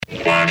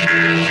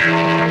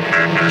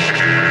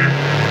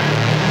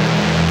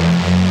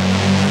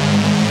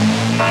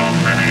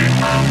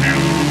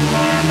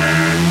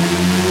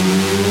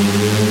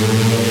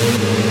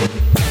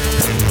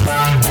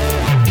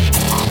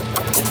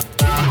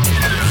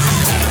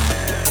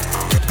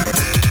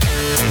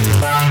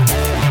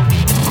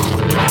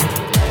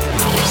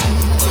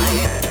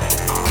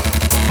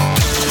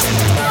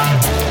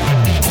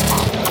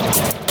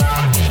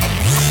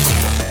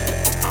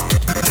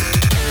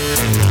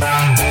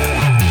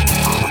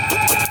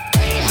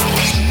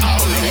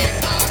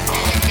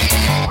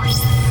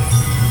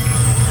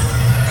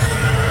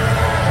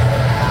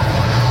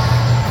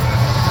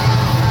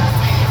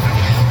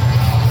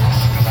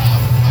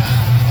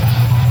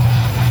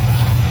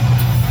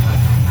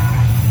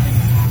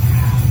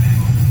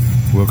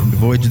Welcome to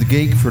Voyage of the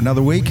Geek for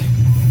another week,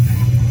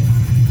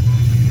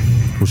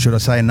 or should I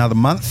say another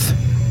month?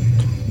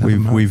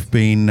 We've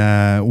been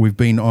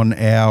on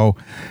our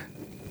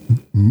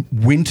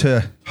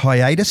winter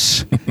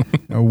hiatus,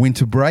 our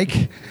winter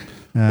break.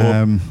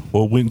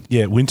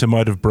 Winter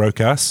might have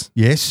broke us.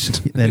 Yes,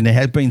 and there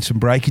have been some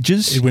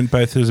breakages. It went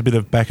both. There was a bit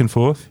of back and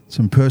forth.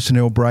 Some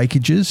personnel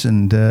breakages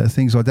and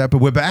things like that. But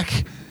we're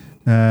back,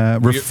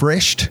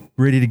 refreshed,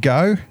 ready to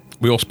go.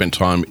 We all spent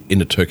time in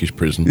a Turkish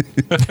prison.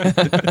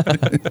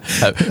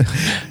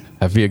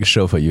 A big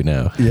show for you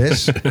now.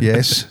 Yes.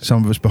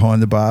 Some of us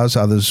behind the bars,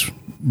 others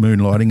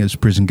moonlighting as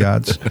prison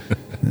guards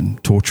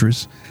and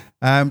torturers.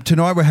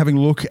 Tonight we're having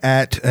a look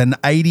at an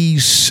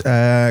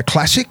 80s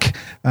classic.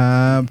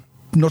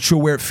 Not sure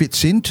where it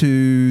fits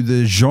into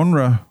the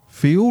genre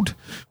field.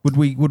 Would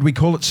we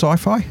call it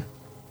sci-fi?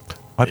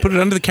 I put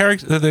it under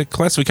the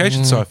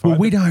classification sci-fi. Well,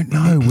 we don't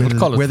know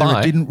whether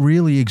it didn't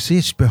really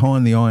exist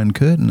behind the Iron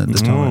Curtain at the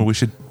time. We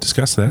should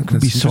discuss that. It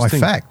could be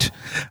sci-fact.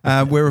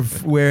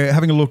 We're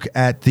having a look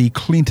at the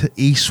Clint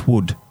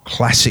Eastwood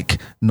classic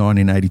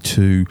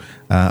 1982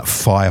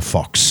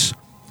 Firefox.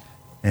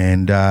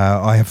 And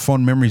I have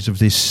fond memories of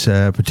this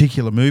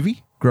particular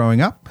movie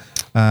growing up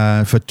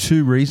for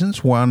two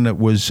reasons. One, it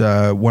was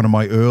one of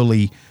my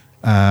early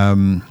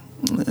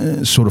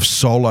sort of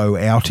solo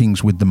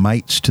outings with the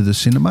mates to the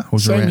cinema. It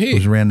was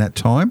around that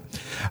time.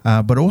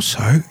 But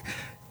also,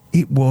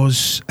 it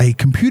was a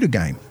computer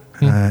game.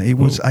 It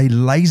was a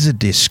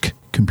Laserdisc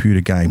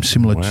computer game,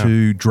 similar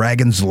to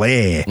Dragon's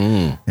Lair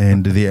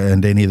and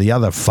any of the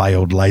other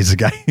failed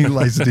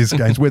Laserdisc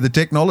games, where the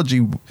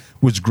technology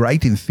was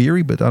great in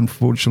theory, but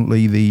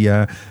unfortunately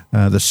the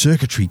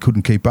circuitry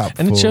couldn't keep up.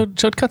 And it showed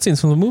cutscenes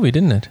from the movie,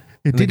 didn't it?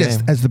 It did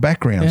as the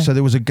background. Yeah. So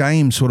there was a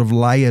game sort of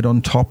layered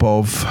on top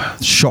of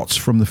shots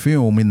from the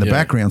film in the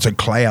background, so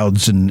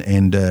clouds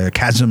and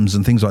chasms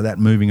and things like that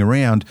moving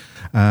around.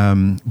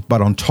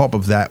 But on top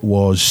of that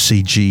was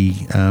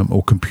CG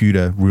or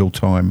computer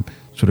real-time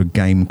sort of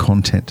game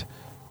content.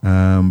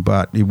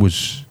 But it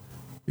was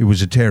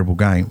a terrible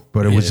game,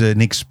 but it was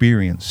an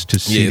experience to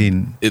sit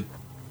in. It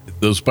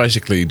was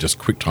basically just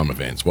QuickTime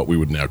events, what we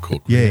would now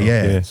call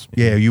Yeah,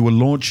 you would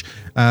launch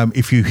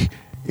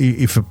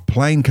if a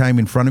plane came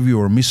in front of you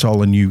or a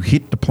missile and you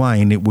hit the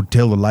plane, it would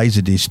tell the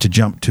Laserdisc to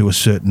jump to a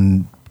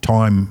certain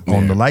time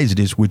on the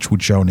Laserdisc, which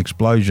would show an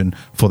explosion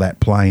for that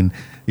plane.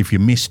 If you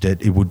missed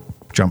it, it would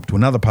jump to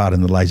another part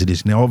in the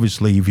Laserdisc. Now,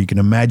 obviously, if you can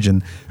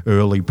imagine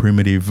early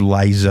primitive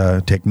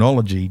laser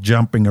technology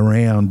jumping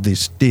around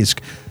this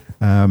disc,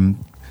 I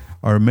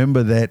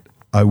remember that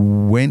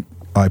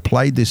I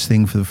played this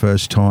thing for the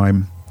first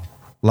time,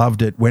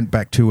 loved it, went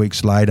back 2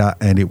 weeks later,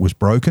 and it was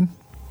broken.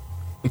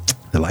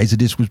 The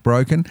Laserdisc was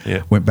broken.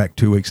 Yeah. Went back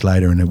 2 weeks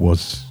later and it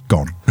was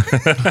gone.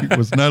 It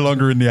was no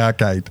longer in the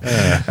arcade.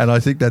 And I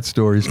think that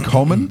story is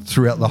common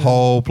throughout the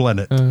whole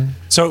planet.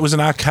 So it was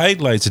an arcade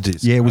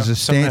Laserdisc? Yeah, it was a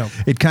stand.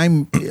 It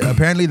came,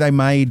 apparently they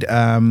made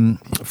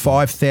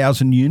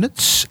 5,000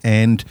 units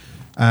and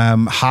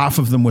half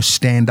of them were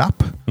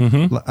stand-up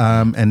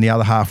and the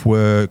other half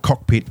were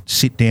cockpit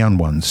sit-down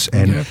ones.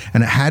 And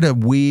it had a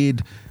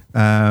weird...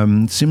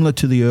 similar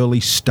to the early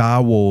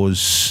Star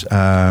Wars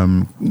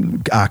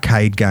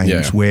arcade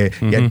games where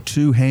you had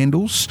two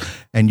handles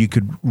and you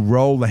could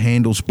roll the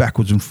handles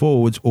backwards and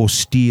forwards or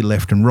steer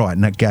left and right,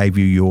 and that gave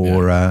you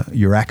your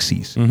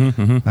axes.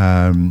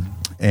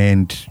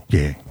 And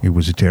it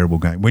was a terrible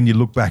game when you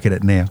look back at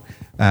it now.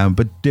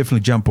 But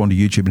definitely jump onto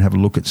YouTube and have a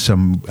look at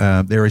some.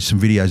 There are some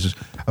videos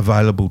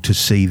available to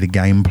see the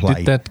gameplay.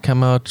 Did that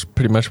come out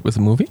pretty much with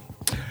the movie?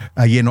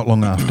 Not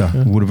long after.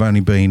 It would have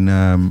only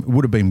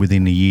been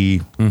within a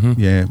year.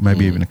 Yeah,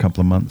 maybe even a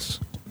couple of months.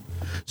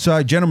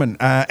 So, gentlemen,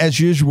 as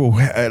usual,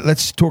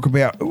 let's talk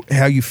about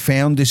how you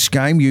found this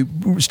game. You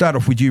start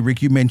off with you,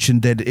 Rick. You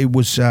mentioned that it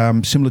was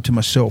similar to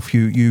myself.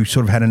 You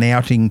sort of had an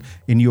outing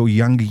in your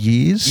younger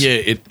years.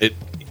 Yeah, it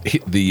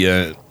hit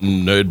the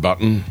nerd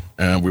button.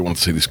 We want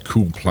to see this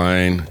cool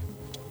plane.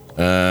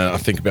 I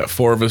think about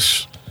four of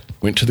us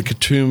went to the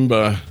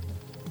Katoomba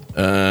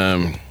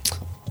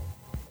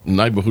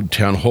neighbourhood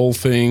town hall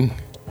thing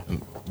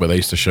where they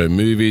used to show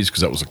movies because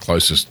that was the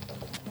closest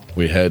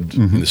we had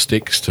in the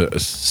sticks to a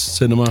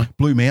cinema.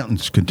 Blue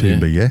Mountains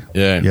Katoomba,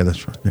 yeah,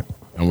 that's right. Yeah.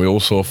 And we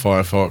all saw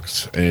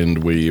Firefox,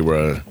 and we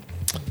were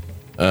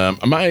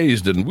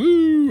amazed and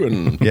woo,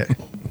 and Yeah.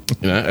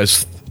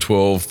 as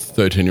 12,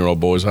 13-year-old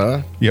boys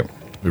are. Yep.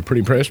 We're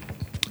pretty impressed.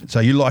 So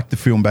you liked the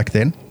film back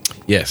then,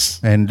 Yes.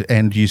 and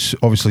you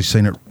obviously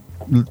seen it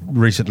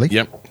recently.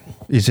 Yep.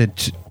 Is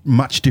it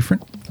much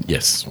different?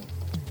 Yes.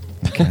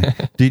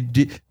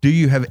 Do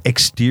you have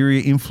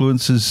exterior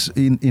influences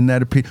in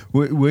that opinion?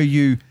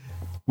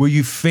 Were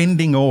you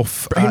fending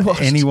off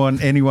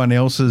anyone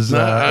else's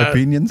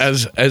opinions?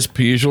 As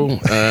per usual,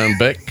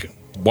 Beck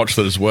watched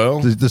it as well.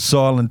 The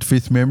silent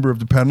fifth member of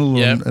the panel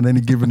Yep. on any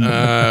given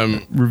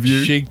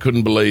review. She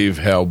couldn't believe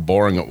how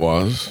boring it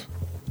was.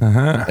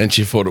 And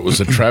she thought it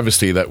was a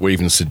travesty that we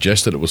even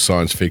suggested it was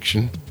science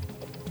fiction.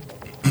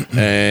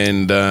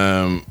 And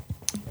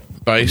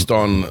based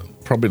on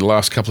probably the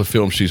last couple of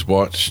films she's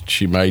watched,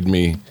 she made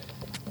me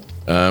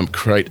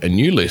create a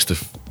new list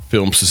of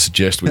films to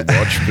suggest we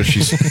watch because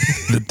she's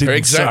That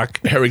didn't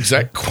suck. her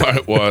exact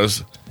quote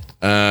was,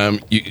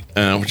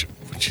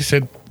 she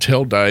said,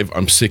 "Tell Dave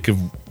I'm sick of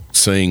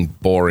seeing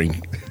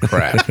boring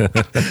crap."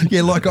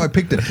 Yeah, like I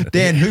picked it.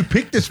 Dan, who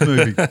picked this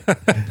movie?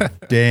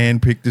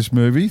 Dan picked this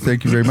movie.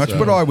 Thank you very much.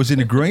 But I was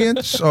in agreement.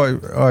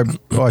 I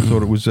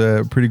thought it was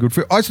a pretty good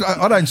film.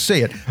 I don't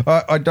see it.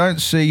 I don't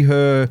see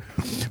her.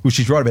 Well,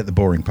 she's right about the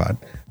boring part.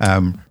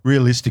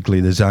 Realistically,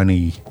 there's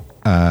only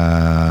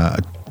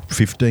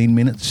 15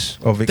 minutes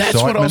of excitement.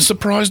 That's what I was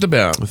surprised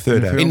about. The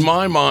third act. In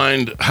my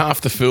mind,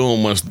 half the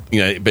film was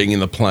being in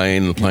the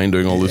plane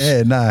doing all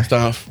this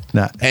stuff.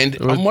 Nah. And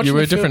I'm watching You were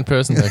a the film- different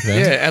person back then.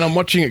 Yeah, and I'm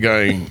watching it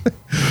going,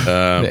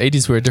 The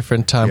 80s were a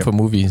different time for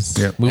movies.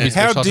 Yep. Movies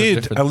were How shot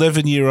did different.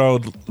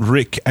 11-year-old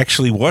Rick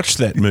actually watch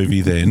that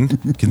movie then,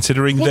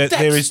 considering Well, that there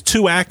that's- is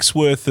 2 acts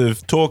worth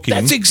of talking?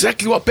 that's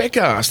exactly what Beck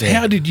asked.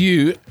 How did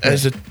you,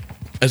 as a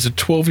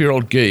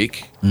 12-year-old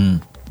geek,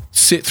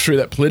 sit through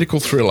that political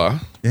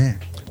thriller Yeah.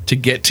 to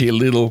get to your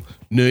little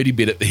nerdy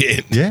bit at the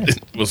end? Yeah.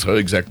 was her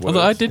exact words.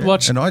 Although I did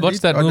watch And I watch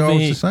did. that I know I was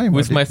movie the same. I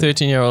with did my too.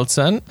 13-year-old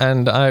son,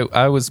 and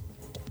I was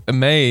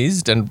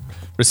amazed and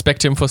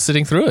respect him for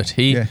sitting through it.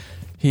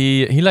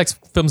 He likes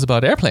films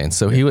about airplanes,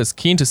 so he was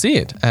keen to see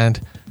it. And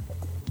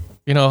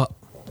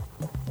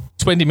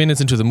 20 minutes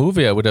into the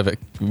movie, I would have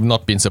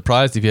not been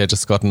surprised if he had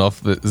just gotten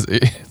off the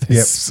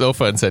Yep.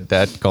 sofa and said,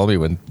 "Dad, call me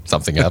when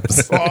something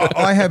happens."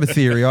 I have a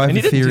theory. I have And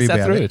a he didn't, he theory sat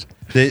about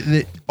through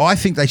it. I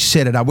think they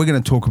set it up. We're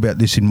going to talk about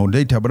this in more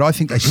detail, but I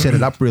think they set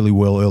it up really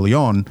well early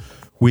on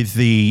with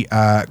the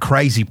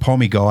crazy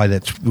pommy guy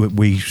that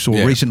we saw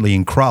Yeah. recently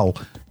in Krull.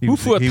 He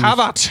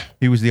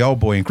was the old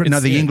boy in Krull. No,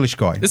 the English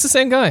guy. It's the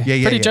same guy,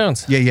 Freddie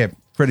Jones. Yeah,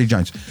 Freddie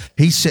Jones.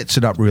 He sets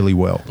it up really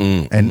well,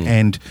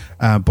 and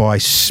by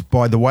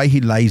the way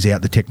he lays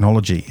out the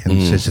technology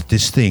and says that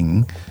this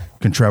thing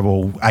can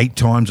travel 8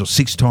 times or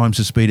 6 times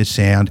the speed of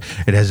sound.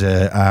 It has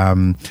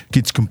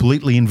it's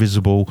completely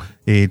invisible.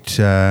 It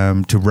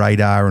to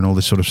radar and all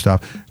this sort of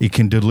stuff. It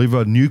can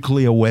deliver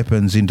nuclear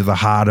weapons into the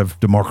heart of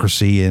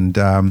democracy, and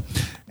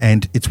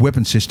its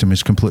weapon system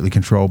is completely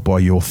controlled by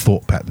your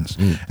thought patterns.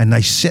 And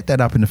they set that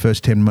up in the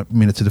first 10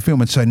 minutes of the film,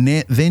 and so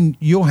then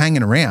you're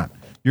hanging around.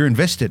 You're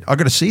invested. I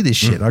got to see this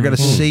shit. I got to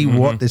see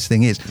what this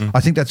thing is. I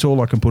think that's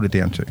all I can put it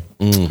down to,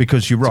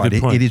 because you're right. good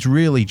point. It is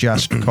really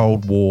just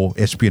Cold War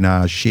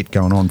espionage shit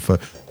going on for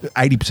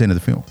 80% of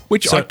the film.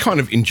 Which I kind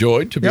of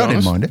enjoyed, to be Yeah, I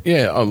didn't honest. mind it.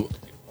 Yeah,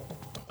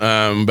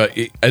 but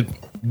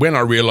when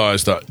I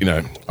realised that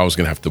I was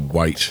going to have to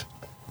wait,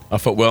 I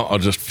thought, well, I'll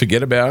just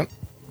forget about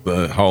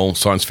the whole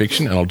science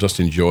fiction and I'll just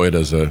enjoy it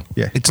as a.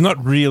 Yeah. It's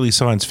not really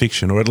science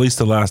fiction, or at least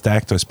the last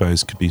act, I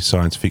suppose, could be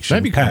science fiction.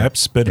 Maybe.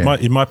 Perhaps, but Yeah.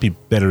 it might be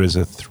better as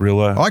a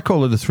thriller. I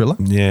call it a thriller.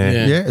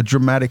 Yeah. Yeah, a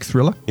dramatic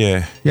thriller.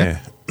 Yeah. Yeah.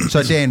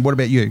 So, Dan, what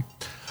about you?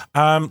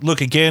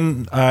 Look,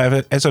 again,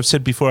 as I've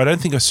said before, I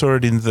don't think I saw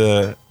it in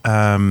the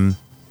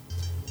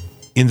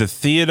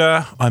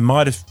theatre. I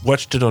might have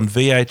watched it on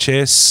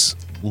VHS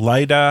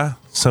later,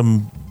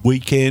 some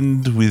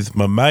weekend with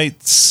my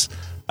mates.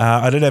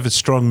 I don't have a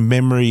strong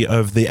memory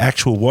of the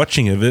actual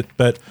watching of it,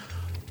 but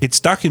it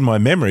stuck in my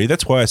memory.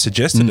 That's why I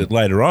suggested it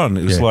later on.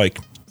 It was Yeah. like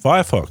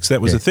Firefox. That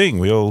was Yeah. a thing.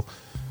 We all...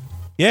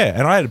 Yeah,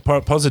 and I had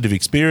a positive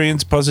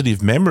experience,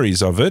 positive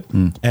memories of it,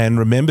 and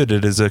remembered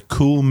it as a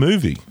cool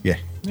movie. Yeah.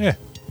 Yeah.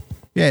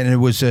 Yeah, and it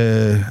was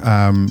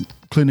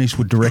Clint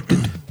Eastwood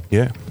directed,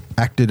 Yeah.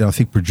 acted, and I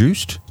think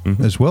produced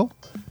as well.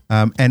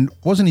 And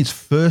wasn't his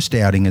first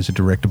outing as a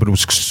director, but it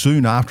was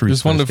soon after It his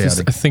was one first of his,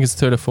 outing. I think it's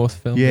third or fourth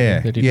film. Yeah,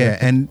 that he yeah,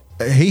 directed. and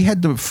he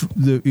had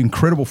the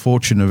incredible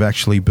fortune of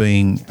actually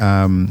being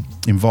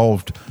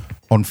involved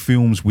on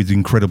films with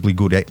incredibly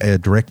good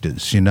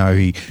directors. You know,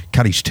 he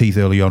cut his teeth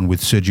early on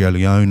with Sergio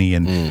Leone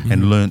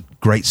and learnt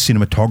great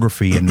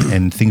cinematography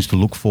and things to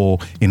look for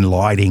in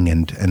lighting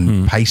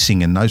and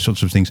pacing and those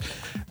sorts of things.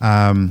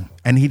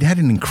 And he'd had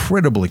an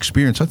incredible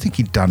experience. I think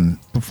he'd done,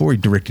 before he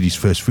directed his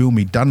first film,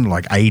 he'd done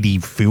like 80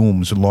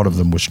 films. A lot of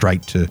them were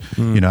straight to,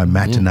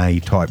 matinee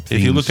type things.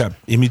 If you look up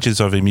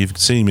images of him, you've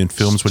seen him in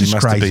films when he Just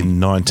must crazy. have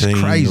been 19. It's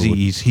crazy. or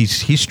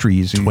His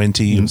history is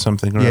 20 and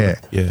something. Or Yeah,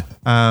 other.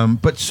 Yeah.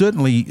 But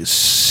certainly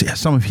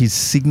some of his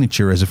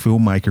signature as a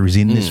filmmaker is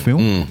in this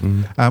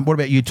film. What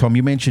about you, Tom?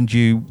 You mentioned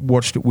you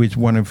watched it with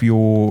one of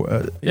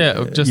your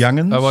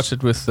young'uns? I watched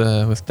it with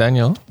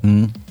Daniel.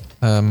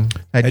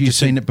 Had you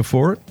seen it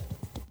before it?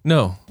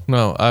 No.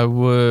 I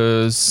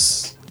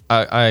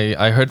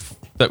heard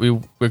that we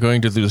were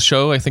going to do the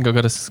show. I think I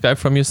got a Skype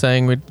from you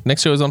saying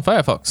next show is on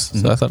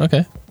Firefox. So I thought,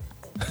 okay,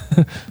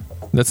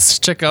 let's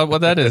check out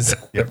what that is.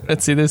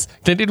 Let's see this.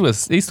 Clint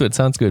Eastwood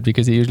sounds good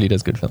because he usually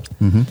does good films.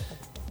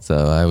 So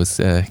I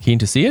was keen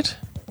to see it.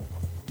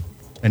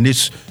 And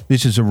this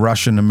is a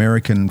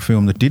Russian-American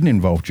film that didn't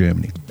involve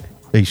Germany,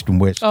 East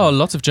and West. Oh,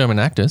 lots of German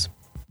actors.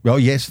 Well,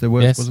 yes, there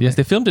was. Yes,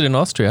 they filmed it in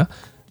Austria,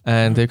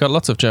 and they've got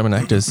lots of German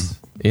actors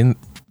in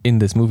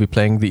this movie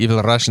playing the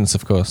evil Russians,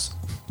 of course.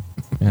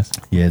 Yes.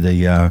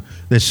 Yeah,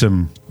 there's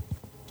some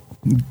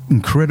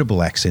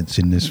incredible accents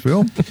in this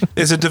film.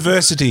 There's a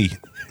diversity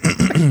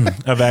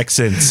of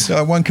accents.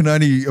 One can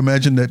only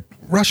imagine that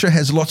Russia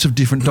has lots of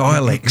different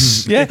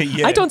dialects. Yeah,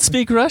 I don't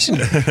speak Russian,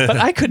 but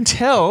I could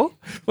tell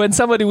when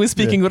somebody was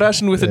speaking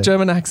Russian with a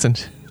German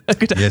accent. I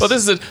could tell. Yes. Well,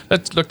 this is it.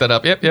 Let's look that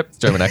up. Yep,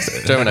 German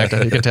accent. German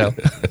actor, you can tell.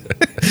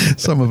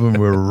 Some of them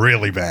were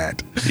really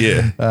bad.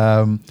 Yeah.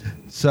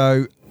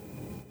 So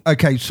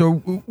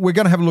we're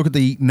going to have a look at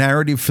the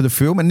narrative for the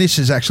film, and this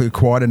is actually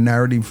quite a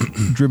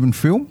narrative-driven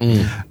film.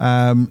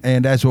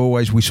 And as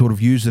always, we sort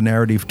of use the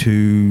narrative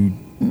to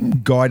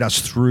guide us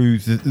through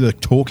the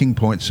talking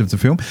points of the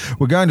film.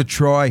 We're going to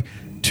try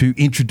to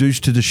introduce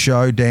to the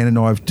show, Dan and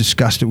I have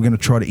discussed it, we're going to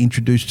try to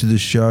introduce to the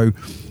show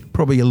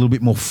probably a little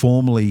bit more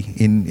formally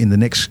in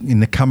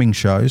the coming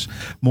shows,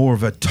 more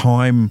of a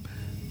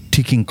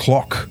time-ticking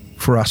clock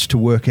for us to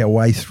work our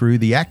way through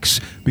the acts,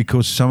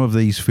 because some of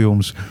these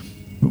films...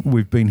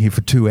 We've been here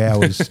for 2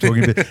 hours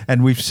talking about,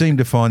 and we've seemed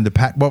to find the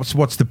pattern.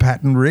 What's the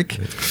pattern, Rick?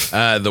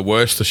 The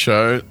worse the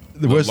show,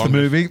 the worse the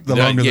movie, the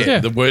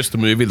longer. The worse the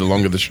movie, the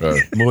longer the show.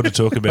 More to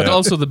talk about. But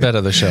also the better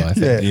the show, I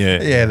think.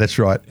 Yeah, that's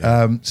right.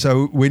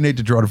 So we need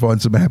to try to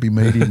find some happy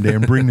medium there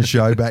and bring the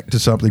show back to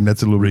something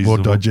that's a little bit more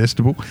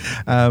digestible.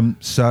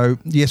 So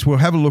yes, we'll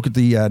have a look at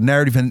the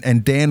narrative,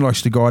 and Dan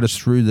likes to guide us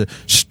through the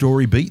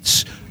story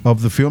beats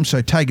of the film.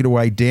 So take it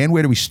away, Dan.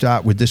 Where do we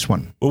start with this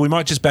one? Well, we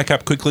might just back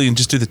up quickly and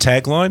just do the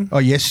tagline. Oh,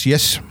 yes.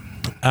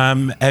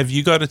 Have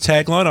you got a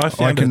tagline? I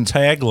found a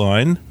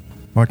tagline.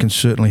 I can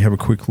certainly have a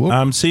quick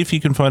look. See if you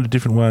can find a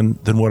different one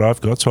than what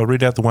I've got. So I'll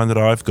read out the one that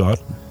I've got.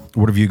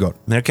 What have you got?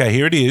 Okay,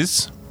 here it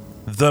is.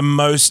 The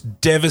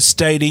most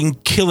devastating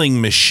killing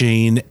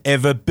machine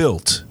ever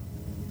built. ...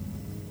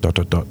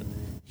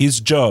 His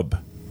job,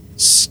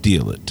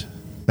 steal it.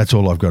 That's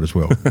all I've got as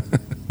well.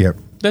 Yep.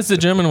 That's the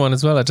German one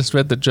as well. I just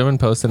read the German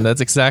post, and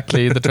that's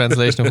exactly the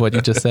translation of what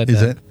you just said.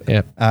 Is it?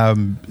 Yeah.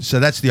 So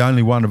that's the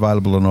only one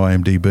available on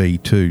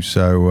IMDb too.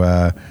 So,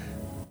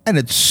 and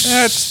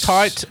it's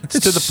tight. It's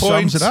to the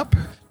point. Sums it up.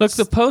 Look,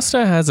 the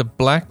poster has a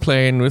black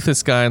plane with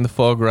this guy in the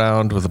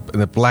foreground with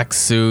a black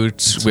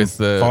suit with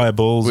the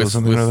fireballs or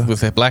something like that.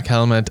 With a black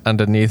helmet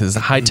underneath. It's a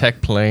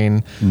high-tech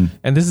plane,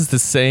 and this is the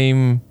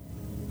same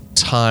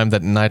time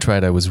that Knight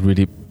Rider was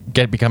really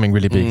becoming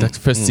really big. Like the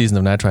first season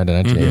of Knight Rider,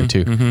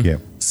 1982. Yeah.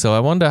 So I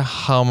wonder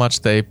how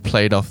much they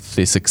played off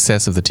the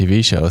success of the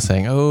TV show,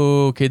 saying,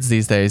 "Oh, kids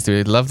these days,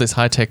 they love this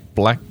high-tech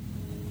black,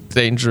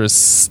 dangerous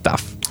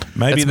stuff."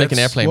 Maybe let's make an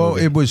airplane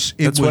movie.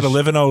 That's what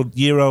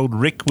 11-year-old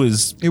Rick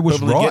was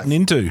probably getting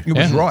into. It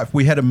was rife.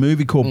 We had a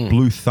movie called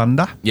Blue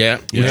Thunder,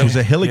 which was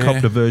a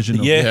helicopter version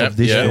of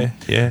this film.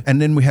 Yeah. And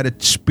then we had a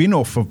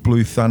spin-off of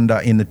Blue Thunder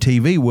in the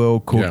TV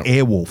world called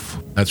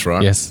Airwolf. That's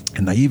right. Yes.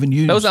 And they even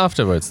used... That was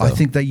afterwards, though. I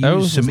think they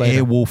used some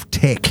Airwolf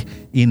tech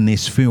in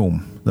this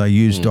film. They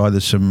used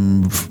either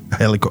some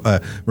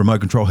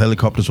remote control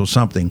helicopters or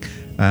something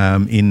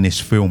in this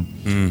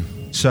film.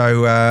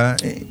 So,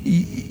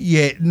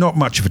 not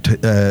much of a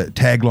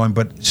tagline,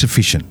 but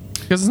sufficient.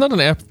 Because it's not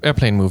an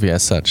airplane movie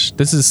as such.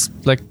 This is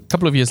like a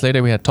couple of years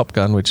later we had Top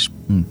Gun, which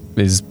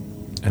is...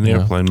 An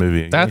airplane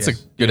movie. That's a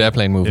good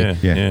airplane movie.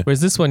 Yeah.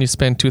 Whereas this one, you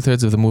spend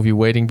 2/3 of the movie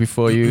waiting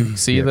before you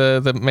see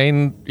the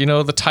main,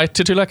 the tight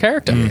titular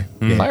character.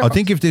 I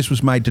think if this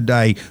was made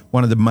today,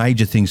 one of the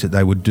major things that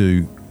they would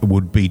do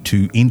would be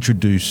to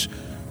introduce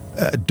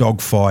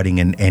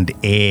dogfighting and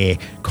air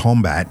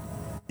combat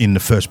in the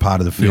first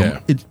part of the film.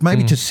 It's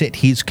maybe to set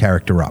his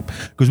character up,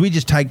 because we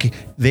just take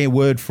their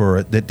word for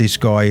it that this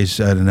guy is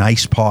an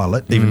ace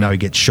pilot, even though he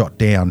gets shot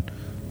down.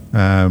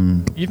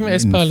 Even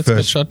ace pilots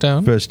get shot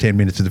down. First 10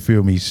 minutes of the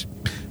film, he's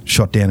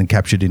shot down and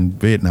captured in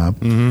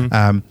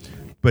Vietnam.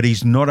 But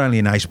he's not only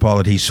an ace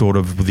pilot; he's sort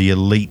of the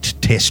elite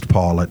test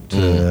pilot.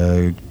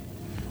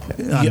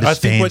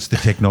 Understands the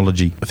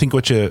technology. I think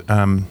what you're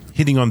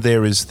hitting on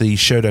there is the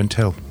show don't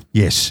tell.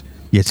 Yes,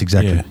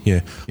 exactly.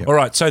 Yeah. All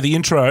right. So the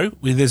intro.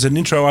 There's an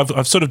intro.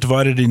 I've sort of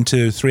divided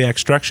into 3-act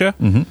structure.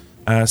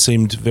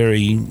 Seemed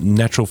very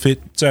natural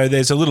fit. So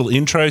there's a little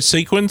intro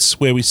sequence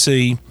where we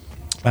see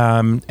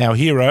our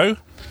hero.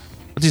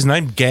 What's his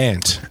name?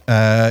 Gant.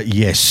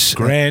 Yes.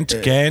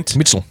 Gant.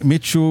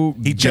 Mitchell.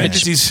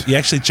 He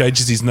actually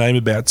changes his name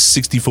about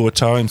 64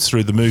 times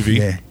through the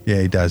movie.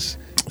 Yeah, he does.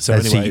 So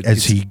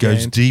as he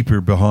goes deeper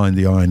behind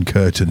the Iron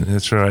Curtain.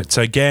 That's right.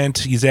 So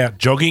Gant is out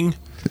jogging.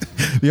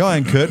 The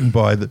Iron Curtain,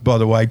 by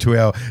the way, to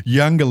our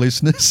younger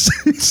listeners,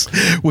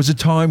 was a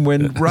time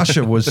when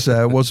Russia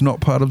was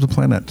not part of the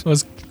planet. It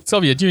was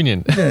Soviet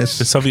Union. Yes.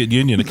 The Soviet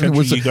Union, a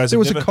country you guys there have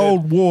was a never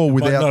Cold heard, War might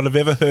without. not have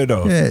ever heard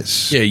of.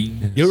 Yes. Yeah,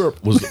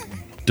 Europe was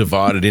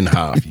divided in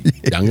half, you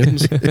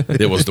youngins.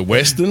 There was the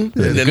Western, and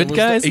then there Good was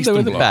guys the and there were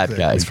Eastern the bloc. bad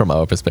guys from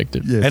our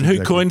perspective. Yes, And who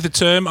exactly. coined the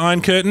term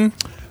Iron Curtain?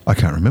 I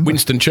can't remember.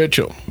 Winston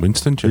Churchill.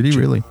 Winston Did he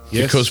really?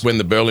 Yes. Because when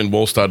the Berlin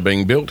Wall started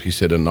being built, he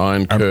said an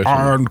iron curtain,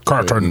 iron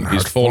curtain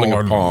is has falling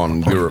fallen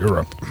upon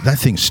Europe. That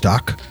thing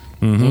stuck.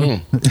 There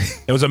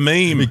was a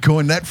meme. He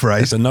coined that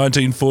phrase. It's a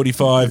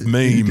 1945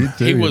 meme.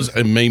 He was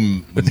a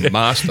meme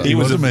master. He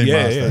was a meme master,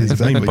 Yeah, he's a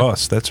exactly. meme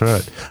boss. That's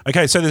right.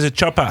 Okay, so there's a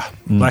chopper,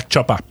 black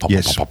chopper. Pop,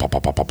 Yes. pop, pop,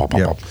 pop, pop, pop, pop, pop,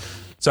 Yep. pop.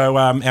 So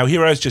our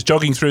hero's just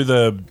jogging through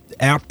the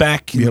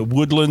outback in the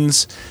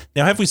woodlands.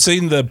 Now, have we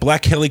seen the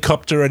black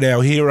helicopter and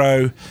our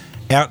hero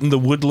out in the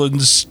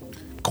woodlands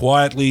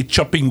quietly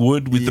chopping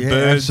wood with the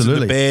birds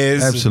absolutely. and the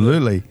bears?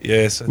 Absolutely.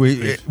 Yes.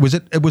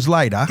 It was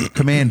later.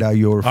 Commando.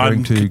 You're referring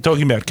I'm to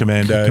talking about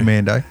Commando.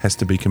 Commando. Has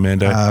to be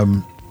Commando.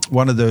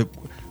 One of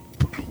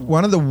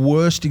the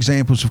worst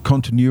examples of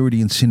continuity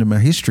in cinema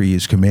history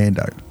is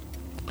Commando.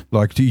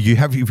 Like,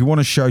 if you want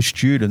to show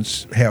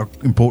students how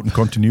important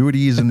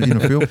continuity is in a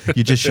film,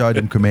 you just show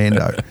them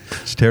Commando.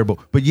 It's terrible.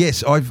 But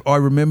yes, I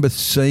remember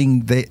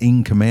seeing that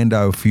in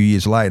Commando a few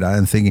years later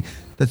and thinking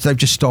that they've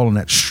just stolen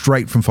that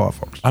straight from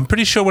Firefox. I'm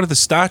pretty sure one of the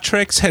Star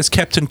Treks has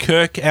Captain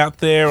Kirk out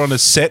there on a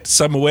set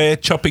somewhere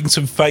chopping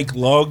some fake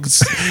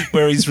logs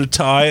where he's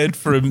retired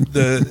from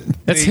the.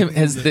 That's him.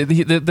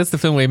 That's the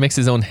film where he makes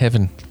his own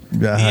heaven.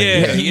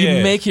 Yeah.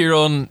 You make your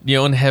own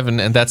heaven,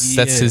 and that's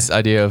his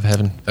idea of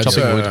heaven. That's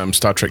Chopping wood.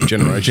 Star Trek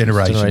Generations.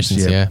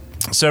 Generations, yeah.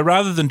 So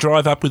rather than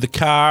drive up with a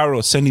car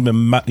or send him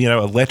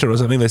a letter or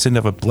something, they send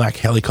up a black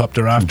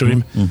helicopter after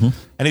him,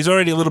 and he's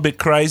already a little bit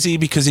crazy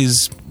because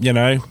he's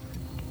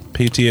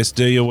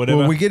PTSD or whatever.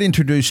 Well, we get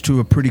introduced to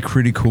a pretty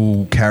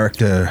critical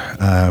character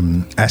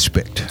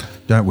aspect,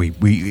 don't we?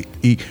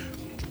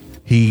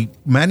 He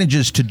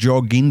manages to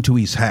jog into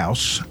his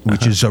house,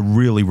 which is a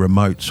really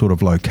remote sort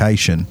of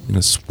location, in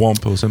a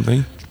swamp or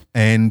something.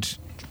 and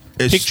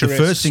the Picturesque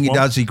first thing he swamp.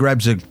 does, he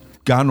grabs a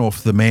gun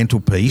off the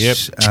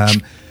mantelpiece,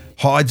 Yep.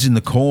 hides in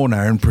the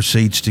corner, and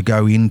proceeds to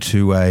go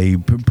into a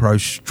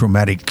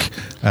post-traumatic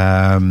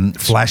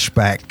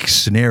flashback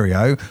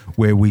scenario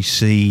where we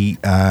see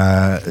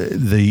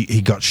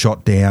he got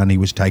shot down, he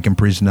was taken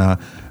prisoner,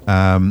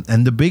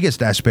 and the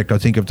biggest aspect, I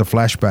think, of the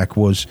flashback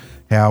was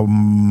how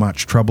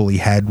much trouble he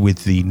had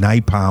with the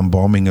napalm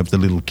bombing of the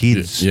little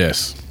kids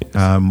Yes.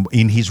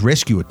 in his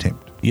rescue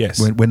attempt.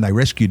 Yes. When they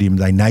rescued him,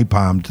 they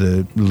napalmed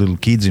the little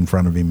kids in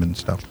front of him and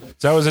stuff.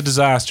 So it was a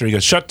disaster. He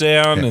got shot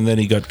down, and then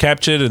he got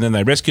captured, and then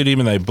they rescued him,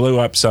 and they blew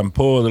up some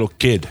poor little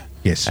kid.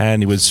 Yes.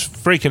 And he was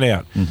freaking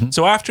out.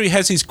 So after he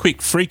has his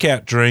quick freak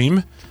out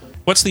dream,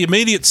 what's the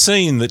immediate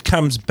scene that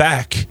comes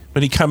back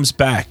when he comes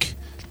back?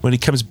 When he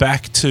comes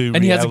back to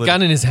And he has a reality?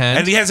 gun in his hand.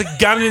 And he has a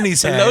gun in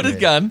his A hand. loaded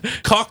gun.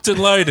 Cocked and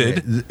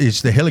loaded.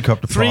 It's the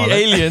helicopter 3 pilot.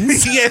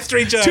 aliens. Yeah,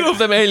 3 giants. 2 of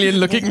them alien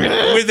looking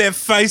with their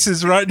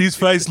faces right in his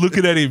face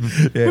looking at him.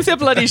 with their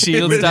bloody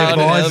shields With their down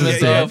and visors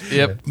helmets down. off.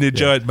 Yep. Their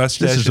giant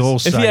mustaches. This is all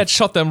If safe. he had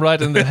shot them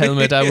right in the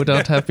helmet, I would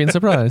not have been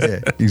surprised. Yeah,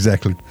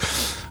 exactly.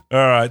 All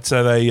right,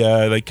 so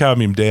they calm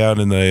him down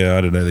and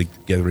they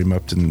gather him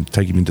up and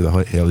take him into the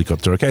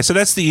helicopter. Okay, so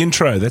that's the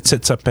intro. That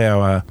sets up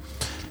our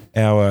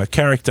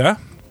character.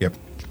 Yep.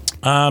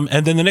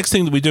 And then the next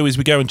thing that we do is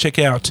we go and check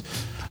out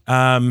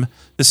the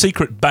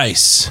secret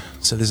base.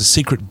 So there's a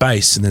secret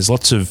base, and there's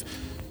lots of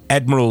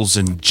admirals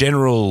and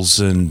generals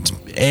and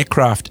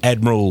aircraft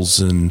admirals,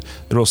 and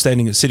they're all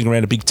sitting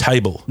around a big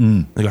table.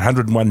 They've got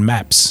 101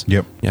 maps.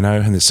 Yep. And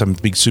there's some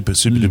big super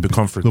duper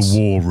conference. The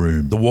war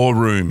room. The war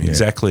room,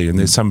 exactly. And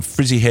there's some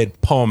frizzy head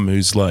Pom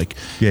who's like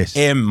Yes.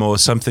 M or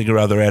something or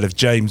other out of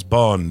James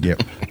Bond.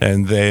 Yep.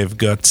 And they've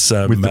got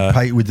some. with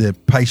the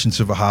patience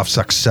of a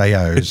half-sucked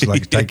Seos,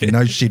 like taking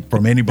no shit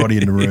from anybody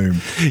in the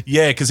room.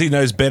 yeah, because he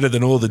knows better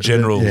than all the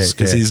generals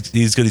because Yeah.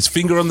 he's got his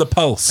finger on the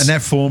pulse. And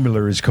that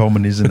formula is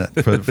common, isn't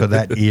it, for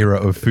that era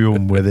of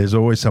film where there's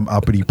always some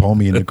uppity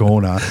pommy in the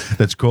corner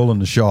that's calling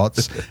the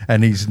shots,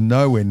 and he's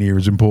nowhere near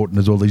as important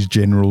as all these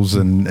generals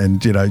and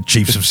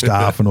chiefs of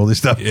staff and all this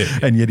stuff. Yeah.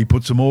 And yet he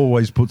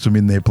always puts them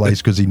in their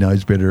place because he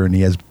knows better and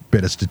he has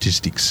better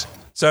statistics.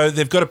 So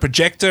they've got a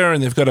projector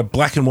and they've got a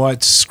black and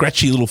white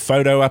scratchy little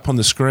photo up on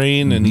the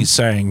screen, and he's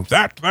saying,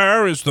 that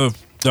there is the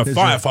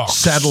Firefox.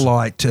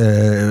 Satellite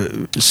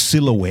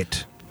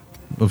silhouette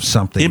of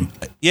something.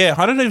 Yeah,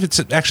 I don't know if it's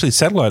actually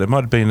satellite. It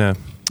might have been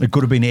It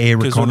could have been air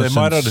because they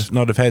reconnaissance. might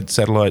not have had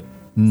satellite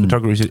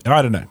photography.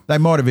 I don't know. They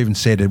might have even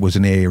said it was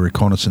an air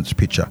reconnaissance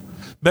picture.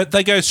 But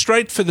they go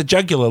straight for the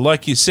jugular,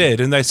 like you said,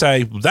 and they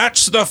say,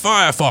 that's the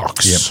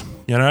Firefox.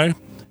 Yep.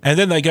 And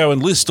then they go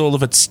and list all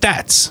of its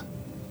stats.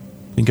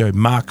 You can go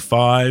Mark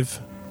 5.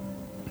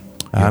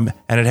 And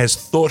it has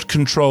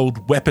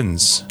thought-controlled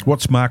weapons.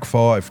 What's Mark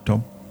 5,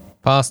 Tom?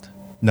 Past.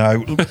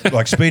 No,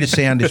 like speed of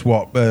sound is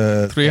what?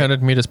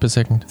 300 meters per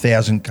second.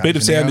 1,000 Speed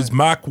of sound is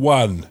Mach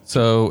 1.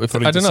 So if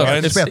According I don't to know,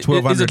 science. if It's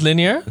about is it 1,200.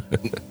 linear?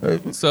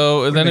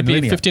 So then it'd be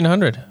linear.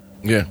 1,500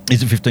 Yeah.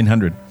 Is it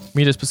 1,500?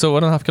 meters per so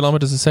 1.5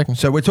 kilometers a second.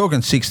 So we're talking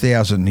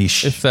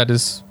 6,000-ish If that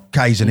is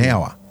Ks an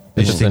hour.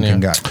 This Yes, thing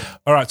then, can yeah. go.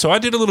 All right, so I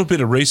did a little bit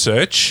of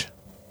research.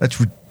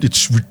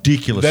 It's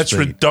ridiculous. That's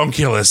speed.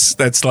 redonkulous.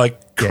 That's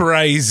like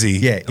crazy.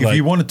 Yeah, if Like-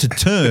 you wanted to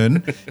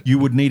turn, you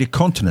would need a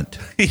continent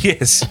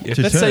yes. to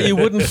let's turn. say you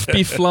wouldn't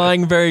be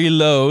flying very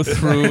low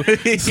through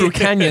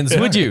canyons,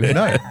 would you?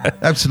 No,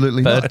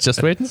 absolutely But not.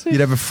 just wait and see.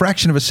 You'd have a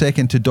fraction of a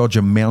second to dodge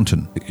a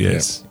mountain.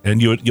 Yes.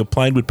 And your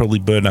plane would probably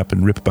burn up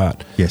and rip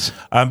apart. Yes.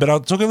 But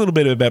I'll talk a little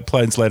bit about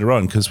planes later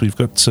on because we've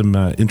got some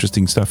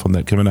interesting stuff on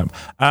that coming up.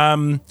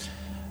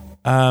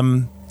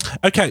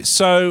 Okay,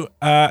 so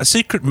a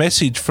secret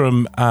message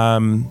from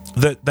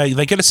that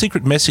they get a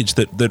secret message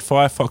that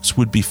Firefox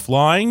would be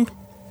flying,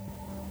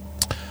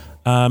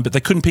 but they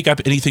couldn't pick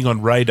up anything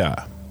on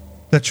radar.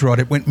 That's right.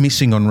 It went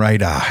missing on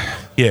radar.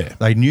 Yeah.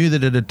 They knew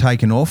that it had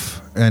taken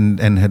off and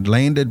had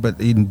landed, but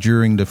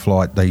during the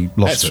flight they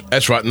lost it.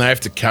 That's right. And they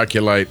have to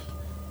calculate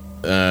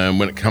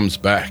when it comes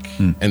back.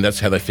 And that's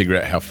how they figure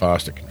out how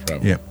fast it can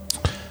travel. Yeah.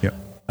 Yeah.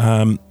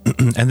 And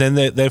then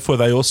therefore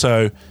they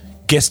also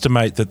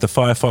guesstimate that the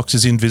Firefox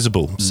is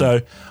invisible.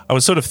 So I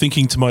was sort of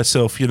thinking to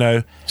myself,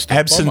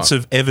 absence bomber.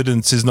 of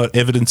evidence is not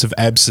evidence of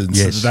absence.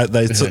 Yes.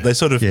 They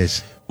sort of,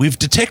 Yes. we've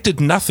detected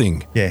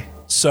nothing. Yeah.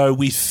 So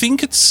we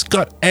think it's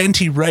got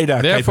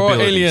anti-radar Therefore,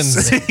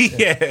 capabilities.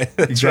 yeah,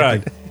 that's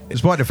right.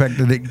 Despite the fact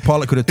that the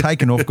pilot could have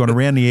taken off, gone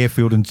around the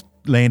airfield and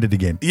landed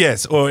again.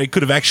 Yes, or it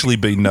could have actually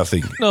been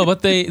nothing. No,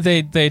 but they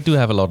do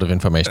have a lot of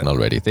information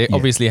already. They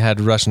obviously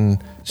had Russian.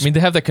 I mean, they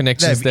have the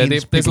connections They have there.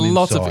 There's people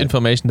lots of inside.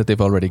 information that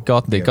they've already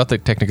got. They got the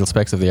technical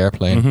specs of the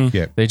airplane.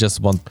 Yeah. They just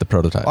want the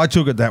prototype. I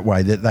took it that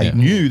way, that they Yeah.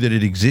 knew that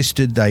it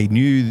existed. They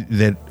knew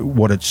that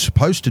what it's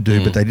supposed to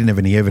do, but they didn't have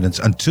any evidence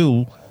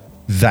until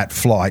that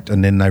flight,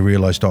 and then they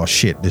realised, oh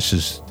shit, this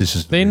is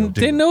the real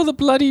deal. They know the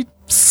bloody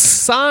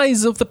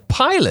size of the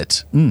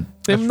pilot.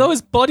 They know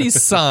his body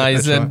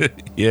size, and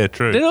Yeah, they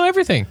true. know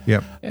everything.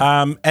 Yep.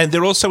 And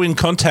they're also in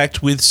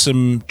contact with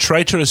some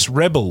traitorous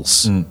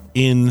rebels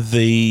in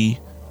the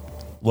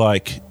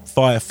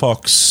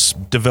Firefox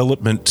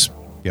development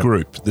Yep.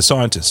 group, the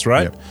scientists,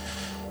 right? Yep.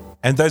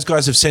 And those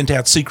guys have sent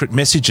out secret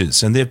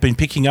messages, and they've been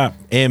picking up.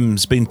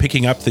 M's been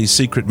picking up these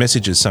secret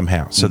messages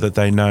somehow, so that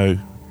they know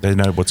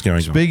what's going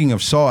on. Speaking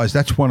of size,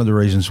 that's one of the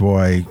reasons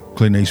why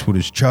Clint Eastwood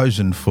is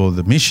chosen for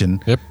the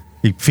mission. Yep.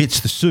 He fits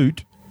the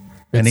suit,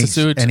 and Fits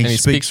the suit, he and he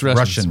speaks speaks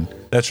Russian.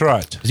 That's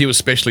right. He was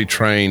specially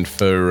trained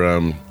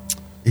for,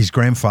 His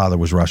grandfather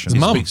was Russian. His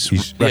mum.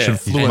 His Russian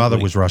his fluently. mother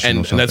was Russian, or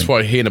and something. that's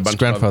why he and a bunch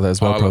grandfather of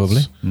as well,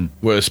 pilots probably.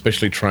 were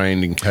specially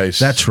trained in case.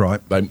 That's right.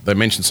 They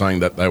mentioned saying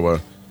that they were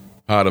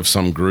part of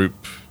some group.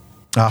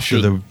 After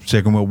should- the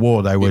Second World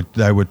War,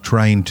 they were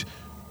trained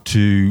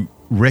to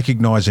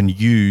recognise and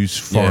use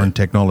foreign Yeah.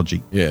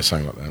 technology. Yeah,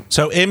 something like that.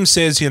 So M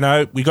says,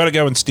 we got to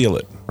go and steal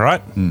it,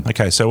 right?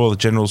 Okay, so all the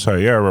generals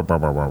say, yeah, rip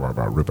up.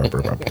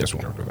 Yes,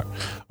 we're going to do that.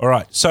 All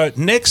right, so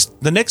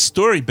the next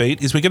story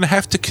beat is we're going to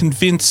have to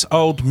convince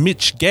old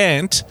Mitch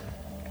Gant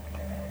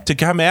to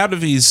come out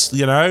of his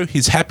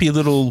happy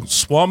little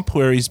swamp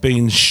where he's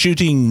been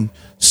shooting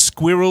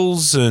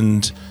squirrels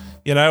and,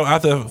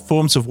 other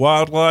forms of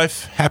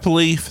wildlife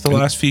happily for the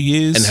last few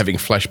years. And having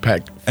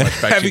flashbacks.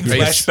 Having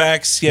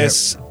flashbacks,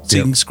 yes,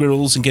 seeing Yep.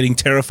 squirrels and getting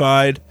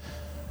terrified.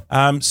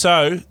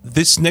 So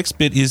this next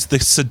bit is the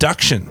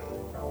seduction.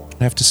 You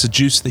have to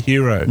seduce the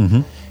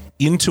hero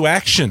into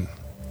action.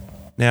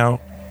 Now,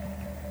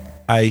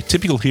 a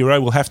typical hero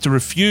will have to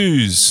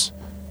refuse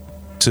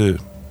to,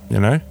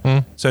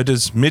 So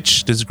does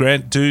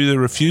Grant do the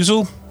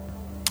refusal?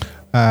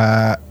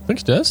 I think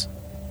he does.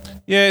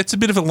 Yeah, it's a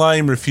bit of a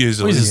lame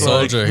refusal. He's a It's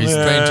like, soldier. He's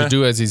trained to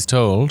do as he's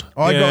told.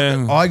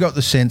 I got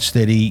the sense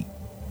that he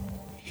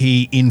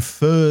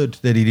inferred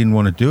that he didn't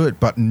want to do it,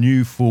 but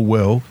knew full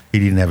well he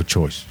didn't have a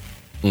choice.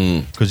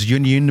 Because you're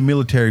in the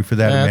military for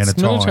that amount It's of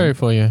time. military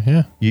for you,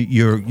 yeah.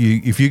 You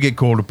if you get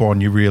called upon,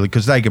 you really,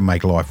 because they can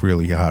make life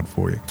really hard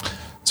for you.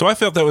 So I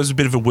felt that was a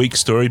bit of a weak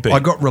story beat. I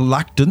got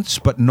reluctance,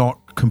 but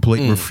not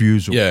complete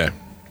refusal. Yeah.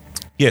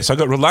 Yes, I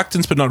got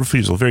reluctance but not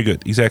refusal. Very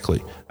good,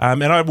 exactly.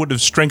 And I would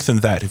have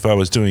strengthened that if I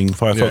was doing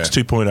Firefox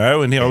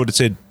 2.0, and I would have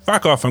said,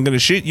 fuck off, I'm going to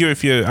shoot you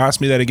if you ask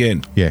me that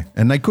again. Yeah,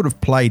 and they could have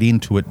played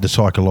into it, the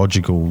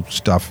psychological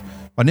stuff.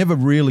 I never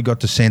really got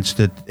the sense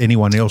that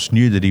anyone else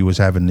knew that he was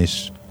having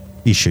this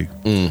issue.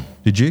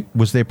 Did you?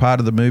 Was there part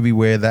of the movie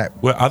where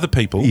that Were other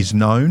people... is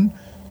known?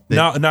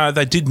 No,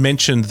 they did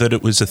mention that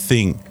it was a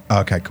thing,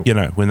 Okay, cool.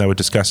 when they were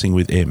discussing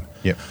with M.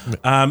 Yep.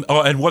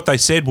 And what they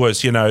said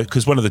was,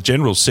 because one of the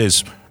generals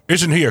says,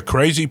 isn't he a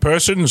crazy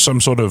person, some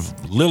sort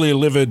of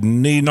lily-livered,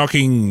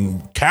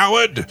 knee-knocking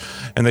coward?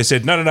 And they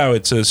said, no,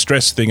 it's a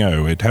stress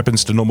thingo. It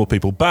happens to normal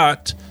people.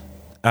 But,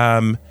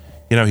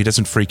 he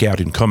doesn't freak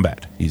out in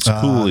combat. He's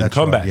cool in that's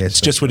combat. right. Yes,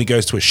 It's just when he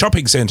goes to a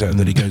shopping centre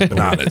that he goes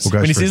bananas. Or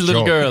goes When he for a sees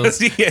little jog.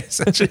 girls.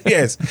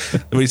 yes.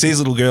 When he sees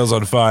little girls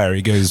on fire,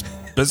 he goes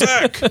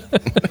berserk.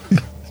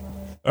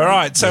 All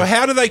right. So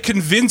how do they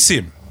convince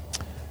him?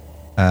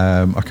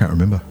 I can't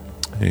remember.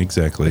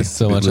 Exactly. There's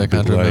so much Bit- I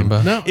can't bit lame.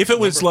 remember. No. If it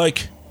was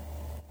like,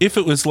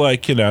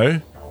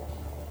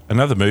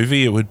 another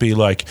movie, it would be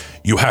like,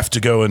 you have to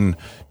go and,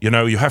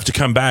 you have to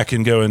come back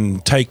and go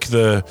and take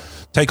on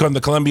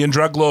the Colombian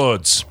drug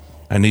lords.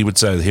 And the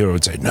hero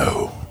would say,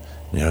 no,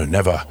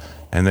 never.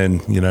 And then,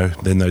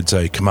 then they'd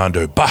say,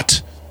 Commando,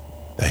 but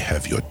they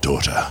have your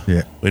daughter.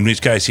 Yeah. In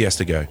which case he has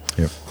to go.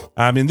 Yep.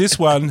 In this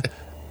one,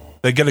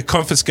 they're going to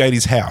confiscate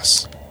his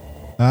house.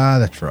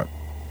 That's right.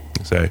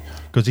 So,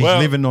 Because he's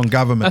living on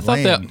government I thought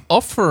they're land.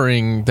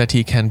 offering that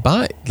he can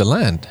buy the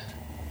land.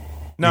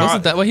 no,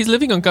 Wasn't that why he's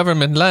living on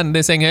government land?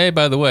 They're saying, hey,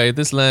 by the way,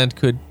 this land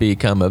could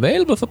become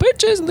available for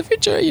purchase in the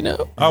future,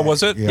 Oh,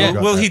 was it? Yeah, I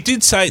got Well, that. he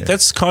did say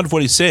that's kind of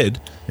what he said.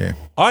 Yeah.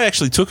 I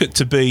actually took it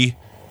to be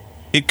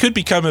it could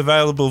become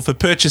available for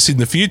purchase in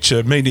the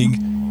future,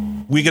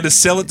 meaning we're going to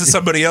sell it to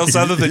somebody else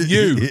other than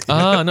you.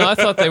 No, I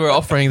thought they were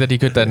offering that he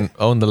could then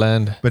own the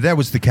land. But that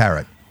was the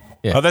carrot.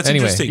 Yeah. Oh, that's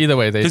anyway, interesting. Either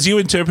way, they because you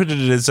interpreted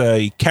it as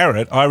a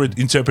carrot, I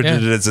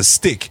interpreted Yeah. it as a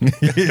stick.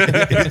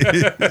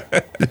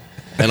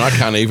 And I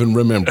can't even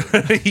remember.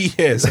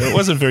 Yeah, so it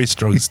was a very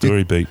strong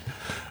story beat.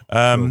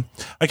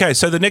 Okay,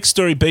 so the next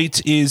story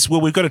beat is,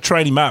 we've got to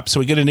train him up, so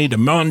we're going to need a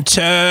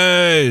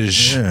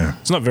montage. Yeah.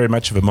 It's not very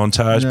much of a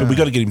montage, but we've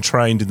got to get him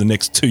trained in the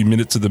next 2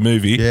 minutes of the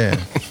movie. Yeah.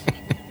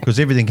 Because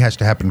everything has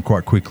to happen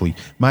quite quickly.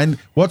 Man,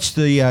 what's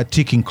the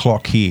ticking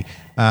clock here?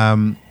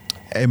 Am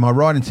I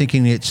right in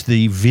thinking it's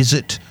the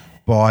visit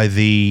by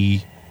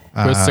the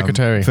First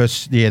secretary.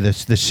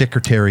 The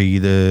secretary,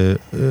 the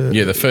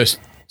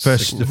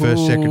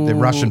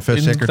Russian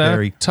first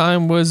secretary. That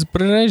time was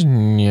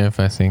Brezhnev,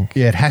 I think.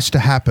 Yeah, it has to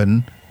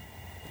happen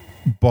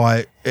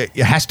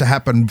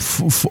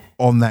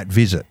on that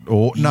visit,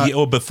 or no? Yeah,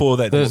 or before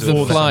that. The visit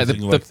or fly, the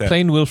something like that.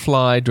 plane will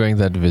fly during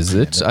that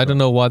visit. I don't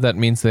know why that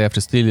means they have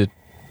to steal it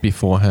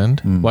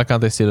beforehand. Why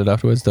can't they steal it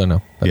afterwards? Don't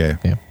know. But, Yeah.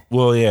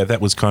 Well, yeah,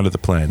 that was kind of the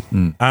plan.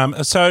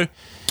 So,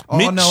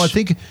 Mitch, No, I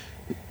think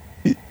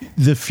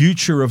the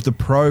future of the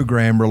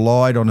program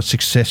relied on a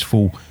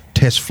successful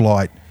test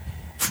flight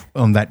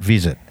on that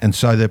visit, and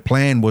so the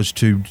plan was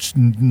to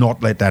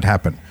not let that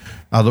happen,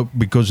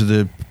 because of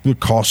the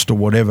cost or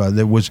whatever.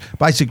 There was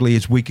basically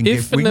we can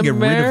If get an rid of the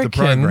American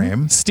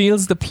program.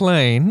 steals the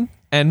plane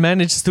and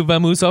manages to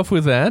vamoose off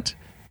with that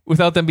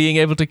without them being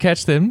able to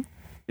catch them,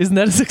 isn't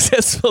that a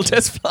successful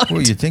test flight?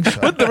 Well, you think so?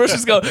 But the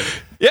Russians go,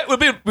 yeah,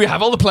 we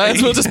have all the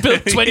plans. We'll just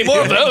build 20 more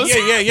of those.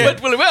 Yeah.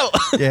 Went really well.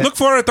 Yeah. look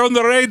for it on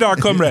the radar,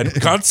 comrade.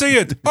 Can't see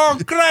it. Oh,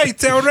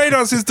 great. Our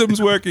radar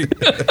system's working.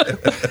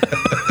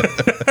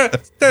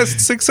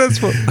 That's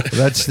successful.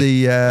 That's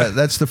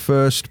the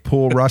first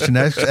poor Russian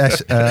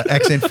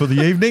accent for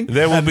the evening.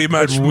 There will be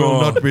much It will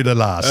more. not be the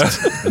last.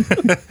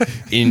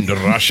 In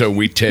Russia,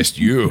 we test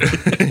you.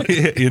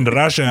 In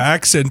Russia,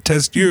 accent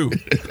test you.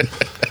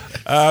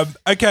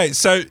 Okay,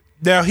 so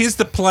now here's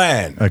the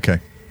plan. Okay.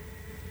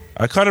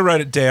 I kind of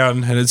wrote it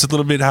down, and it's a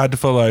little bit hard to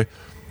follow.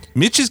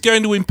 Mitch is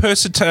going to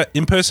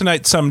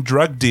impersonate some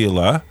drug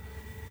dealer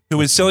who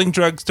is selling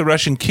drugs to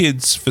Russian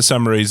kids for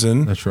some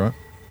reason. That's right.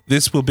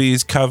 This will be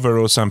his cover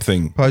or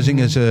something. Posing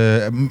as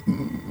a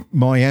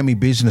Miami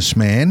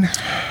businessman,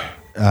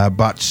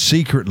 but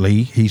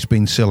secretly he's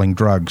been selling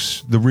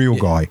drugs. The real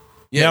guy.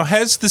 Now,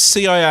 has the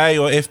CIA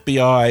or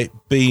FBI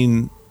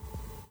been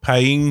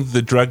paying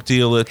the drug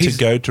dealer to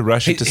go to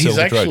Russia to sell He's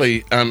the drugs?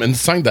 actually, and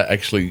something they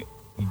actually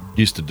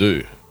used to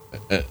do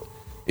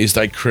is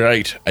they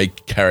create a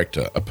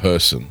character, a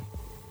person,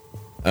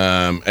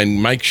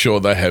 and make sure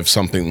they have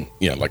something,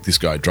 like this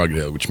guy, drug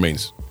dealer, which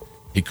means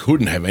he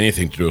couldn't have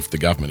anything to do with the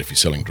government if he's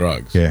selling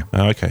drugs. Yeah.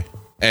 Oh, okay.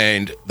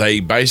 And they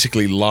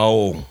basically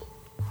lull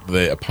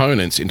their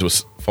opponents into a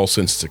false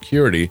sense of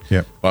security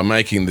Yep. by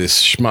making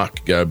this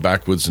schmuck go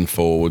backwards and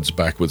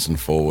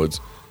forwards.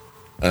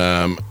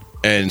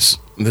 And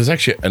there's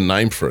actually a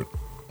name for it.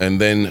 And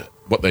then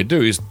what they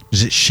do is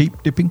Is it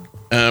sheep dipping?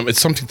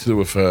 it's something to do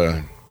with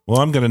Well,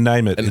 I'm going to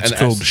name it. It's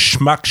called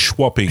schmuck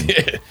swapping.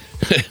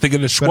 They're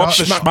going to swap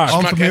the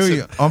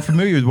schmuck. I'm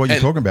familiar with what you're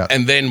talking about.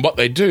 And then what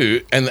they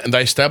do, and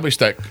they establish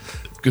that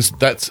because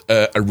that's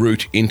a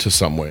route into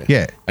somewhere.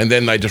 Yeah. And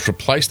then they just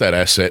replace that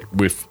asset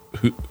with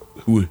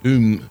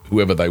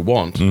whoever they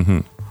want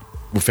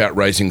without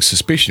raising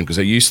suspicion because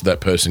they're used to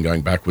that person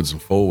going backwards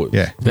and forwards.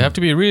 Yeah. They have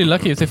to be really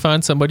lucky if they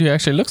find somebody who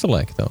actually looks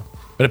alike, though.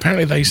 But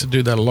apparently they used to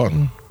do that a lot.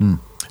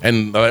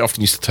 And they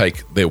often used to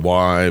take their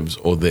wives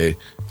or their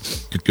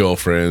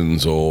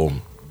girlfriends or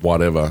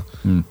whatever.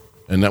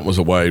 And that was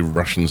a way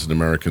Russians and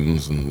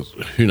Americans, and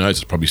who knows,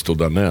 it's probably still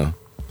done now,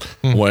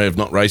 a way of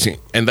not raising.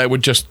 And they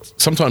would just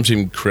sometimes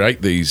even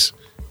create these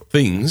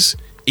things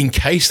in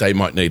case they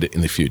might need it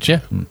in the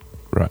future. Yeah.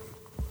 Right.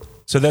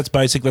 So that's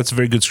basic. That's a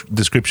very good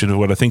description of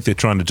what I think they're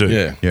trying to do.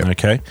 Yeah. Yeah.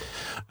 Okay.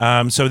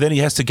 So then he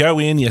has to go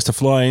in, he has to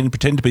fly in,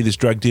 pretend to be this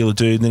drug dealer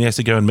dude, and then he has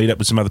to go and meet up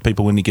with some other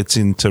people when he gets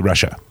into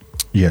Russia.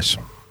 Yes.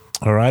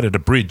 All right, at a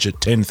bridge at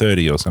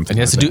 10:30 or something. And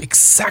he has like to do that.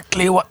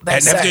 exactly what they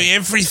And have to do say.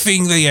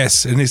 everything.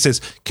 Yes, and he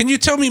says, "Can you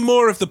tell me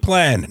more of the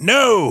plan?"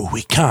 No,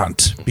 we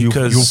can't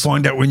because You'll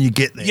find out when you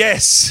get there.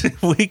 yes,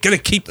 we're going to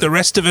keep the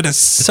rest of it a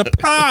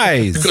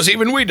surprise. Because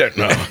even we don't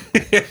know.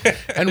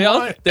 And They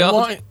why?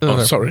 all-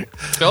 Oh, sorry.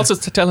 They also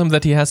tell him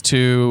that he has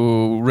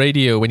to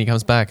radio when he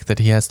comes back, that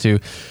he has to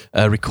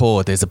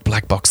record. There's a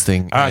black box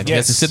thing. And he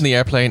has to yes. sit in the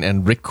airplane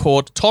and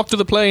record, talk to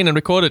the plane and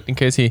record it in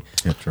case he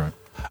That's right.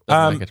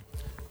 doesn't like it.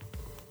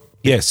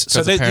 Yes, so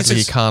Because this apparently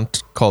he is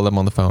can't call them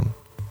on the phone.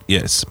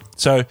 yes.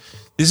 So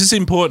this is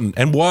important.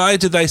 And why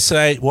do they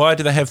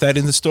have that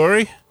in the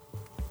story?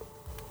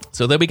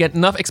 So that we get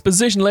enough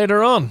exposition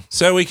later on.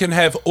 So we can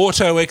have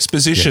auto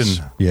exposition.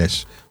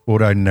 Yes.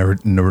 Auto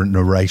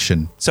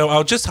narration. So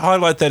I'll just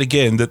highlight that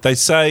again, that they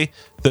say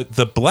that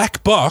the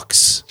black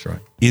box That's right.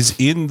 is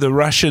in the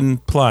Russian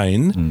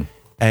plane,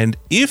 and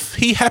if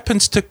he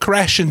happens to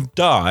crash and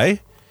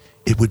die,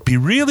 it would be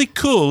really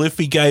cool if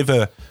he gave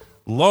a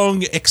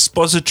long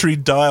expository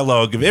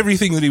dialogue of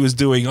everything that he was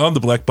doing on the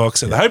black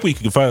box, and I hope we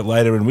can find it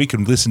later and we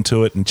can listen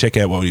to it and check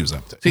out what he was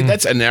up to. See,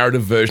 that's a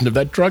narrative version of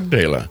that drug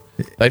dealer.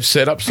 They've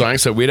set up something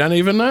so we don't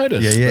even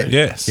notice. Yeah.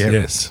 Yes, Yeah.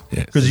 yes,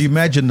 yes. Because you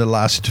imagine the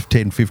last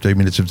 10, 15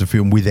 minutes of the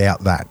film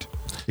without that.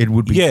 It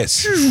would be.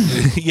 Yes,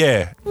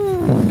 yeah.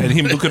 And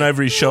him looking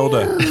over his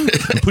shoulder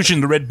and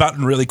pushing the red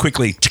button really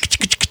quickly.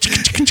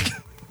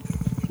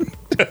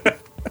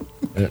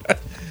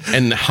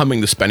 And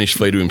humming the Spanish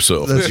flea to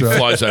himself. That's He right.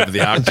 flies over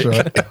the Arctic.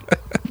 That's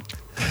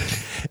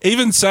right.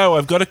 Even so,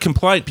 I've got a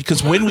complaint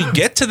because when we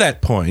get to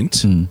that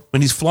point,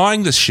 when he's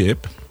flying the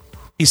ship,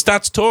 he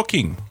starts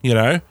talking,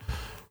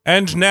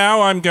 And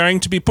now I'm going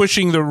to be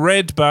pushing the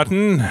red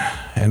button,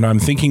 and I'm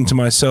thinking to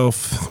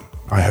myself,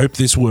 I hope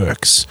this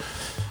works.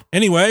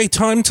 Anyway,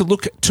 time to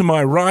look to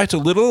my right a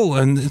little.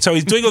 And so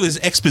he's doing all this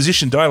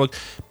exposition dialogue,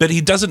 but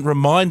he doesn't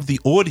remind the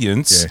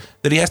audience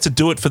that he has to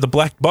do it for the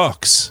black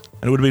box.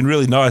 And it would have been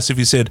really nice if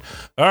he said,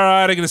 all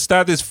right, I'm going to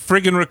start this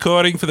friggin'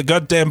 recording for the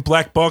goddamn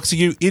black box. Are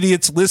you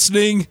idiots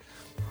listening?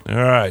 All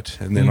right.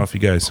 And then off he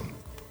goes.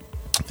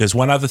 There's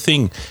one other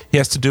thing he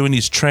has to do in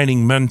his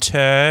training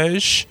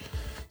montage.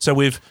 So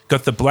we've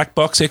got the black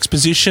box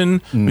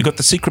exposition. We've got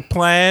the secret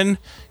plan.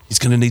 He's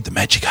going to need the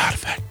magic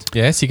artifact.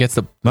 Yes, he gets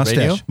the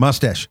radio.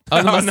 Mustache.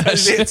 Oh, the Oh, no,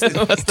 mustache.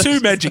 it's two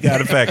magic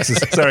artifacts.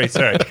 Sorry. He's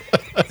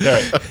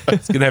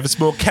going to have a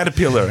small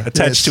caterpillar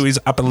attached to his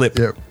upper lip.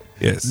 Yep.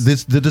 Yes.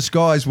 The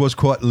disguise was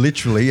quite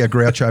literally a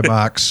Groucho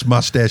Marx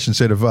mustache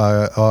instead of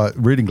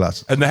reading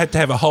glasses. And they had to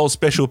have a whole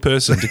special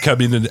person to come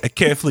in and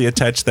carefully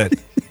attach that.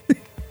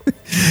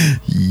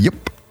 Yep.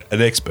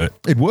 An expert.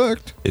 It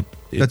worked.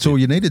 That's all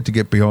you needed to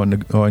get behind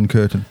the Iron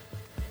Curtain.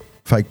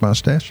 Fake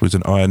mustache. It was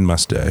an iron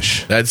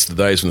mustache. That's the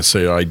days when the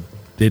CIA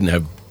didn't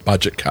have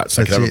budget cuts.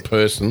 They could That's have it. a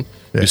person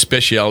whose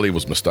speciality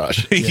was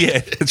moustache. Yeah,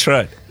 that's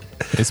right.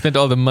 They spent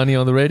all the money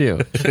on the radio.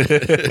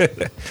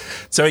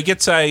 So he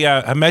gets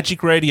a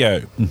magic radio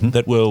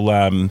that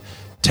will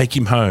take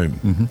him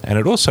home. And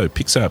it also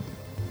picks up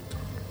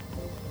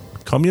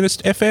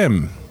Communist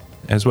FM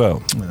as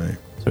well.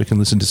 So we can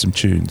listen to some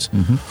tunes.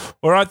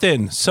 All right,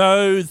 then.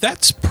 So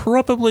that's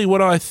probably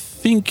what I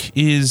think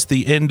is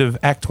the end of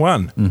Act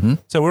 1.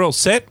 So we're all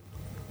set.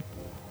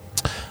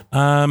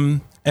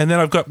 And then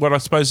I've got what I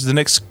suppose is the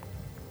next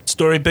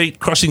story beat,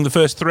 crossing the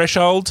first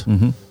threshold.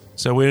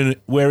 So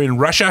we're in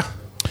Russia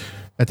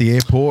At the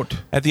airport.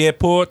 at the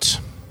airport,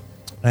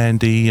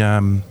 and he, he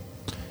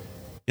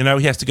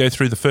has to go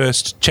through the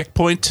first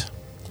checkpoint,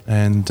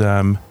 and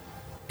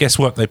guess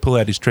what? They pull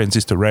out his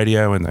transistor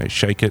radio and they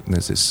shake it, and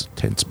there's this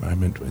tense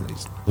moment where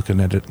he's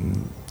looking at it,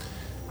 and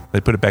they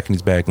put it back in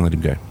his bag and let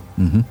him go.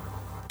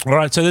 All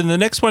right, so then the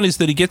next one is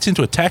that he gets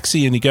into a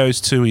taxi and he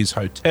goes to his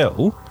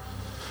hotel.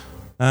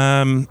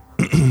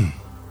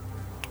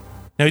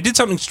 Now, he did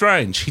something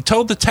strange. He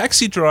told the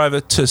taxi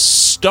driver to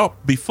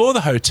stop before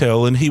the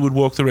hotel and he would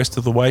walk the rest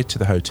of the way to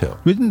the hotel.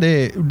 Didn't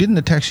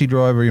the taxi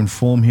driver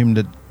inform him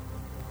that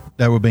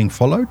they were being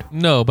followed?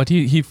 No, but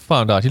he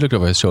found out. He looked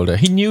over his shoulder.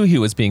 He knew he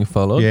was being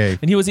followed. Yeah.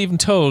 And he was even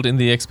told in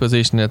the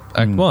exposition at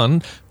Act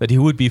 1 that he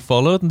would be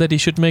followed and that he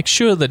should make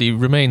sure that he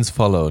remains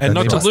followed. And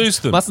not he to mustn't- lose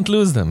them. Mustn't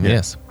lose them,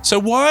 yes. So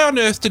why on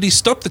earth did he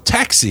stop the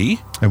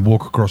taxi And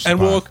walk across the and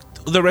park.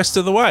 walk the rest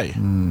of the way?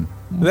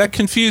 That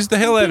confused the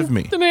hell out of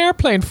me. In an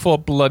airplane for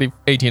bloody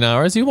 18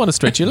 hours, you want to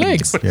stretch your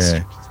legs.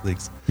 Yeah.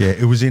 Yeah,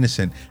 it was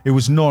innocent. It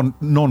was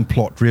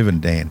non-plot driven,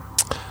 Dan.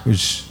 It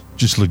was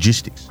just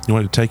logistics. You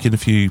want to take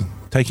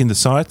in the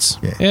sights?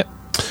 Yeah. Yeah.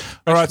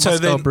 All right, so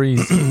Moscow then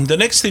breeze. the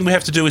next thing we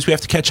have to do is we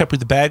have to catch up with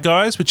the bad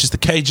guys, which is the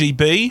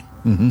KGB,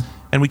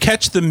 and we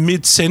catch them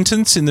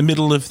mid-sentence in the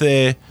middle of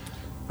their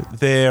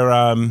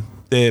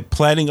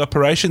planning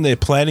operation, their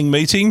planning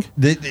meeting.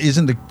 There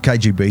isn't the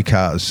KGB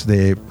cars.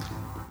 They're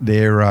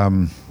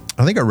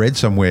I think I read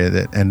somewhere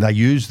that, and they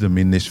used them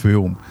in this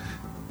film.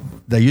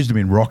 They used them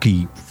in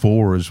Rocky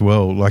 4 as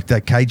well. Like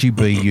that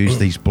KGB used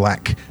these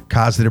black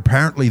cars that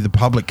apparently the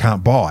public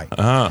can't buy.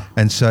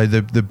 And so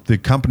the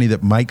company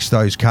that makes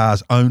those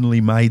cars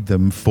only made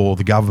them for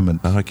the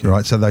government. Okay.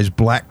 Right. So those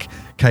black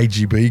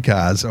KGB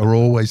cars are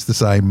always the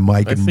same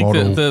make I and think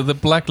model. the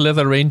black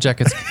leather rain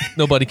jackets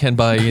nobody can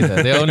buy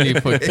either. They're only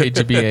for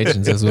KGB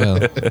agents as well.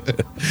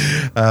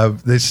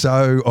 They're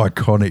so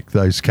iconic,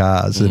 those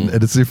cars, and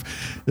as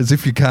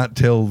if you can't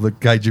tell the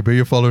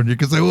KGB are following you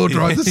because they all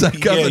drive the same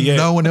car, and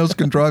no one else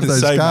can drive The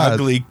those same cars.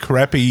 ugly,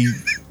 crappy,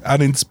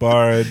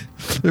 uninspired.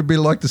 It'd be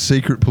like the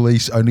secret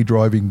police only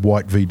driving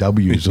white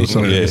VWs or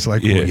something. Yeah, It's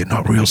like, yeah. well, you're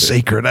not real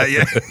secret, are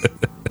you?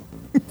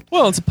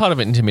 Well, it's a part of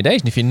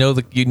intimidation. If you know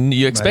that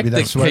you expect the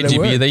that's the way they KGB,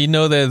 work. that you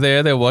know they're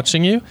there, they're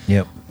watching you.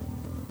 Yep.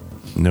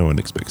 No one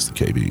expects the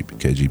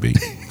KGB.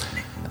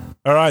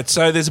 All right,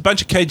 so there's a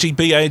bunch of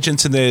KGB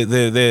agents, and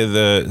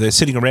they're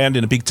sitting around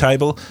in a big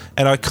table,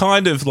 and I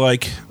kind of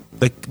like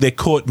they're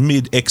caught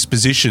mid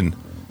exposition,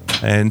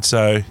 and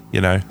so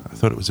I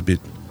thought it was a bit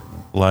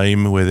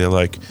lame where they're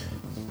like,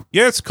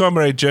 "Yes,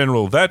 Comrade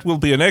General, that will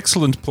be an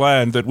excellent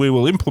plan that we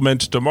will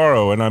implement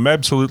tomorrow, and I'm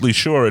absolutely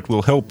sure it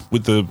will help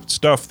with the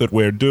stuff that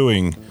we're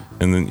doing."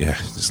 And then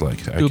it's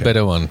like, okay. Do a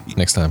better one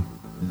next time.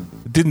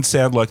 It didn't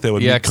sound like they were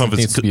The accent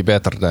needs to be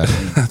better. Than.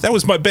 That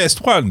was my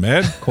best one,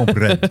 man.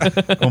 Comrade. You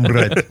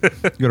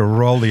got to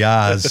roll the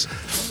R's.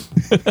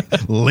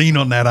 Lean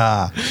on that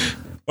R.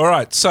 All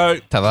right, so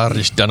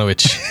Tavarish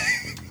Danovich.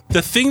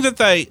 the thing that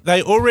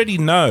they already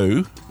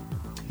know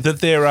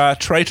that there are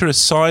traitorous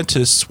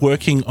scientists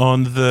working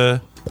on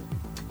the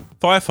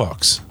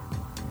Firefox.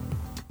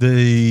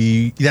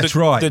 That's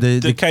right.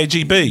 The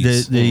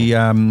KGBs.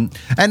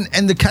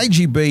 And the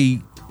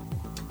KGB,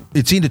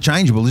 it's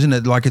interchangeable, isn't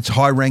it? Like it's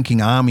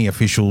high-ranking army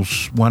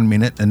officials 1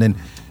 minute, and then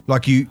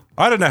like you.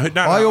 I don't know who.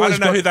 No, I don't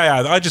know who they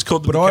are. I just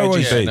called them the I KGB.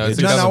 always, Yeah, no, it's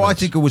the no, I government.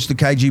 think it was the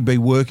KGB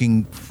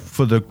working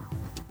for the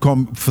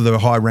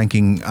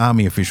high-ranking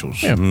army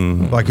officials.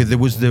 Like there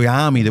was the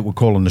army that were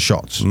calling the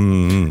shots,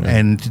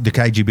 and the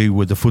KGB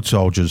were the foot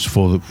soldiers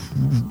for the.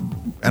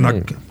 And mate,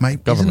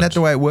 isn't Government. that the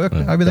way it worked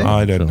over there?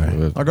 I don't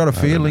know. I got a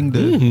feeling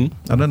that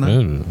I don't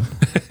know.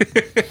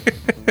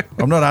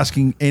 I'm not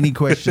asking any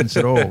questions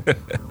at all.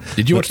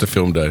 Did you watch the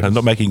film, Dave? I'm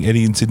not making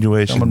any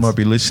insinuations. Someone might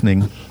be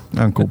listening,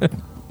 Uncle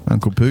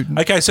Putin.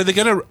 Okay, so they're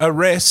going to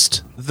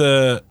arrest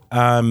the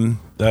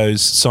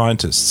those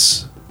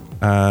scientists,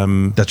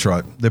 That's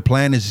right. The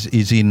plan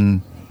is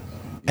in.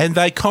 and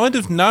they kind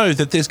of know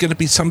that there's going to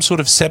be some sort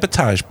of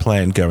sabotage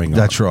plan going on.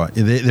 That's right.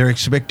 They're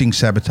expecting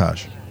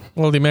sabotage.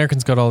 Well, the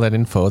Americans got all that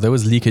info. There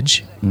was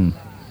leakage.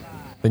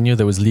 They knew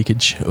there was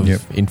leakage of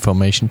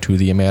information to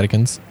the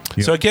Americans.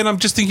 So again, I'm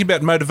just thinking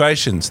about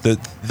motivations.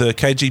 That the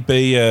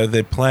KGB,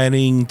 they're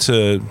planning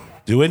to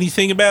do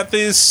anything about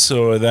this,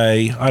 or are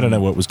they? I don't know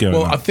what was going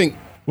Well, on. I think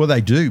Well,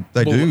 they do.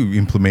 They do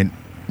implement.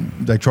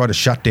 They try to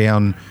shut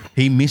down.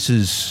 He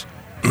misses.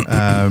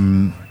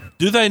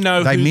 Do they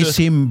know? They who miss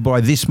him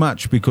by this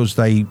much because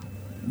they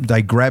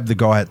grab the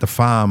guy at the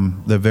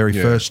farm the very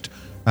first.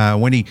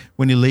 When he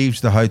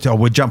leaves the hotel,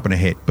 we're jumping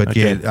ahead, but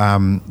Okay.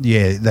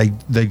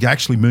 they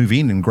actually move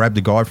in and grab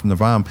the guy from the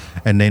farm,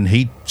 and then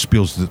he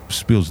spills the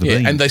beans.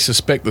 and they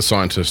suspect the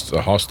scientists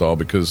are hostile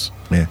because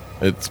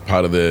it's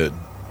part of the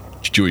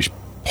Jewish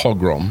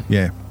pogrom.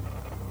 yeah.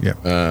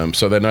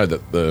 So they know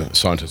that the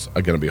scientists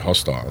are going to be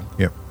hostile.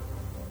 Yep.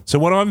 So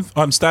what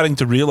I'm starting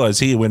to realise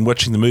here when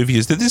watching the movie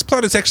is that this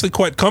plot is actually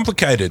quite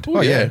complicated.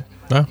 Oh yeah.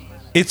 No?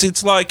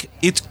 It's like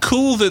it's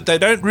cool that they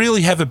don't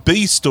really have a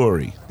B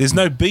story. There's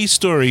no B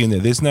story in there.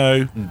 There's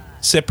no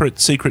separate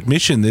secret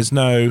mission. There's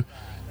no,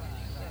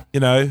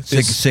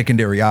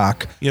 Secondary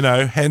arc.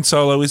 Han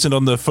Solo isn't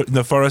on in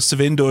the forests of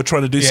Endor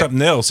trying to do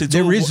something else. It's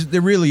There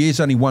all- really is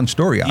only one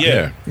story arc.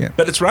 Yeah.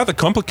 but it's rather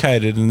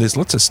complicated and there's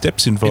lots of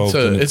steps involved.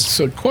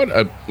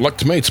 and Like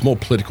to me, it's more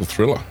political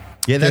thriller.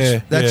 Yeah,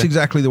 that's Yeah.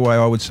 exactly the way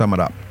I would sum it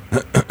up.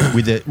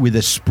 with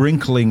a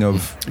sprinkling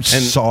of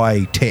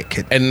sci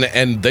tech.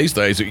 And these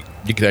days,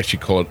 you could actually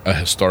call it a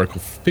historical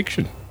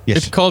fiction.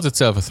 Yes. It calls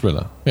itself a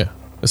thriller. Yeah.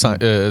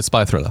 A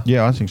spy thriller.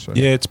 Yeah, I think so.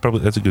 Yeah,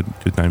 that's a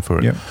good name for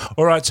it. Yep.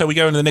 All right, so we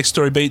go into the next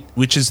story beat,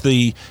 which is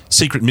the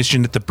secret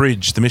mission at the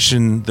bridge. The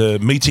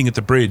meeting at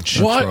the bridge.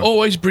 Why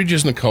always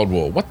bridges in the Cold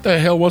War? What the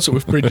hell was it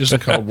with bridges in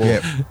the Cold War?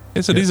 Yep.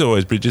 Yes, it is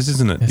always bridges,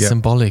 isn't it? It's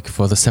symbolic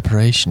for the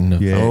separation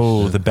of Yeah.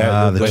 Oh, the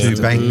the two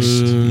banks.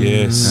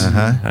 Yes.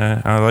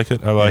 Uh-huh. I like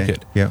it. I like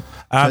it. Yeah.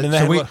 And they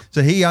had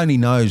So he only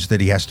knows that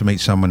he has to meet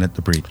someone at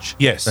the bridge.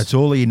 Yes. That's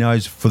all he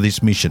knows for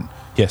this mission.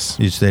 Yes.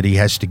 Is that he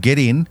has to get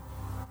in,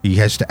 he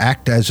has to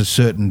act as a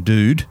certain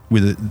dude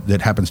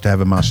that happens to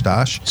have a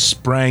mustache,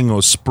 Sprang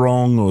or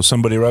Sprong or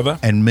somebody or other.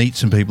 and meet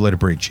some people at a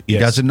bridge. He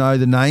Yes. doesn't know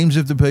the names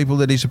of the people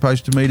that he's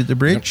supposed to meet at the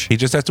bridge, He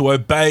just has to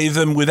obey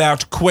them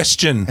without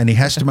question. and he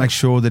has to make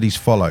sure that he's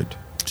followed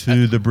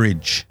to the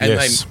bridge. And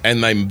Yes.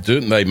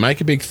 they make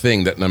a big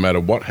thing that no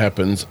matter what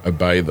happens,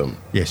 obey them.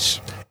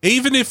 Yes.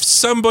 Even if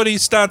somebody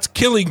starts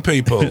killing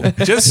people,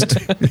 just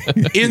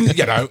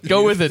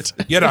Go with it.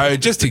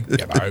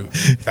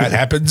 that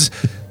happens,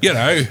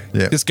 Yeah.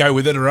 just go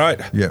with it, all right?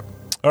 Yep.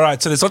 All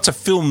right, so there's lots of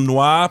film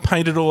noir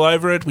painted all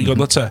over it. We got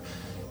lots of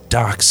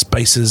dark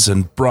spaces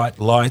and bright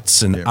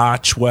lights and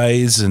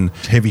archways and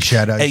Heavy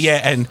shadows.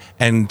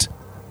 and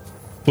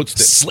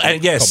footsteps.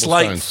 slate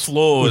cobblestones.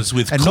 floors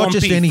with And not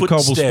just clumpy any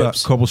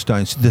footsteps.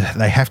 cobblestones.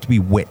 They have to be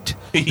wet.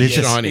 There's,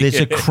 Shiny. there's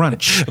a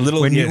crunch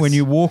Yes. when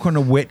you walk on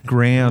a wet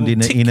ground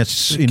in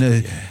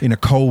a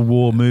Cold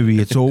War movie.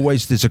 It's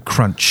always there's a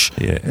crunch.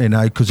 Yeah. You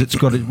know, because it's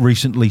got it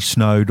recently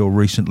snowed or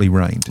recently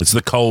rained. It's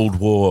the Cold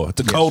War.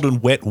 It's a cold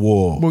and wet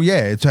war. Well,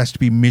 yeah, it has to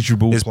be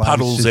miserable. There's place.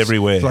 puddles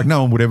everywhere. It's like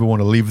no one would ever want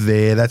to live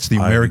there. That's the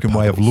American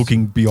way of puddles.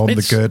 looking beyond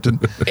the curtain.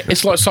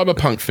 It's like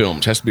cyberpunk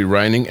films. Has to be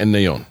raining and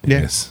neon.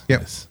 Yes.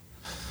 Yep. Yes.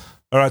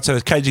 All right, so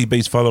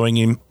KGB's following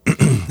him.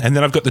 And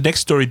then I've got the next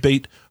story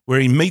beat where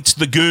he meets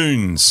the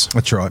goons.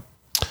 That's right.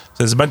 So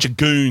there's a bunch of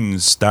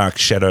goons, dark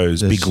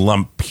shadows, big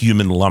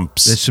human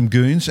lumps. There's some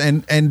goons,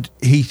 and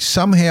he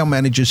somehow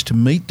manages to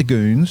meet the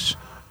goons,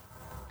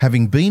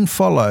 having been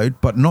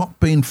followed, but not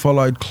been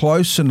followed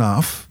close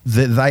enough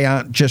that they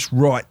aren't just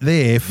right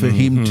there for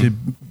him to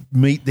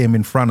meet them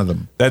in front of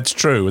them. That's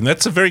true. And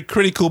that's a very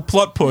critical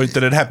plot point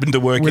that it happened to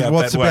work With out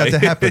what's that way. about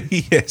to happen.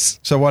 Yes.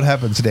 So what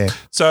happens there?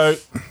 So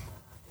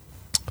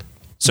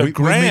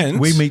Grant...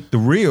 we meet the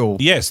real...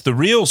 Yes, the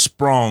real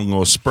Sprong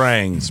or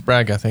Sprang.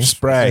 Spragg, I think.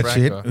 Spragg. That's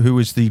it, who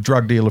is the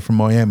drug dealer from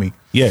Miami.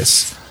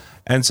 Yes.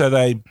 And so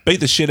they beat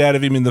the shit out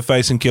of him in the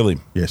face and kill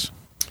him. Yes.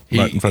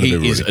 Right in front of He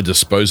everybody. is a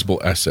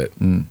disposable asset,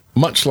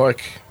 much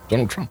like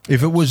Donald Trump.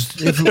 If it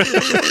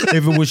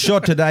was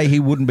shot today, he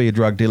wouldn't be a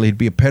drug dealer. He'd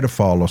be a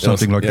pedophile or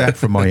something like that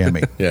from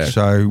Miami. Yeah.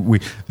 So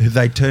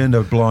they turned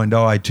a blind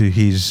eye to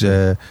his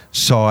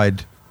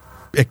side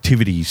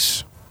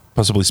activities,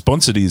 Possibly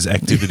sponsored his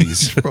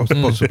activities.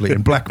 possibly,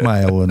 and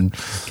blackmail, and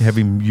have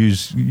him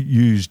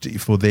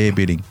used for their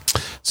bidding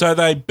So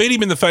they beat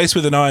him in the face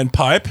with an iron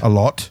pipe a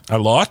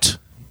lot.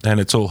 and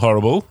it's all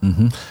horrible.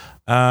 Mm-hmm.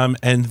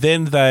 And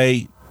then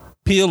they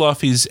peel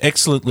off his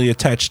excellently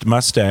attached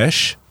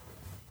mustache,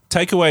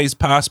 take away his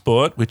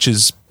passport, which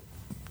is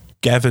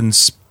Gavin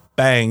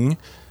Spang,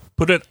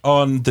 put it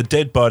on the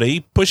dead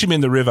body, push him in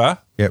the river,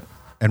 Yep,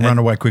 and run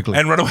away quickly.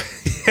 and run away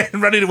and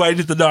run it away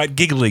into the night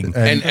giggling.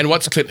 And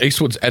what's Clint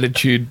Eastwood's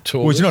attitude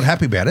towards? well, he's not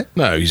happy about it.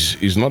 No,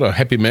 he's not a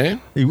happy man.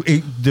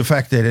 The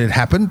fact that it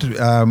happened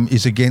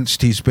is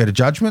against his better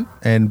judgment,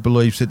 and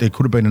believes that there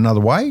could have been another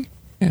way.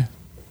 Yeah.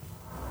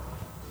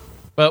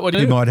 But what do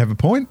He you might have a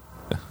point,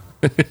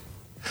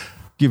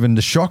 given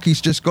the shock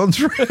he's just gone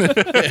through.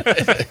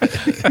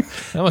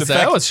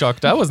 I was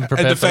shocked. I wasn't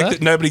prepared And the for fact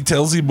that nobody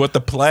tells him what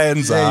the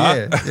plans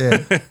are.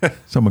 yeah.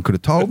 Someone could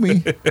have told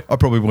me. I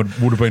probably would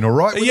have been all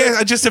right with it.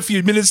 Yeah, just a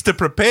few minutes to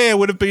prepare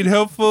would have been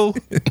helpful.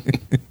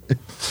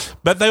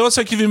 But they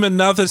also give him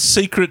another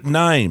secret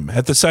name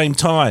at the same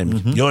time.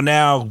 Mm-hmm. You're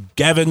now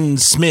Gavin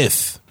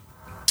Smith,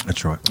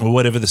 That's right. or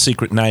whatever the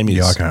secret name is.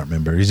 Yeah, I can't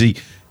remember. Is he?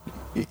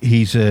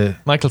 He's a.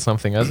 Michael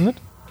something, hasn't it?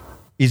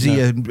 Is he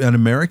an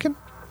American?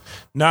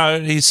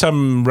 No, he's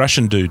some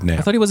Russian dude now.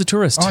 I thought he was a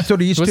tourist. Oh, I thought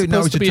he used was to.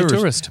 No, supposed he's to a be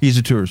tourist. He's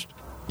a tourist.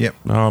 Yep.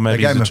 Oh,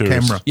 maybe They he's gave a him a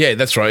tourist. camera. Yeah,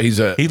 that's right. He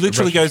literally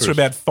Russian goes through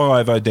tourist.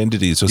 about 5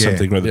 identities or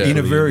something rather in a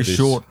early very into this.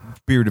 short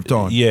period of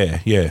time. Yeah.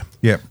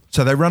 Yep.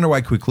 So they run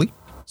away quickly.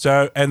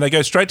 So, and they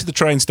go straight to the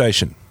train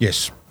station.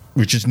 Yes,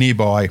 which is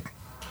nearby.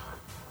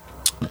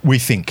 We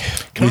think.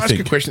 Can I ask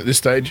a question at this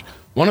stage?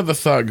 One of the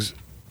thugs,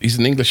 he's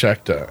an English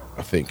actor,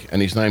 I think,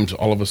 and his name's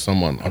Oliver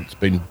someone. It's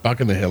been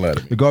bugging the hell out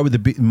of me. The guy with the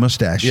big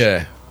mustache.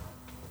 Yeah.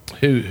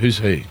 Who's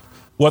he?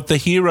 What, the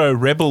hero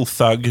rebel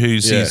thug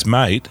who's Yeah. his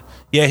mate?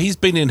 Yeah, he's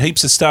been in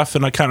heaps of stuff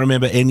and I can't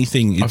remember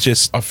anything.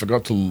 I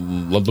forgot to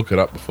look it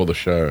up before the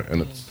show,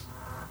 and it's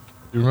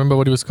Do you remember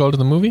what he was called in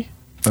the movie?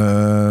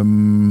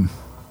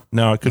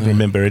 No, I couldn't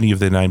remember any of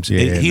their names.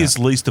 Yeah, He is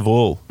least of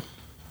all.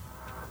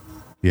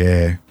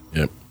 Yeah.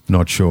 yep.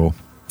 Not sure.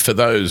 For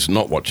those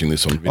not watching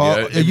this on video,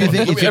 Oh, you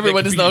think is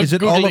Everyone is not is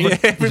it Googling Oliver?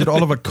 it. Is it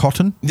Oliver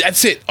Cotton?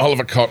 that's it.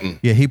 Oliver Cotton.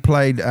 Yeah, he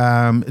played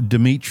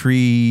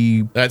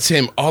Dimitri That's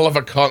him.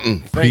 Oliver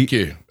Cotton. Thank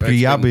you. That's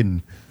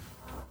been-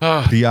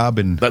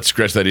 Priabin. That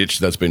scratched that itch.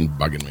 That's been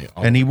bugging me.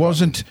 And he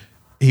wasn't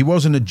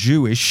a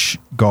Jewish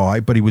guy,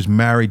 but he was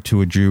married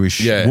to a Jewish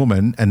Yeah.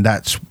 woman, and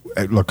that's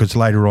because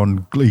later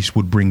on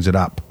Eastwood brings it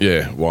up.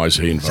 Yeah. Why is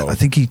he involved? I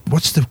think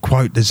what's the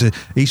quote?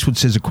 Eastwood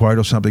says a quote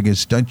or something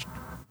is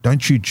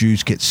don't you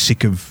Jews get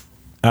sick of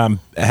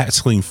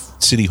Hassling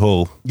City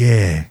Hall.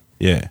 yeah.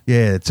 Yeah.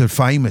 Yeah, it's a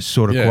famous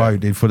sort of Yeah.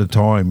 quote for the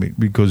time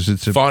because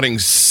it's a Fighting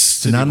it's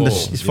City Hall.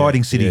 it's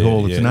fighting City Yeah,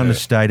 Hall. It's an yeah.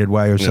 understated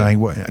way of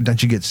saying, well,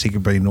 don't you get sick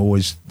of being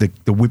always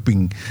the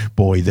whipping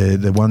boy,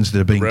 the ones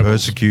that are being rebels.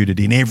 persecuted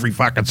in every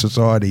fucking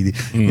society,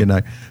 you know?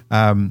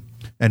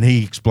 And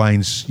he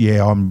explains,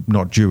 yeah, I'm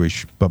not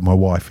Jewish, but my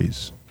wife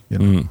is. You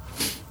know?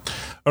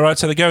 All right,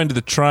 so they go into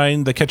the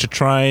train, they catch a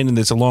train, and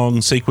there's a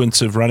long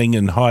sequence of running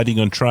and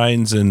hiding on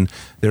trains, and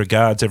there are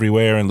guards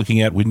everywhere, and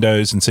looking out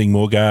windows and seeing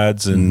more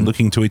guards, and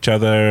looking to each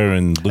other,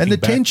 and looking And the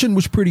back. tension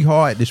was pretty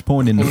high at this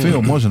point in the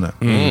film, wasn't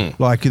it?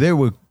 Like there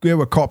were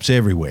cops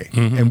everywhere,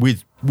 and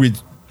with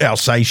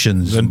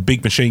Alsatians and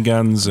big machine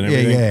guns and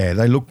everything. yeah,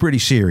 they look pretty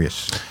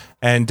serious.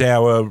 And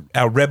our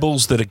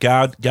rebels that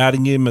are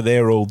guarding him are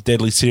there all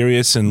deadly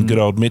serious, and good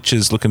old Mitch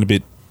is looking a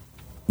bit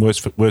worse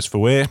for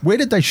wear. Where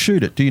did they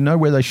shoot it? Do you know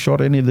where they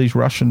shot any of these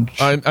Russian?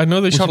 I know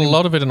they shot a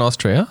lot of it in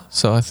Austria,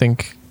 so I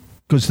think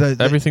Because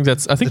everything I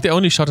think they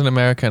only shot in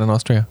America and in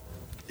Austria.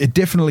 it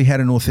definitely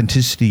had an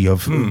authenticity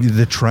of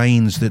the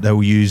trains that they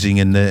were using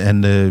and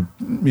the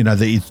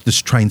the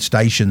train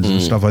stations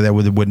and stuff like that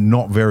were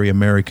not very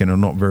American or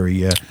not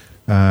very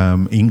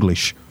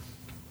English.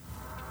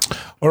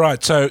 All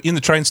right, so in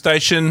the train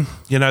station,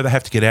 they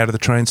have to get out of the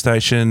train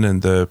station,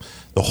 and the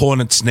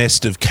hornet's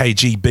nest of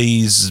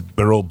KGBs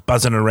are all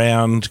buzzing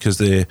around because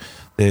they're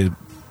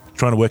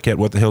trying to work out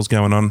what the hell's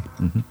going on.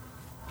 Mm-hmm.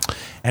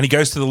 And he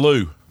goes to the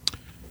loo.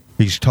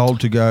 He's told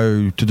to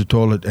go to the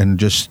toilet and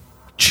just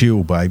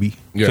chill, baby.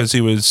 Because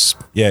he was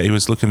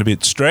looking a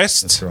bit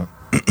stressed. That's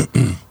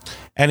right.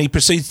 And he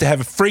proceeds to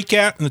have a freak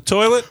out in the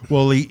toilet.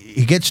 Well, he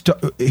gets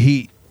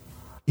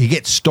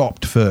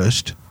stopped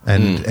first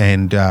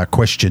and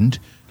questioned,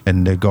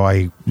 and the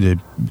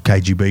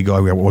KGB guy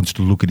wants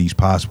to look at his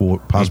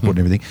passport and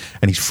everything,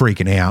 and he's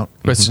freaking out.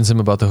 Questions him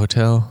about the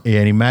hotel. Yeah,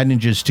 and he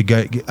manages to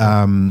go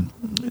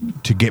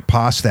to get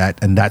past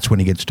that, and that's when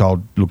he gets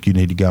told, "Look, you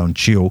need to go and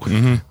chill.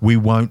 Mm-hmm. We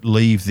won't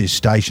leave this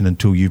station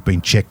until you've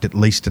been checked at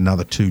least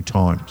another 2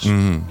 times."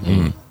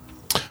 Mm-hmm.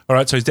 All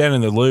right, so he's down in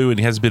the loo and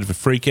he has a bit of a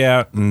freak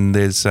out, and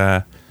there's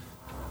an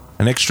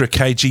extra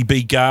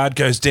KGB guard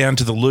goes down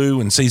to the loo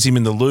and sees him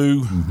in the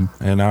loo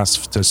and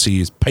asks to see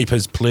his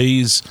papers,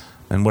 please.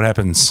 And what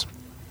happens?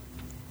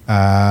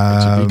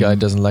 The guy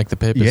doesn't like the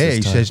papers. Yeah, this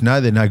he time. says,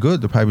 "No, they're no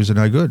good. The papers are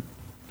no good."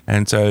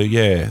 And so,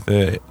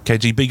 the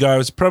KGB guy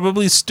was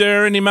probably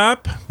stirring him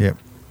up, Yep.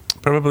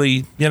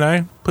 probably,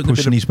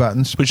 Pushing his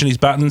buttons. pushing his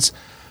buttons.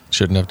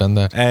 Shouldn't have done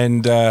that.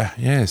 And,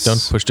 yes. Don't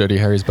push Dirty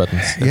Harry's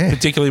buttons. Yeah.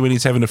 Particularly when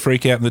he's having a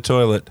freak out in the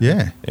toilet.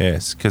 Yeah.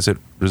 Yes, because it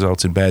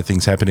results in bad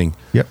things happening.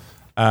 Yep.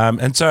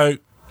 And so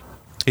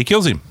he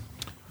kills him.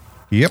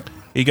 Yep.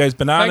 He goes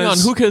bananas. Hang on,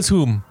 who kills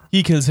whom?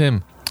 He kills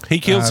him. He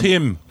kills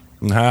him.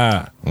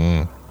 Aha.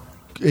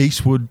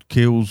 Eastwood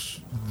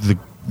kills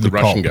the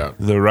Russian cop.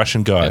 guy. The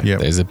Russian guy. Yep.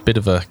 There's a bit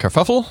of a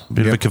kerfuffle.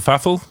 Bit of a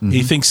kerfuffle. Mm-hmm.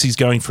 He thinks he's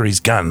going for his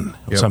gun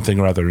or Yep. something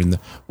or other.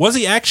 Was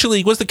the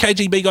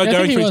KGB guy Yeah, I think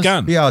going he for his was.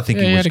 gun? Yeah, I think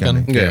Yeah, he he was had a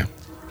gun. going. Yeah.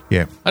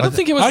 Yeah. I don't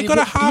think it was. I got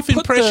a he half put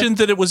impression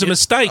that it was a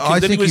mistake I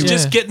and that he think was he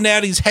just was. getting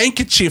out his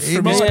handkerchief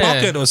from his Yeah.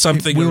 pocket or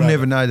something. We'll or other.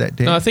 never know that,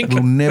 Dan. No, I think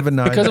we'll never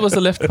know because that. it was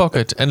the left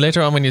pocket, and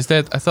later on when he's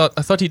dead, I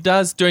thought he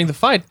does during the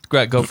fight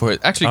go for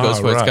it. Actually, goes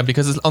for his right. gun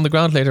because it's on the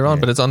ground later on,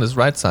 but it's on his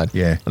right side.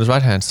 Yeah. on his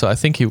right hand. So I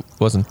think he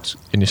wasn't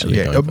initially.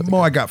 Yeah, going for the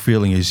my gut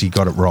feeling is he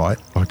got it right.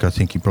 Like, I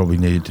think he probably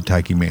needed to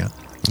take him out.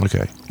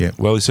 Okay. Yeah.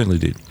 Well, he certainly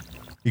did.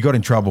 He got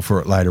in trouble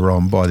for it later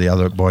on by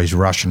his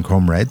Russian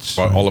comrades,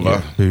 By Oliver.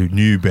 who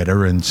knew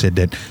better and said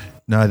that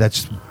no,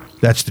 that's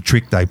the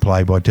trick they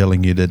play by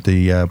telling you that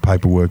the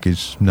paperwork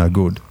is no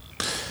good.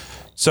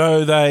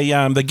 So they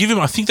give him.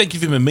 I think they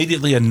give him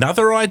immediately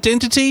another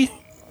identity.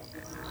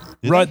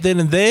 Right then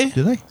and there.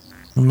 Do they?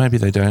 Well, maybe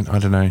they don't. I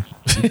don't know.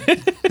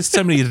 There's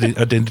so many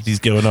identities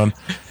going on.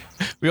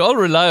 We all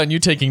rely on you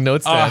taking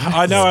notes. Dan.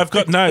 I know I've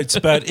got notes,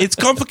 but it's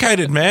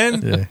complicated,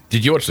 man. Yeah,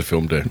 Did you watch the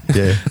film, Dan?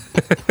 yeah.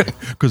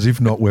 Because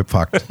if not, we're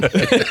fucked.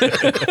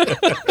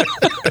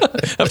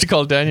 I have to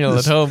call Daniel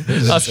at home.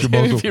 Ask him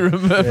if he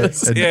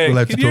remembers. And Yeah, we'll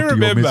have to can you talk to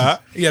your remember?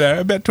 missus.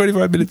 About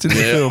 25 minutes in the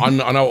Yeah,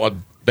 film. I know what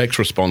Beck's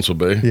response will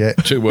be. Yeah.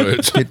 2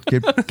 words. Get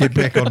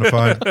back on the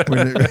phone.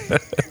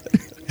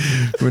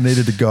 We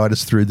needed to guide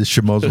us through the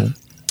schmozzle.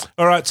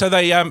 All right, so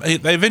they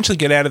eventually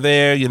get out of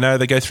there.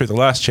 They go through the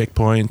last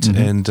checkpoint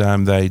and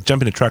they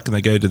jump in a truck and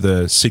they go to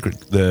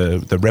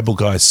the rebel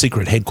guys'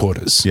 secret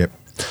headquarters. Yep.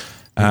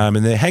 And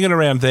they're hanging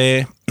around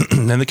there,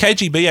 and the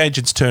KGB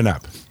agents turn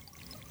up.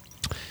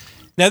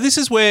 Now, this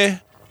is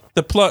where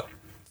the plot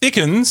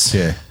thickens.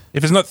 Yeah.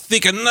 If it's not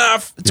thick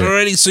enough, it's Yeah.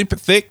 already super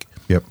thick.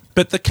 Yep.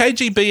 But the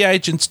KGB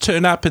agents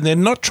turn up, and they're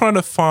not trying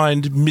to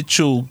find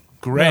Mitchell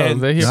Grant.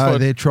 No, they're here No, for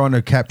they're trying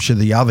to capture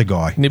the other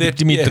guy. They're-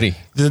 Dimitri. yeah,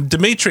 the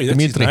Dimitri, that's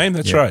Dimitri. his name.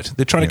 That's Yeah. right.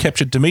 They're trying to Yeah.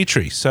 capture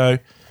Dimitri. So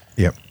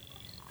Yep.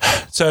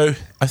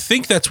 I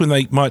think that's when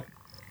they might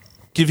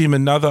give him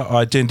another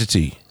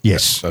identity.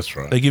 Yes. That's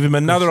right. They give him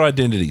another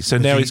identity. So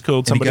now he's called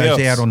And somebody he goes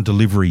else. out on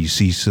deliveries.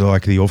 He's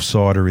like the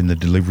offsider in the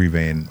delivery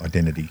van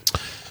identity.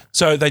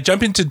 So they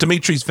jump into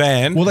Dimitri's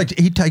van. Well,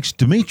 he takes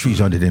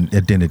Dimitri's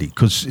identity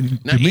because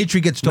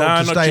Dimitri gets told No,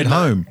 to not stay at Jim.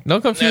 home.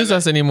 Don't confuse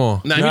us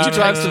anymore. No, Dimitri no,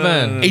 drives the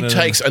van. He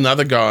takes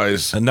another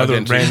guy's another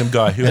identity. random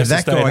guy who And has to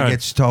that stay at guy home.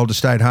 gets told to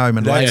stay at home,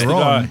 and That's later the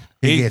guy. on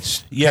he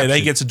gets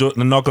they captured. get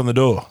a knock on the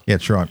door. Yeah,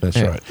 that's right. That's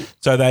right.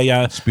 So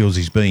they Spills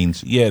his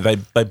beans.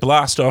 they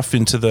blast off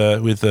into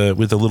with the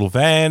little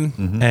van,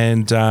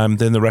 and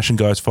then the Russian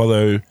guys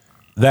follow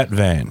that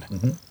van.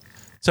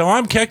 So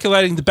I'm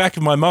calculating the back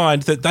of my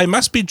mind that they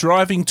must be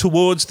driving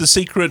towards the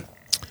secret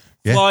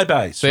Yeah. fly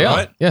base, They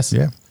right? are. Yes.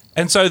 Yeah.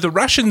 And so the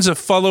Russians are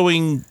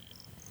following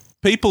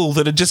people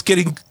that are just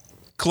getting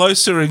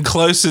closer and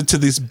closer to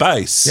this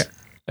base. Yeah.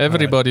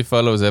 Everybody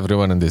follows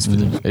everyone in this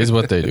film. Is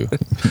what they do.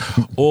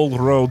 All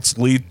roads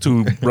lead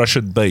to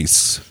Russian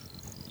base.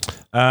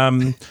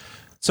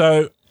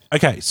 So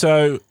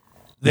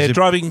they're it-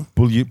 driving.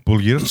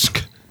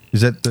 Bulyursk.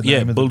 Is that the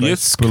name of the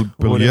place? Bulysk,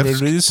 whatever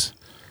it is.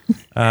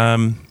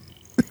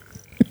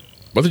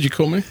 What did you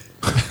call me?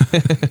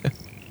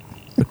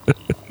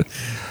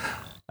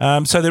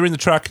 So they're in the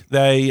truck.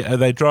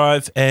 They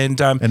drive and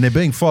And they're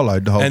being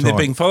followed the whole time. they're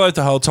being followed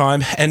the whole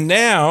time. And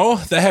now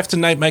they have to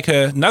make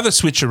another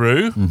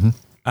switcheroo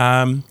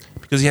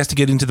because he has to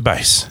get into the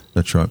base.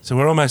 That's right. So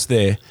we're almost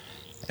there,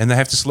 and they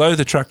have to slow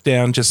the truck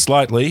down just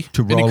slightly.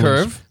 To In a rolling,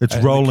 curve? it's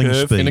In a rolling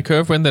curve. speed. In a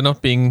curve when they're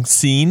not being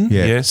seen.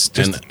 Yeah. Yes,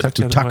 just And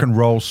To tuck and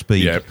roll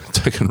speed. Yeah.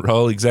 tuck and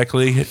roll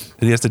exactly. And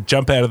he has to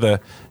jump out of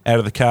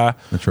the car.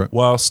 That's right.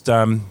 Whilst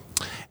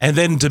and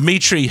then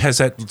Dimitri has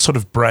that sort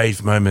of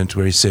brave moment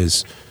where he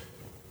says,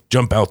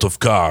 "Jump out of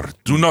car.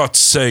 Do not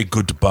say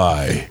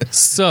goodbye.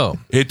 So,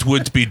 It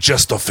would be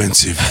just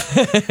offensive."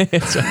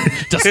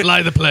 just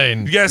fly the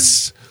plane.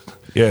 Yes.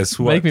 Yes.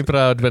 What? Make me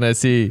proud when I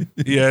see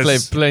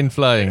Yes. plane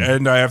flying.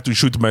 And I have to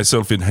shoot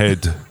myself in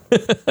head.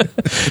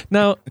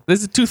 Now,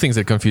 there's two things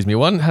that confuse me.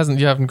 One,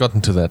 you haven't gotten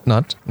to that,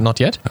 not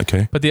yet.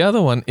 Okay. But the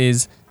other one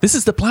is, this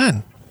is the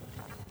plan.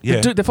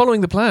 Yeah. They're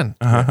following the plan.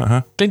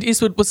 Clint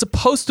Eastwood was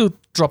supposed to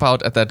drop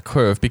out at that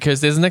curve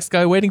because there's the next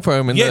guy waiting for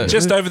him. Yeah,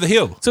 just over the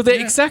hill. So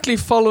they're exactly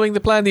following the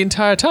plan the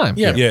entire time.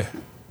 Yeah. Yeah.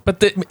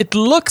 But it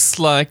looks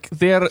like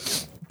they're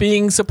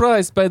being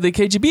surprised by the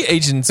KGB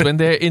agents when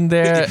they're in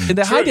their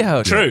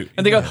hideout. true.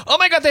 And they go, "Oh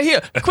my God, they're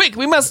here! Quick,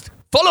 we must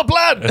follow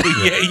plan."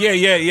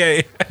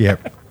 Yeah.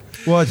 Yep.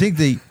 Well, I think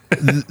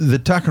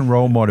the tuck and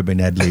roll might have been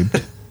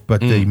ad-libbed,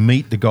 but the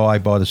meet the guy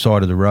by the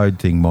side of the road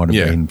thing might have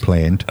Yeah. been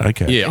planned.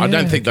 Okay. Yeah, I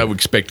don't think they were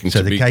expecting So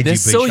to the be. KGB They're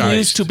so chased.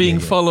 used to being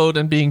followed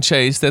and being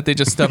chased that they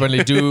just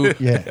stubbornly do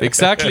Yeah.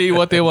 exactly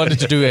what they wanted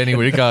to do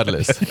anyway,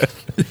 regardless.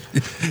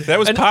 That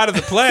was part of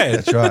the plan.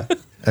 That's right.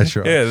 That's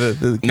right. Yeah.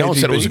 The No one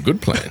said it was a KGB.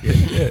 good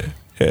plan.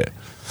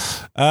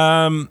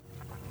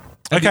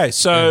 Okay,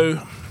 so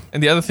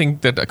And the other thing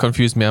that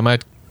confused me,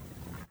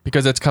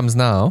 because it comes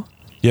now,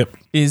 yep.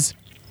 is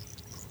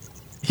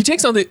he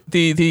takes on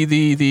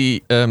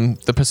the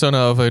persona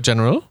of a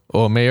general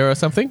or mayor or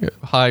something,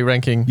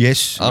 high-ranking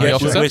Yes. army Yeah,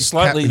 officer. we're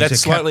slightly. He's a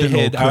That's slightly captain or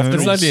ahead. colonel. After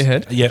Slightly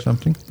ahead. Yep.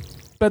 Something.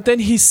 But then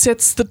he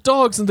sets the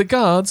dogs and the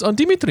guards on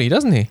Dimitri,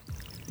 doesn't he?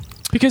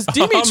 Because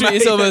Dimitri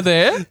is mate, over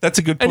there. That's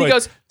a good And point. he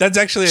goes, that's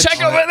actually "Check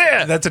over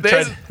there." That's a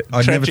There's-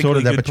 I never thought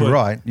of that, but you're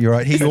right. You're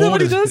right. Isn't that what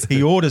he does?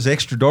 He orders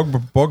extra dog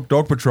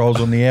patrols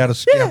on the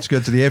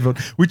outskirts of the airfield,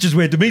 which is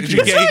where Dimitri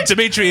is. Yeah,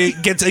 Dimitri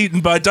gets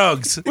eaten by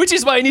dogs. Which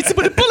is why he needs to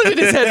put a bullet in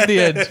his head at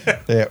the end.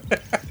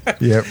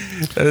 Yeah.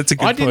 That's a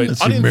good I didn't- point.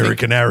 It's I didn't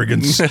American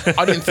arrogance.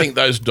 I didn't think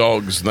those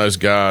dogs and those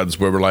guards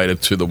were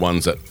related to the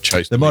ones that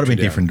chased. There might have been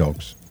Dimitri down. different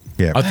dogs.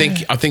 Yeah. I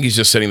think he's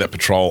just setting that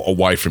patrol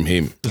away from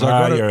him. There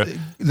might have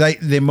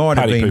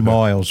Party been pooper.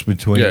 miles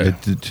between Yeah.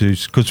 the two,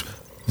 because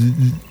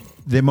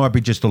there might be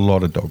just a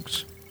lot of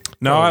dogs.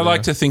 No, I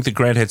like to think that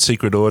Grant had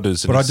secret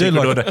orders. And But his I do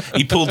secret like- order,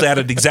 he pulled out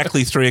at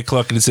exactly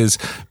 3:00 and it says,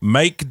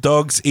 "Make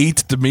dogs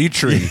eat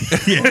Dimitri."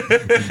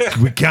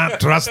 We can't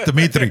trust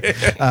Dimitri.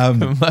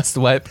 Must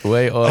wipe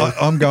away all.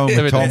 I'm going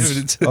with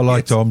Evidence. Tom's. I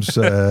like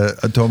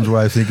Tom's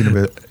way of thinking of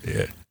it.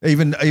 Yeah.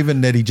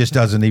 Even that he just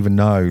doesn't even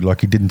know,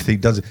 like he didn't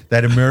think, does it?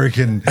 That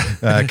American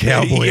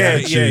cowboy Yeah,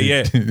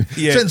 attitude.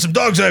 yeah. Send some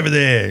dogs over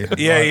there.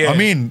 Yeah. I'm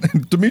in.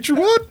 Dimitri,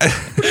 what?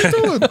 What are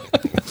you doing?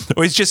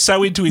 Or he's just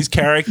so into his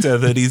character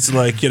that he's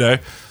like,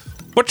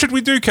 what should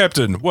we do,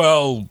 Captain?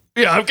 Well,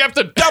 Yeah, I'm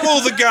Captain.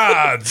 double the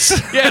guards.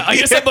 Yeah, I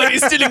guess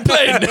somebody's stealing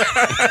plane.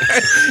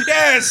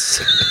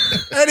 Yes.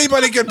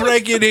 Anybody can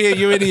break in here,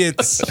 you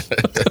idiots.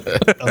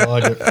 I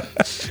like it.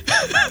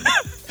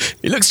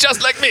 He looks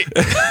just like me.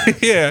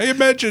 Yeah,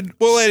 imagine.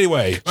 Well,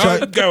 anyway,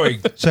 I'm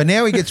going. So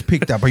now he gets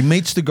picked up. He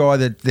meets the guy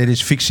that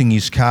is fixing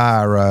his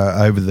car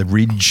over the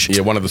ridge.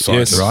 Yeah, one of the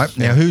scientists. Right?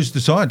 Now, who's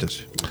the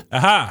scientist?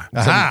 Aha.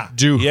 Aha.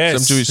 Jew.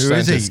 Yes. Some Jewish Who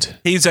is he? scientist.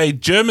 He's a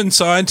German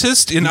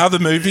scientist in other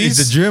movies.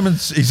 He's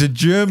a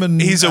German.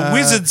 He's a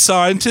wizard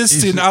scientist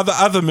he's in a-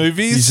 other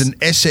movies. He's an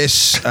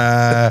SS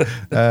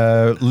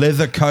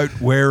leather coat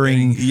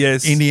wearing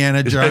Yes.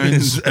 Indiana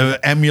Jones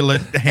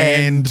amulet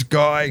hand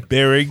guy.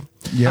 bearing.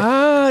 Yep.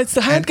 Ah, it's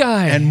the hand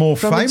guy. And more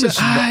From the famous,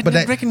 I but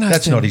didn't recognize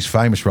that's him. not his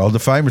famous role. The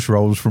famous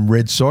role was from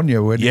Red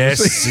Sonja. When Yes,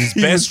 his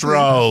best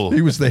role.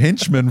 He was the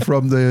henchman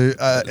from the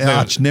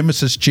arch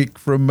nemesis chick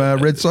from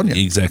Red Sonja.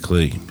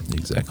 Exactly.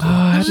 Oh,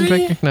 I hadn't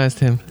recognized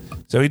him.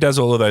 So he does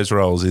all of those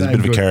roles. He's a bit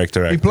of a Good.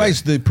 character actor. He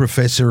plays the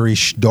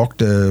professor-ish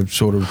doctor,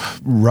 sort of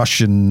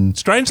Russian.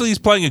 Strangely, he's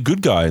playing a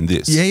good guy in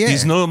this. Yeah.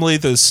 He's normally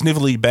the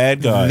snivelly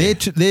bad guy.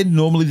 They're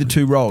normally the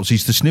two roles.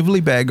 He's the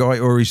snivelly bad guy,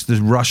 or he's the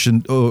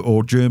Russian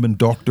or German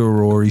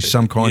doctor, or he's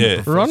some kind Yeah.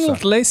 of professor.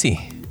 Ronald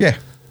Lacey. Yeah,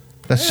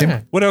 that's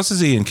simple. What else is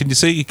he in? Can you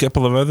see a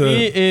couple of other?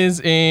 He is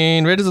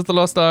in Raiders of the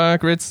Lost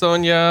Ark, Red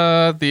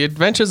Sonja, The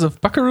Adventures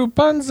of Buckaroo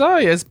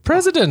Banzai as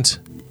president.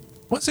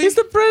 What's he? He's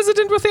the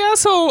president with the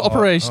asshole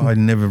operation. I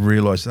never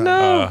realised that.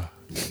 No.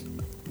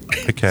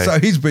 Okay. So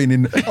he's been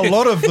in a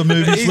lot of the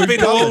movies. He's we've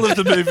been done. all of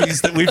the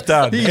movies that we've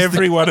done. He is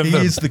Every one of he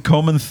them. is the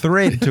common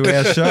thread to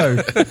our show.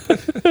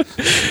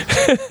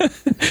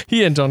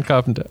 He and John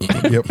Carpenter.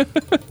 Yep.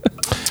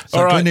 So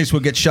All right. Clint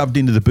Eastwood gets shoved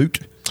into the boot.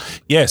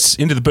 Yes,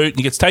 into the boot, and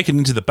he gets taken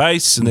into the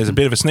base, and there's a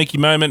bit of a sneaky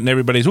moment, and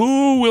everybody's,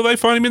 "Ooh, will they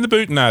find him in the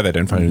boot?" No, they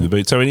don't find him in the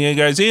boot. So he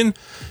goes in,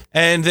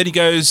 and then he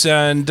goes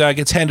and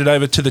gets handed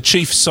over to the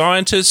chief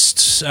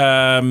scientist,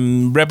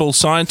 rebel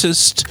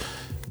scientist,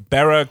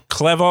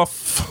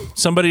 Baraklavov,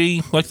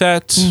 somebody like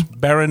that.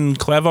 Baron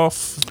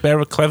Klavovich,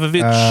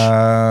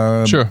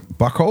 Sure.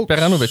 Buckholz?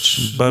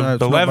 Baranovich. No, it's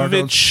not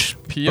Balavovich,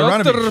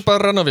 Piotr Baranovich.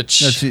 Baranovich.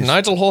 That's it.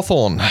 Nigel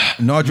Hawthorne.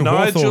 Nigel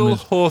Hawthorne.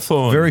 is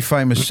Hawthorne, very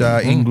famous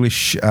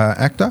English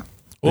actor.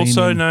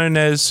 also Been in- known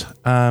as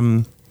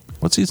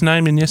what's his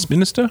name in Yes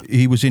Minister?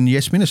 He was in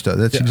Yes Minister.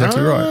 That's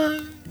exactly right.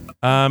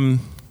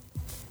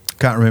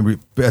 Can't remember.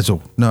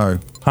 Basil. No.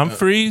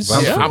 Humphreys.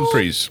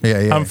 Humphreys.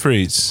 Yeah.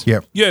 Humphreys.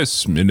 Yep.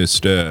 Yes,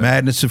 Minister.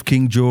 Madness of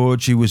King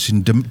George. He was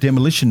in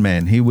Demolition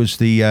Man. He was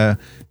the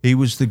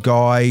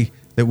guy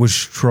that was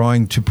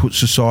trying to put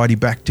society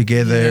back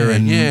together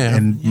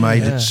and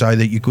made it so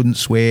that you couldn't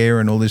swear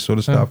and all this sort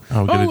of stuff.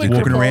 Oh, we got to do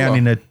Walking around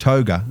in a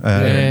toga,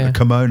 a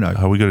kimono.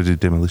 Oh, we got to do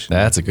Demolition.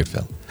 That's a good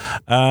film.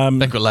 I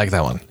think we'll like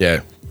that one.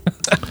 Yeah.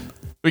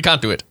 We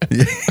can't do it.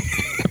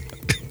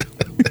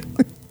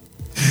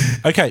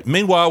 Okay,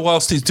 meanwhile,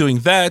 whilst he's doing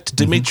that,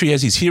 Dimitri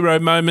has his hero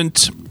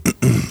moment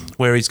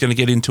where he's going to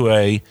get into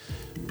a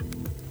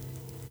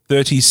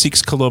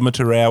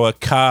 36-kilometre-hour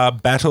car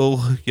battle,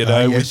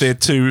 yes. with their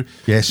two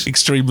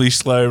extremely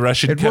slow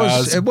Russian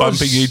cars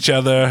bumping each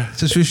other.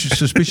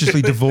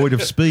 Suspiciously devoid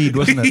of speed,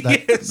 wasn't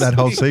it? That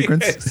whole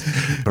sequence.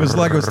 It was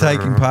like it was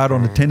taking part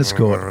on a tennis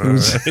court.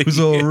 It was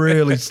all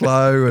really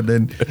slow, and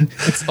then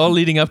It's all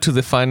leading up to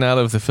the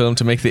finale of the film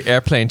to make the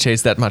airplane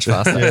chase that much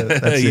faster.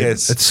 that's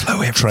Yes. it. Let's slow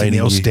everything Training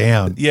else you.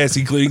 down. Yes,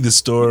 including the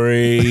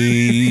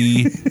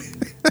story.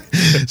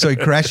 So he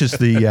crashes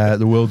the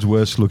world's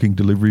worst looking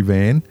delivery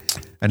van,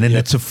 and then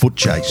it's a foot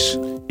chase.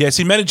 Yes,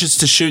 he manages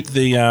to shoot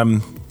the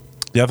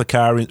other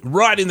car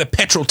right in the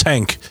petrol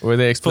tank Where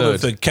they full explode.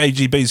 of the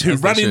KGBs who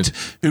As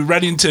they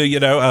run into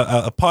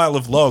a pile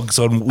of logs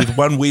with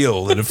one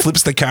wheel, and it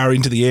flips the car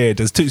into the air,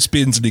 does two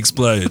spins and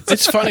explodes.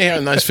 It's funny how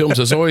in those films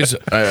there's always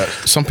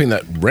something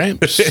that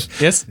ramps.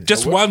 Yes.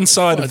 Just one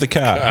side of the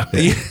car.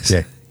 Yes.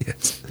 Yeah.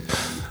 Yes.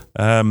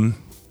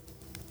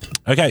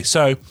 Okay,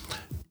 so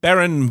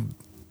Baron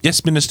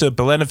Yes Minister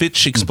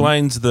Balanovich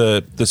explains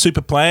the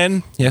super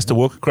plan. He has to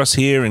walk across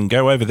here and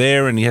go over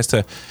there, and he has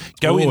to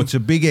go in. It's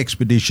a big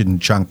expedition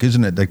chunk,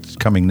 isn't it? That's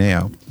coming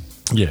now.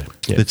 Yeah.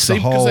 It's See, the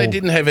because whole. they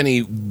didn't have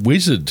any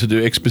wizard to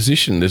do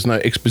exposition. There's no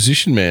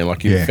exposition man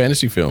like in Yeah.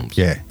 fantasy films.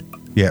 Yeah.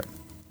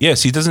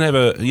 Yes, he doesn't have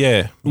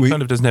he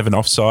kind of doesn't have an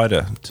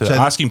offsider to So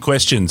ask him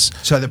questions.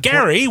 so the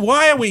Gary,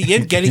 why are we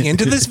getting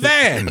into this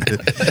van?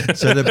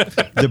 So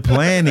the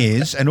plan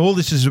is, and all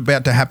this is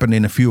about to happen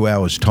in a few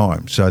hours'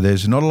 time. So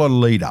there's not a lot of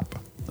lead up.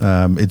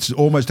 It's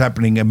almost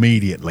happening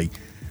immediately,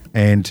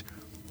 and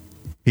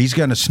he's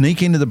going to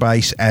sneak into the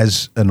base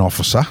as an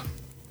officer,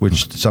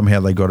 which somehow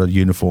they got a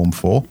uniform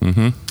for.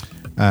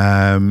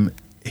 Mm-hmm.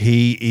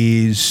 He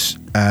is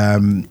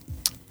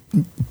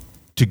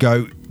to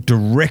go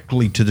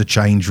directly to the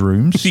change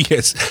rooms.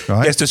 Yes.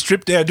 Right. He has to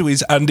strip down to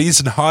his undies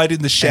and hide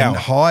in the shower. And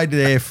hide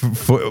there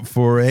for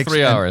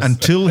 3 hours.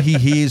 until he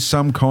hears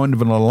some kind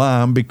of an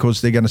alarm,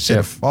 because they're going to set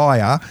a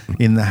fire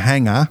in the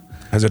hangar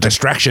As a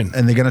distraction.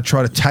 and they're going to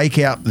try to take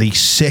out the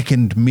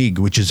second MiG,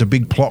 which is a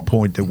big plot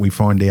point that we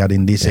find out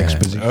in this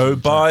exposition. Oh,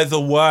 by the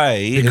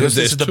way, Because this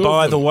there's is the two of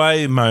by them. the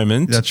way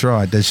moment. That's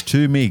right. There's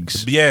two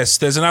MiGs. Yes,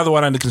 there's another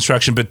one under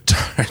construction, but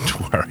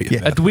don't worry.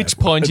 Yeah. At which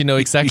point you know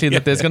exactly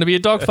that there's going to be a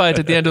dogfight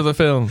at the end of the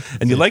film.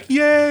 And you're like,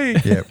 yay!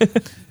 Yeah.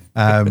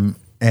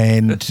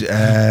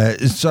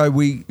 So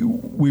we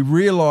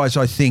realise,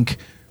 I think,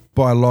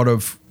 by a lot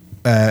of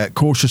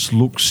cautious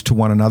looks to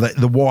one another,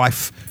 the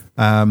wife,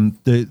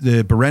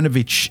 the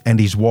Baranovich and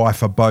his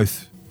wife are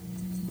both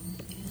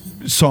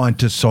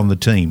scientists on the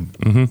team.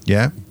 Mm-hmm.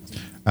 Yeah.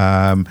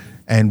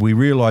 And we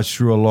realise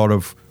through a lot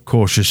of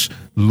cautious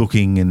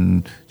looking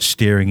and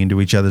staring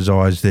into each other's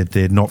eyes that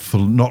they're not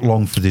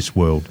long for this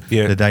world.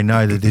 Yeah. That they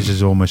know that this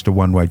is almost a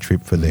one-way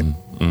trip for them.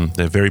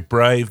 They're very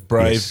brave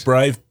Yes.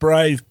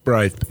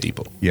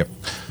 people. Yep.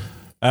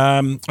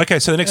 Okay,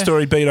 so the next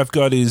story beat I've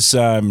got is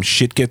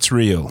shit gets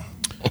real.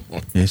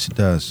 Yes, it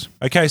does.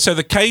 Okay, so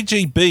the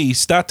KGB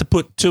start to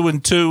put two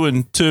and two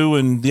and two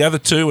and the other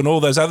two and all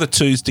those other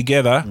twos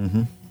together.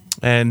 Mm-hmm.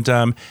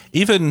 And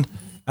even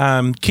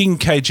King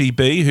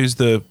KGB, who's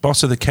the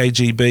boss of the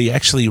KGB,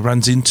 actually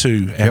runs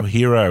into our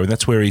hero, and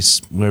that's where he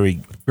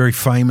Very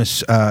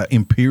famous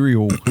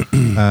Imperial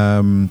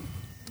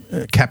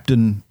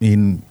captain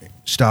in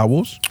Star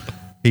Wars.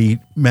 He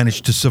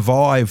managed to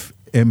survive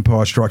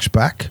Empire Strikes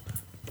Back,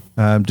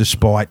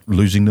 despite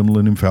losing the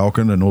Millennium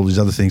Falcon and all these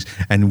other things,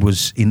 and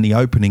was in the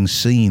opening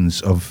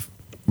scenes of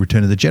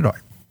Return of the Jedi.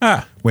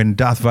 When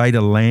Darth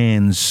Vader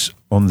lands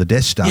on the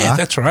Death Star. Yeah,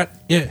 that's right.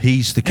 Yeah.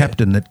 He's the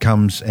captain that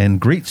comes and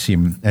greets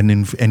him, and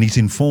he's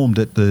informed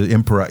that the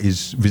Emperor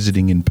is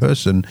visiting in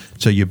person,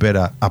 so you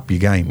better up your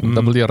game.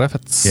 Double your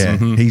efforts. Yeah,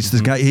 he's the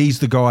guy. He's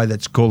the guy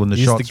that's calling the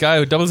He's shots. the guy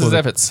who doubles his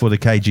efforts. for the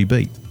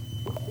KGB.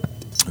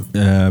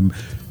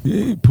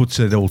 Puts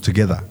it all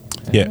together.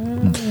 Yeah.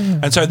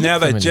 And so now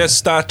they just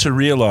start to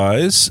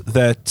realise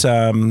that,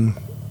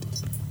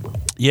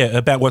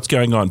 about what's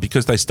going on,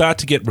 because they start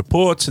to get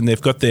reports and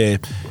they've got their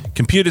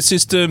computer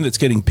system that's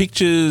getting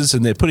pictures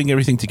and they're putting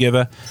everything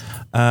together.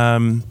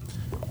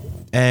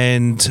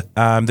 And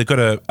they've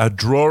got a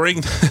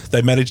drawing.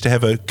 They managed to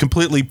have a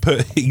completely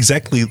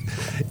exact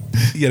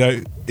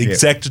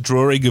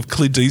drawing of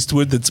Clint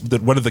Eastwood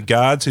that one of the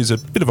guards, who's a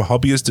bit of a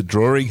hobbyist at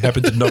drawing,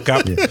 happened to knock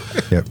up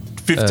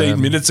 15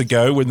 minutes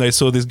ago when they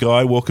saw this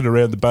guy walking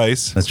around the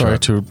base. Sorry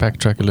to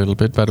backtrack a little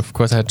bit, but of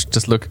course I had to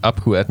just look up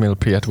who Admiral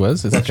Piet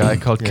was. It's a guy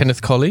called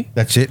Kenneth Colley.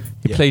 That's it.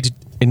 He played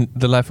in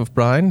The Life of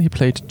Brian. He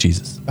played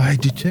Jesus. I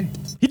did too.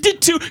 He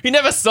did too. He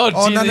never saw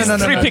Jesus. No,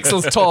 3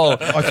 pixels tall.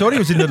 I thought he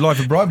was in The Life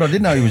of Brian, but I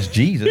didn't know he was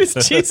Jesus.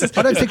 He's Jesus.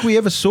 I don't think we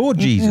ever saw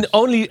Jesus.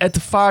 Only at the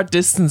far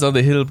distance on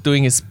the hill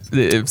doing his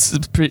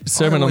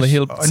sermon on the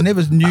hill. I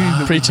never knew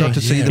that we preaching. got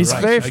to see the He's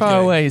race. very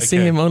far away.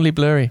 Seeing him only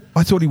blurry.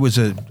 I thought he was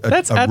a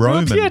That's a Admiral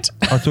Roman. Piet.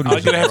 I thought he I'm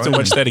was going to a have to Roman.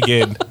 watch that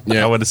again.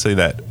 Yeah. I want to see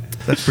that.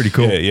 That's pretty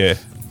cool. Yeah.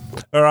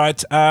 All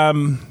right.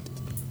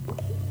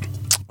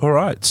 All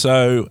right.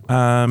 So,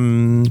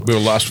 We were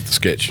last with the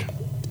sketch.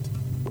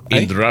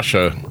 In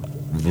Russia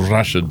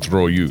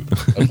draw you.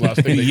 That was the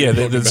last thing that you were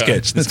talking the about.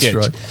 sketch. The That's sketch.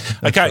 right.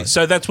 Okay,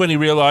 so that's when he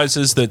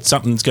realizes that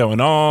something's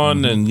going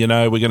on, and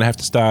we're going to have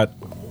to start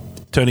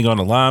turning on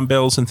alarm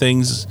bells and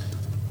things.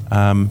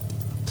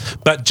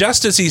 But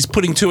just as he's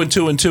putting 2 and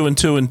 2 and 2 and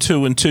 2 and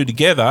 2 and 2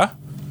 together,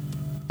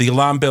 the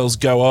alarm bells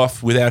go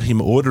off without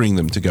him ordering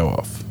them to go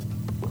off.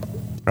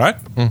 Right?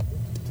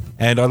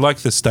 And I like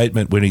the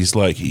statement when he's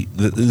like,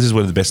 this is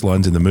one of the best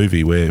lines in the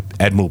movie, where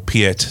Admiral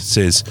Piet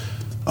says,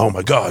 "Oh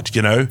my God,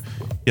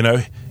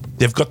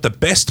 they've got the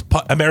best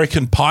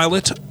American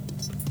pilot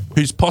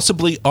who's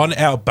possibly on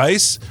our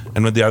base."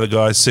 And when the other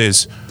guy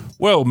says,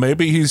 "Well,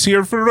 maybe he's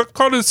here for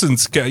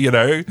reconnaissance,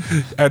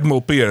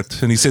 Admiral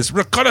Piet," and he says,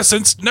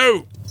 "Reconnaissance?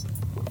 No.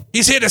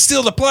 He's here to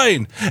steal the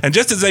plane." And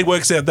just as he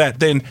works out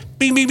that, then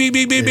bing, bing, bing,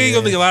 bing, bing, bing,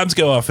 all the alarms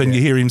go off, and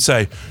you hear him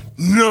say,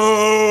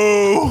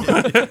 "No."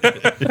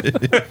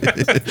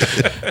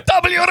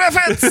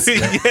 WRFS!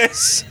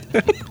 Yes.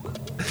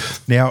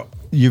 Now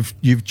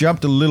you've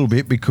jumped a little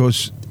bit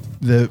because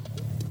the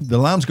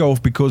alarms go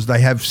off because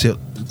they have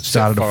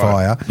started a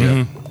fire.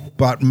 Yeah.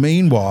 But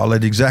meanwhile,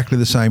 at exactly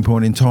the same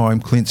point in time,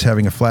 Clint's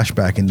having a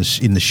flashback in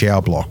the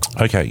shower block.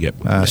 Okay, yep.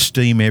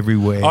 Steam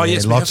everywhere. Oh,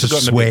 yes, we lots have of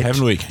forgotten a bit, sweat,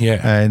 haven't we? Yeah.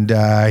 And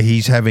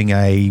he's having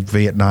a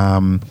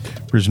Vietnam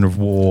prisoner of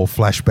war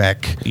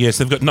flashback. Yes,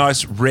 they've got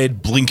nice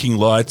red blinking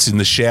lights in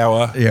the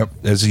shower, Yep.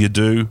 as you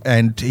do.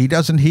 And he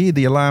doesn't hear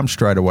the alarm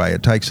straight away.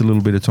 It takes a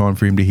little bit of time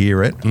for him to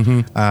hear it.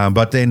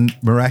 But then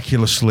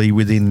miraculously,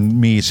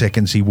 within mere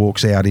seconds, he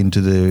walks out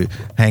into the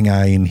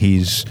hangar in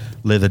his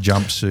leather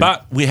jumpsuit.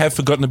 But we have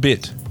forgotten a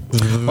bit.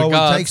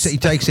 he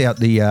takes out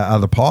the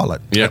other pilot.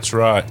 Yep. That's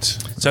right.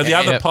 So the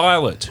other Yep.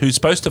 pilot who's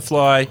supposed to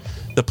fly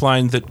the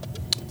plane that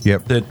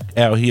Yep.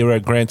 our hero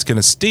Grant's going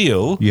to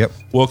steal, Yep.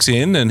 walks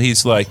in and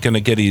he's like going to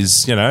get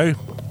his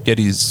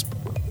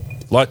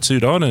light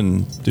suit on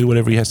and do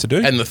whatever he has to do.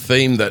 And the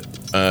theme that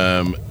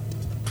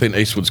Clint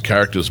Eastwood's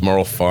character's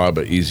moral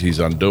fibre is his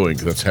undoing,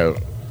 'cause that's how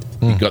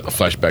he got the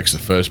flashbacks in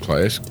the first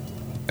place.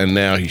 And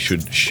now he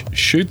should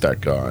shoot that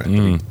guy. But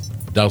he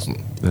doesn't.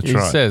 That's He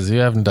right. says you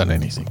haven't done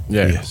anything.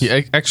 Yeah. Yes. He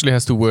actually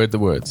has to word the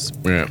words.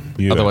 Yeah.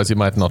 Otherwise, you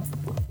might not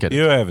get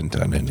You it. haven't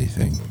done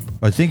anything.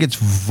 I think it's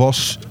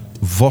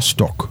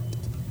Vostok.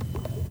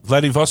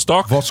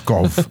 Vladivostok?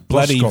 Voskov.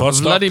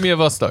 Vladivostok. Vladimir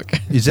Vostok.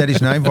 Is that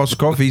his name,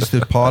 Voskov? He's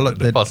the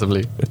pilot,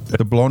 Possibly.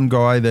 the blonde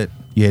guy that...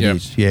 Yeah, it Yep.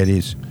 is. Yeah, it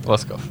is.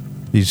 Voskov.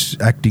 His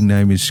acting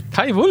name is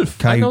Kai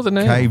Wolf. I know the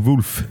name. Kai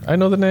Wolf. I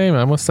know the name.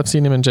 I must have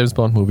seen him in James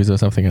Bond movies or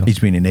something else. He's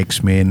been in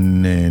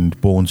X-Men and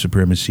Bourne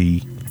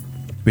Supremacy.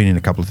 Been in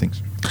a couple of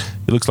things.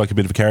 He looks like a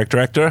bit of a character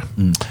actor.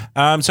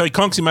 So he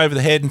conks him over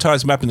the head and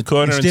ties him up in the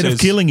corner. Instead and of says,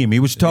 killing him, he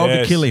was told to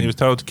Yes, kill him. He was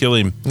told to kill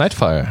him.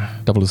 Nightfire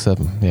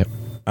 007. Yep.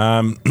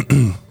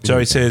 So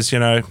he says,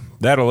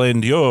 that'll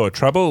end your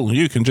trouble.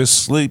 You can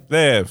just sleep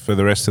there for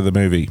the rest of the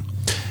movie.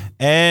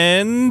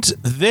 And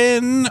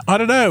then, I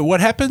don't know, what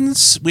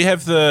happens? We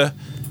have the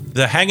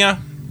hangar,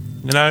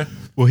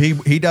 Well,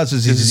 he does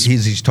as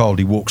he's told.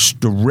 He walks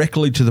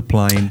directly to the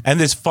plane. and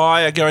there's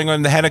fire going on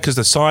in the hangar because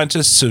the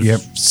scientists have Yep.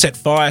 set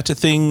fire to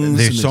things. The and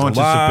there's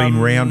scientists have been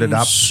rounded up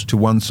alarms. to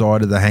one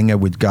side of the hangar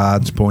with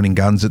guards pointing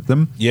guns at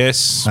them.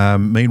 Yes.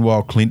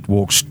 Meanwhile, Clint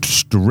walks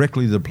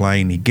directly to the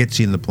plane. He gets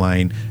in the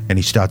plane and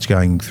he starts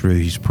going through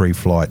his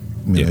pre-flight,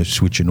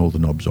 switching all the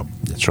knobs on.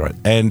 That's right.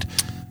 And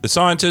the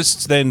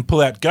scientists then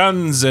pull out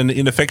guns and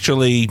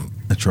ineffectually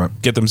That's right.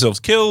 get themselves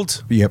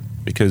killed. Yep.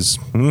 Because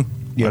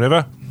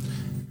whatever.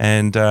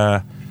 And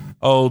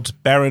old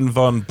Baron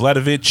von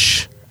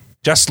Bladovich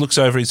just looks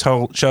over his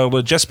whole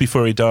shoulder just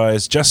before he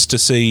dies, just to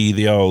see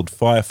the old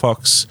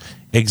Firefox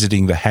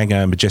exiting the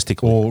hangar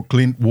majestically. Or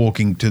Clint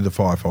walking to the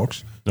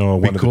Firefox. Or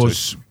one of the two.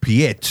 because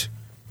Piet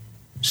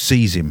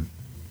sees him.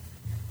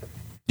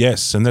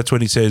 Yes, and that's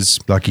when he says,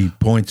 Like he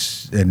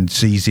points and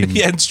sees him.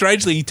 yeah, and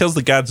strangely he tells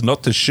the guards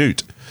not to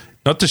shoot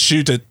at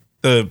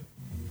the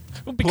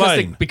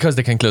Because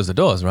they can close the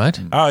doors, right?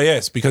 Oh,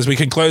 yes, because we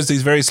can close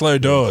these very slow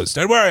doors.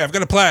 Don't worry, I've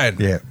got a plan.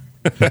 Yeah.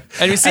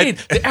 And you see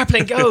the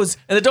airplane goes,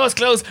 and the doors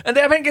close, and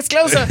the airplane gets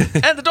closer,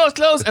 and the doors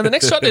close, and the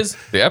next shot is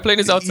the airplane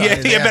is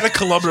outside. Yeah, about a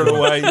kilometre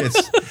away.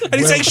 And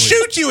he's saying,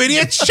 shoot, you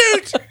idiot,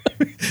 shoot!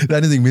 The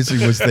only thing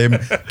missing was them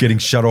getting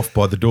shut off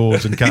by the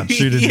doors and can't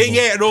shoot anymore.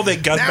 Yeah, and all their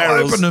gun Now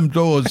barrels open them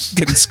doors.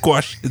 getting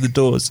squashed in the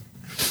doors.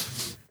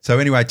 So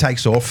anyway,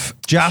 takes off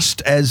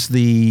just as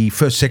the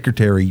first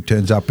secretary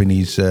turns up in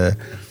his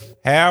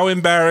How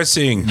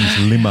embarrassing.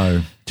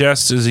 limo.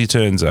 Just as he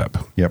turns up.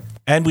 Yep.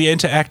 And we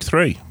enter Act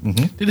 3.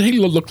 Did he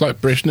look like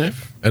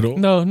Brezhnev at all?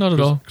 No, not at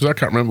all. Because I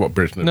can't remember what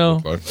Brezhnev No.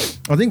 looked like.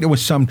 I think there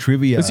was some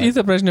trivia. It's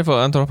either Brezhnev or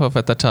Andropov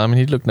at that time, and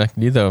he looked like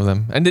neither of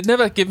them. And they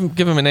never give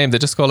him a name; they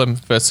just call him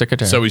first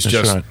secretary. So he's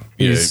just right.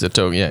 he's a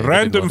token. Yeah,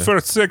 Random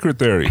first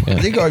secretary.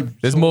 I think I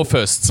There's more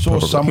firsts. saw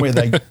probably. somewhere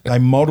they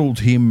modelled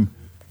him.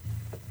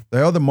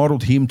 They either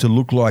modelled him to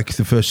look like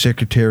the first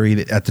secretary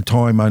at the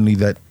time, only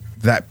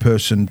that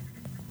person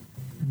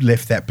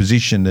left that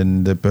position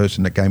and the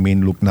person that came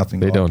in looked nothing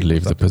They like don't him.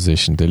 leave the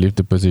position; they leave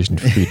the position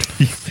feet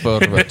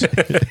forward.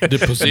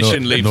 The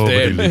position leaves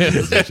nobody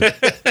there.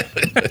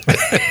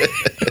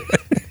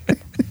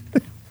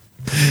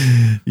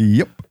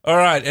 Yep. All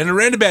right, and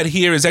around about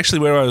here is actually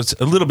where I was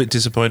a little bit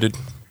disappointed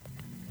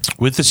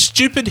with the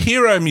stupid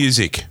hero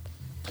music.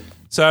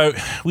 So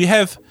we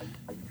have,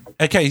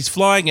 okay, he's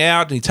flying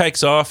out and he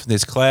takes off, and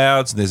there's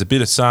clouds and there's a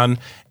bit of sun,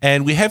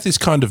 and we have this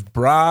kind of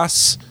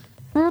brass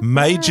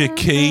major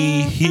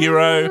key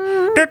hero. A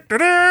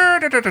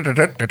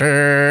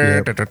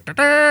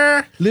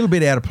little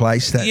bit out of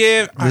place. That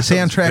Yeah, the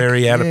soundtrack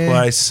very out of yeah.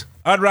 place.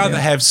 I'd rather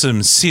have some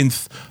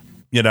synth,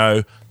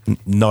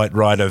 Knight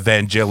Rider,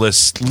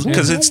 Vangelis,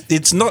 because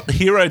it's not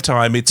hero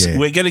time. It's Yeah.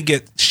 we're going to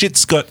get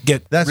shit's got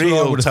get That's what I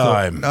real would have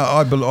time.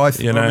 thought. I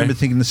remember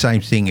thinking the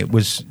same thing. It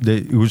was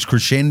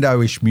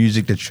crescendo-ish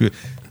music that should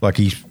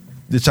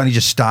it's only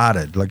just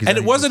started. And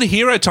it wasn't a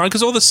hero time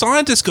because all the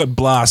scientists got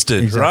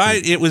blasted, Exactly.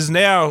 right? It was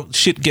now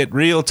shit get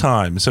real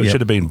time. So it Yep. should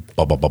have been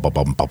bum, bum, bum, bum,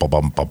 bum, bum, bum,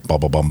 bum, bum,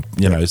 bum, bum,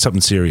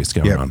 something serious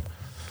going Yep. on.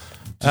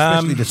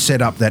 especially to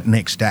set up that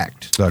next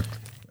act. Like,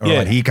 all Yeah.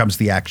 right, here comes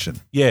the action.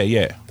 Yeah.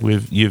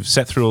 You've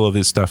sat through all of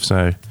this stuff,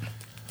 so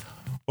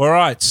all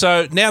right.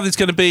 So now there's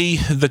going to be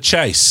the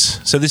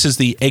chase. So this is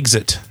the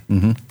exit.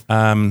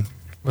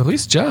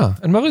 Maurice Jarre.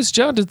 And Maurice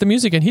Jarre did the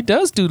music, and he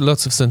does do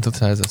lots of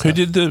synthesizer stuff. Who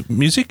did the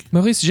music?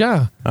 Maurice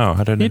Jarre. Oh,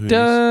 I don't know. He who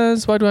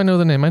does. Why do I know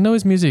the name? I know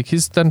his music.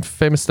 He's done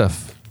famous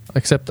stuff.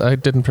 Except I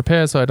didn't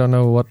prepare, so I don't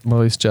know what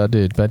Maurice Jarre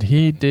did. But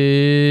he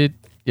did.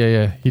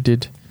 Yeah, he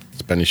did.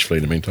 Spanish Fleet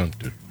in the meantime.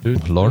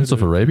 Lawrence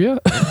of Arabia?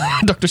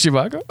 Dr.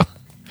 Zhivago?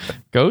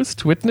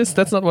 Ghost? Witness?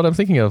 That's not what I'm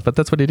thinking of, but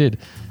that's what he did.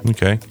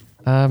 Okay.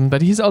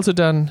 But he's also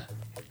done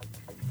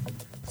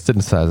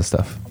synthesizer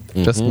stuff.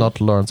 Just not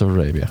Lawrence of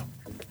Arabia.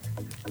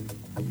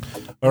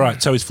 All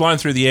right, so he's flying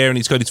through the air and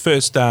he's got his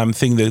first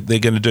thing that they're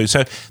going to do.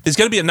 So there's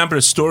going to be a number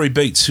of story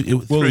beats. Well,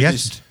 through he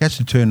this. has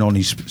to turn on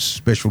his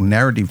special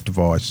narrative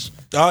device.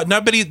 No,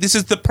 but this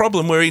is the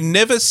problem where he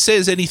never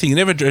says anything. He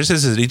never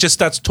addresses it. He just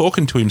starts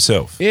talking to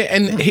himself. Yeah,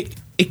 and he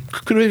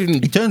could have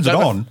even... He turns it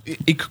on.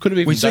 He could have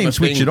even We see done him a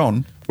switch thing it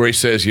on. where he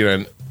says,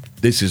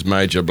 this is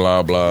major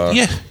blah, blah.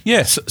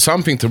 Yeah.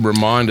 Something to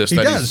remind us He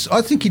that does.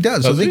 I think he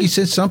does. I think he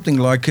says something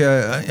like,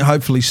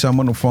 hopefully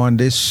someone will find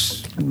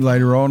this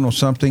later on or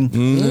something.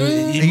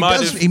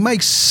 He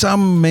makes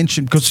some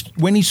mention, because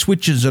when he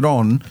switches it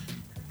on,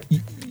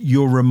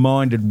 you're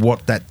reminded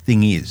what that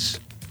thing is.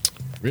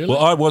 Really? Well,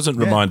 I wasn't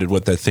reminded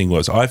what that thing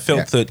was. I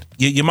felt that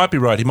you might be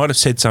right. He might have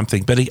said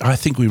something, but I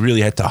think we really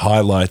had to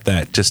highlight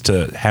that just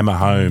to hammer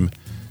home.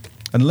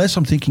 Unless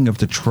I'm thinking of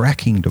the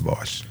tracking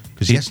device.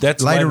 Because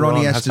That's later on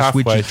he has that's to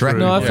switch halfway his tracking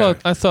through. No,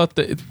 device. I thought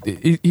that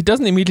he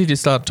doesn't immediately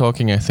start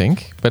talking, I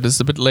think, but it's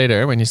a bit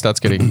later when he starts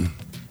getting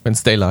when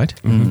it's daylight.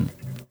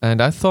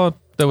 And I thought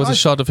there was a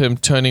shot of him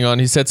turning on.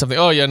 He said something.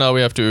 Oh yeah, now we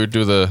have to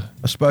do the.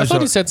 I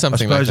thought he said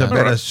something I suppose like that.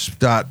 I better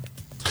start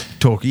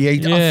talking. Yeah, I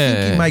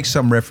think he makes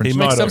some reference. He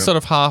Make might some have. sort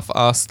of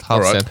half-assed, half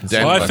right. sentence.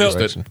 Dan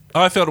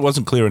I felt it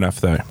wasn't clear enough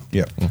though.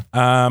 Yeah.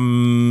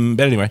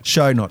 But anyway,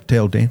 Show, not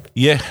tell, Dan.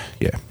 yeah.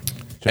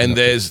 And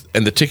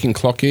the ticking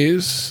clock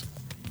is...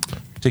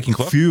 Ticking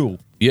clock. Fuel.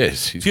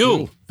 Yes. He's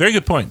Fuel. Very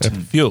good point.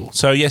 Fuel.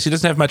 So yes, he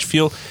doesn't have much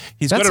fuel.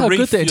 He's That's got to how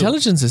refuel. good the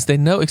intelligence is. They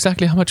know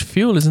exactly how much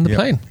fuel is in the Yep.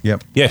 plane.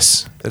 Yep.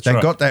 Yes, that's They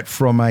right. got that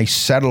from a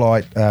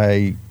satellite,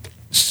 a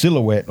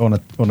silhouette on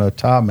a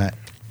tarmac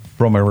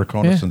from a Yeah,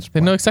 reconnaissance they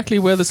plane. know exactly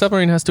where the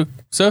submarine has to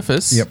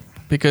surface. Yep.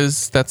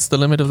 Because that's the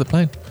limit of the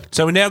plane.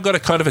 So we now got a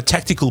kind of a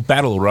tactical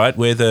battle, right,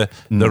 where the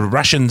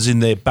Russians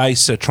in their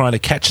base are trying to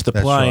catch the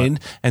That's plane,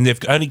 right. and they've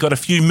only got a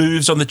few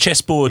moves on the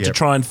chessboard to Yep.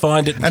 try and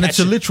find it. And it's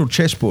a literal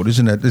chessboard,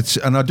 isn't it?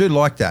 And I do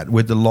like that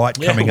with the light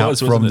Yeah, coming it up was,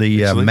 from wasn't it,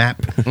 the actually?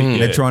 map.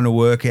 They're trying to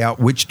work out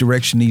which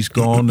direction he's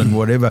gone and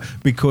whatever,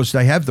 because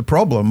they have the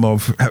problem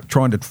of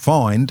trying to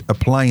find a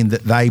plane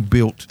that they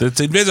built That's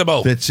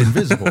invisible. that's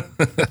invisible.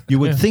 You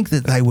would think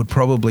that they would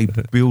probably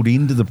build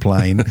into the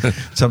plane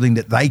something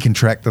that they can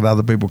track that other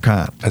other people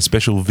can't. A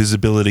special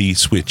visibility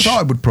switch. So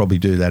I would probably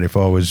do that if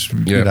I was,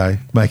 Yeah. you know,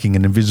 making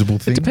an invisible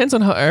thing. Depends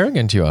on how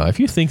arrogant you are. If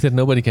you think that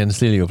nobody can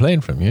steal your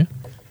plane from you,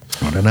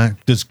 I don't know.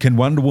 Can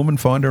Wonder Woman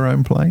find her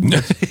own plane?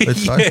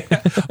 Let's say.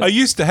 I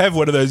used to have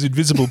one of those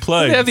invisible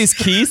planes. they have these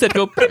keys that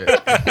go.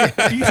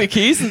 You the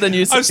keys, and then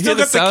you I've still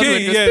hear got the sound key,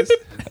 when it yes.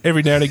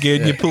 Every now and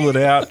again, you pull it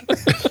out.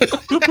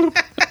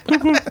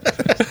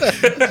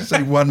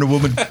 See Wonder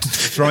Woman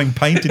throwing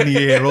paint in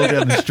the air all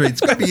down the street.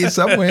 It's got to be here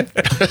somewhere.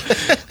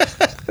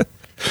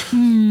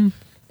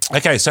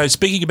 Okay, so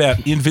speaking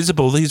about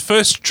invisible, his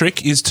first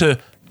trick is to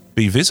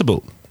be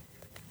visible.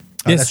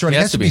 Yes, That's right. he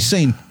It has to be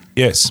seen.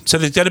 Yes. So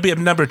there's going to be a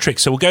number of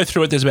tricks. So we'll go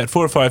through it. There's about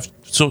four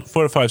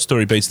or five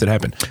story beats that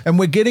happen. And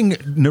we're getting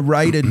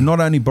narrated not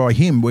only by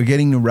him, we're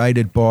getting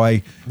narrated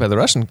by by the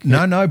Russian.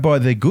 by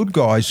the good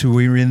guys who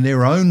are in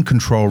their own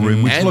control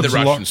room, which And looks the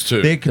a lot. Russians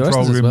too. Their control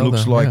Russians as room well,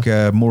 looks though,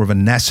 like more of a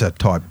NASA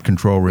type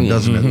control room,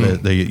 doesn't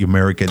it? The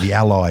America, the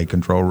Ally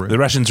control room. The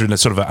Russians are in a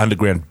sort of an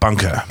underground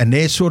bunker. And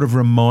they're sort of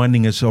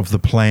reminding us of the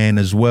plan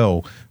as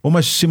well,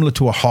 almost similar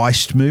to a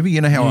heist movie. You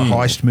know how a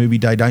heist movie,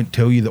 they don't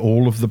tell you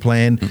all of the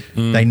plan,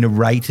 they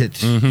narrate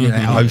it, you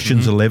know,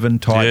 Ocean's 11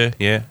 type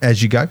Yeah.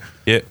 as you go.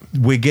 Yeah.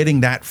 We're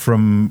getting that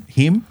from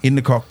him in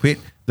the cockpit.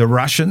 The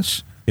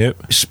Russians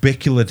Yep.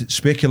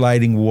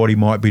 speculating what he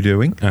might be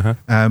doing,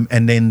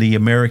 and then the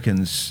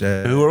Americans.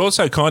 Who are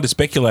also kind of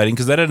speculating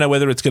because they don't know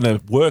whether it's going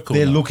to work or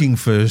They're not. looking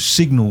for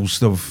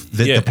signals of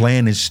that Yeah. the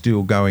plan is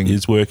still going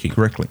Is working.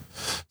 correctly.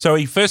 So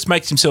he first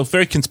makes himself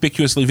very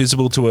conspicuously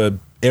visible to a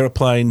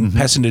aeroplane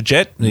passenger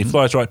jet, and he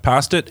flies right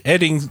past it,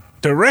 heading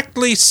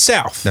directly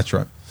south. That's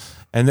right.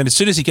 And then as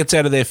soon as he gets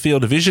out of their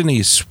field of vision,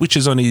 he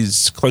switches on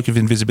his cloak of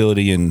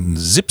invisibility and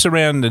zips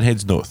around and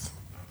heads north.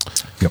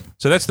 Yep.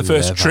 So that's the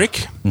first Clever.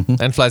 trick.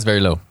 And flies very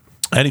low.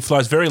 And he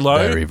flies very low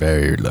Very,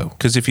 very low.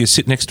 because if you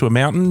sit next to a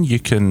mountain, you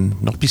can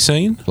not be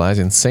seen. Flies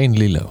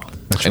insanely low.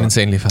 And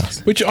insanely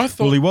fast. Which I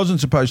thought, Well, he wasn't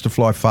supposed to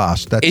fly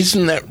fast. That's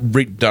isn't that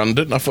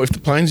redundant? I thought if the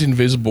plane's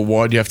invisible,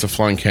 why do you have to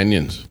fly in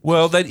canyons?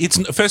 Well, it's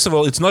first of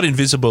all, it's not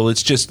invisible.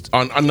 It's just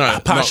I know,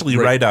 partially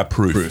not radar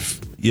proof.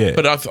 Yeah,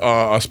 But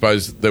I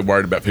suppose they're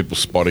worried about people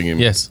spotting him.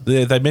 Yes.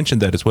 they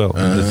mentioned that as well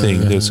in the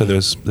thing. So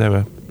they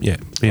were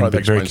being Right,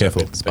 that very explains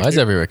careful. that. Spies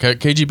everywhere.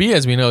 KGB,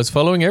 as we know, is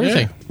following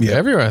everything. Yeah.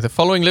 Everywhere. They're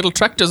following little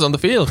tractors on the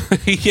field.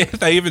 Yeah,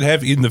 they even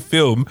have in the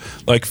film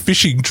like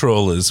fishing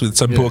trawlers with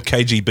some poor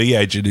KGB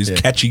agent who's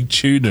catching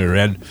tuna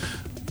and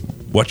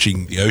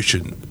watching the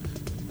ocean.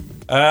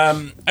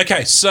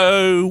 Okay,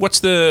 so what's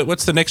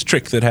the next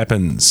trick that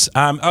happens?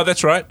 Oh,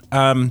 that's right.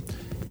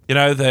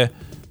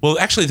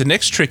 Actually, the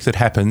next trick that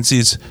happens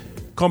is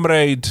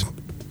Comrade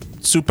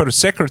Super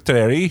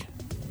Secretary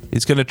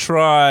is going to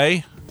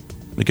try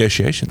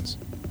negotiations.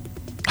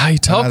 He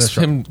talks that's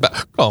right. him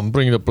back. Come,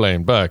 bring the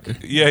plane back.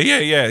 Yeah.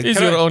 He's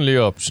Can your I- only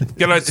option.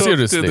 Can I talk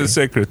Seriously. to the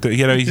secretary?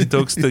 He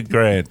talks to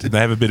Grant, and they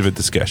have a bit of a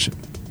discussion.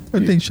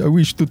 I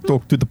wish to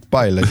talk to the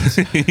pilot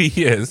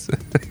Yes,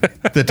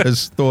 that has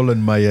stolen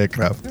my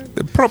aircraft.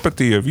 the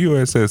property of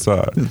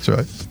USSR. That's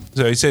right.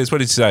 So he says, "What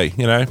did he say?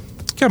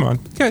 Come on,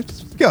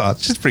 God,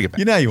 just bring it back.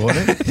 You know you want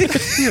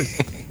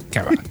it.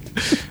 Come on.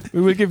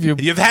 We will give you.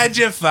 You've had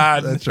your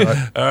fun. That's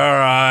right. All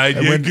right,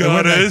 And you when- got and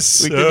when they-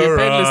 us. We give you All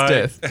painless right.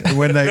 death. And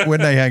when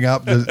they hang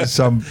up,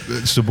 some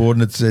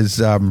subordinate says,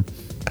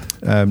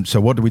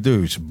 "So what do we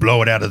do? Just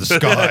blow it out of the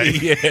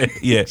sky."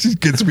 yeah. Just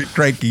gets a bit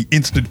cranky,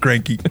 instant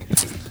cranky.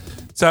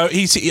 So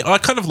I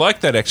kind of like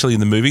that actually in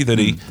the movie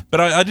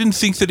but I didn't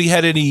think that he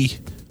had any.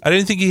 I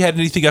didn't think he had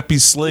anything up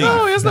his sleeve.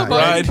 No, he has no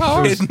right?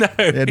 bargaining powers.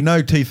 No. He had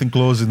no teeth and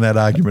claws in that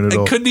argument at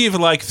all. Couldn't he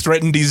have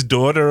threatened his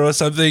daughter or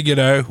something?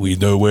 We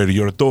know where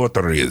your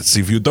daughter is.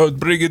 If you don't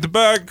bring it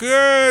back,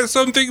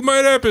 something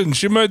might happen.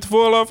 She might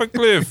fall off a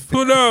cliff.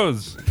 Who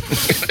knows?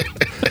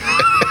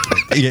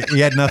 He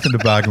had nothing to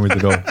bargain with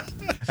at all.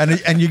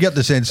 And you get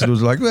the sense that it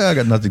was like, well, I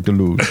got nothing to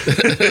lose.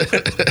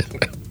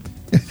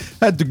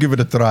 Had to give it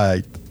a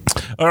try.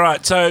 All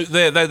right, so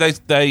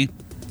they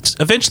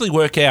eventually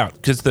work out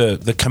because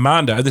the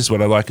commander. This is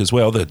what I like as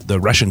well. The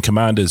Russian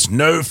commander's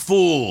no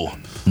fool,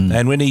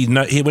 and when he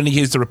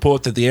hears the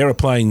report that the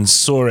aeroplane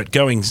saw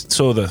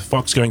the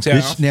Fox going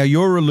south. Now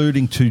you're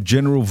alluding to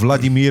General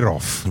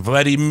Vladimirov.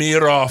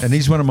 Vladimirov, And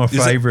he's one of my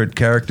favourite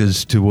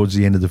characters towards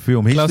the end of the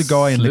film. He's Klaus the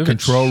guy in the Slivich.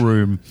 control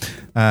room.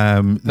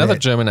 Another that-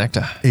 German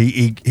actor.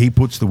 He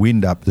puts the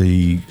wind up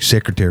the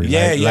secretary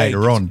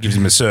later on. gives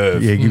him a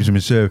serve. Yeah, gives him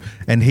a serve.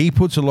 And he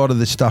puts a lot of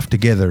this stuff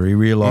together. He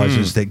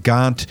realises that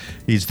Gant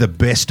is the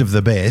best of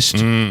the best.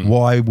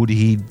 Why would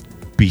he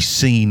be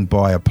seen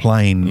by a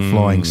plane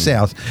flying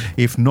south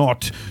if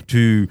not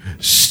to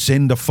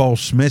send a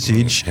false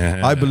message?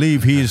 I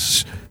believe he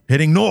is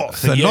heading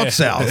north and not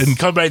south. And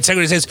Comrade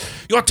Secretary says,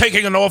 "You're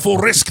taking an awful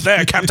risk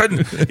there,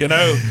 Captain."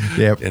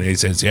 Yep. And he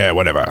says, "Yeah,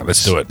 whatever,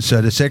 let's do it."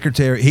 So the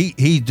secretary,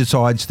 he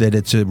decides that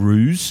it's a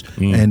ruse,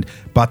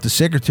 but the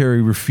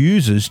secretary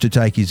refuses to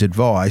take his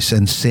advice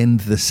and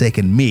send the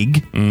second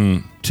MiG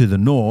to the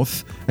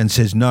north, and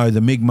says, no, the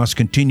MiG must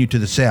continue to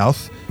the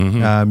south.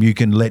 You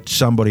can let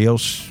somebody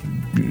else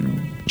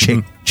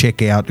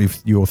check out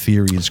if your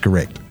theory is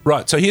correct.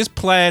 Right, so here's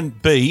plan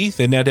B.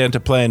 They're now down to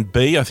plan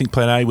B. I think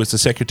plan A was the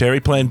secretary.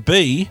 Plan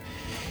B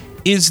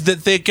is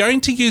that they're going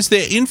to use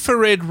their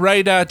infrared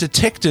radar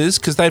detectors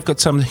because they've got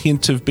some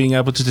hint of being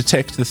able to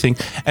detect the thing.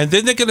 And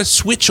then they're going to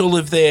switch all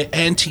of their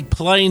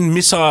anti-plane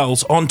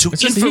missiles onto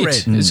It's just infrared.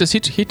 heat. It's just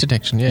heat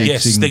detection. Yeah.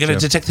 Yes, they're going to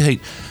signature. detect the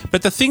heat.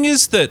 But the thing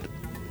is that,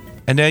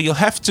 and now you'll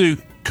have to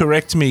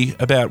correct me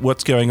about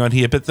what's going on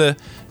here, but the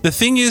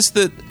thing is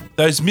that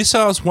those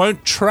missiles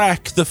won't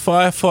track the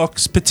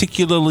Firefox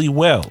particularly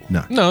well.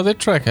 No, they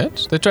track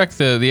it. They track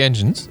the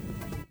engines.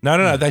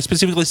 No. They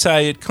specifically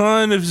say it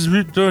kind of is a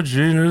bit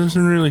dodgy and it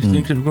doesn't really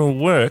think it will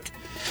work.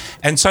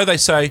 And so they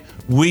say,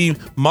 we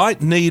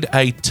might need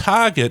a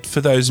target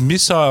for those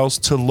missiles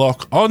to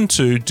lock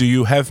onto.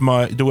 Do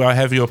I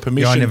have your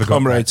permission, never got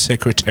comrade that.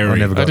 secretary? I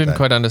never got I didn't that.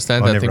 quite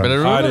understand I that thing, never but I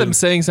understood. remember I them didn't-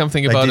 saying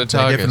something They about did- a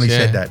target. They definitely yeah.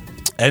 said that.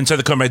 And so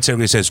the comrade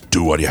secretary says,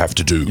 do what you have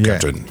to do, Yeah.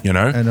 Captain, you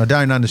know? And I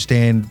don't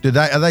understand.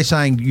 Are they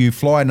saying you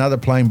fly another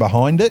plane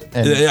behind it?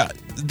 And Yeah,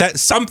 that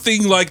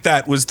something like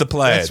that was the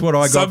plan. That's what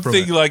I got from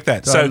Something it. like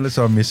that. So unless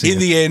I'm missing in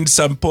it. the end,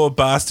 some poor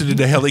bastard in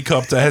a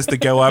helicopter has to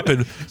go up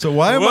and. So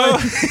why am Well,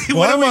 I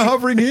what are we-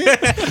 hovering here?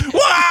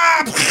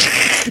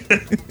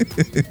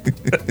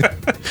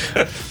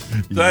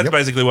 So that's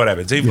basically what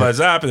happens. He flies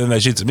up, and then they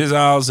shoot some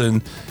missiles,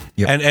 and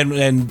Yep.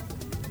 and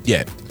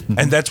yeah,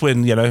 and that's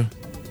when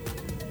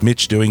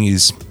Mitch doing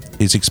his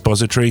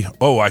expository.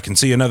 Oh, I can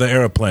see another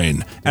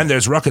aeroplane, and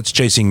there's rockets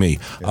chasing me.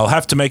 I'll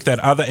have to make that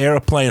other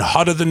aeroplane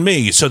hotter than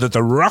me, so that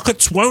the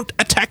rockets won't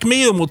attack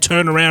me and will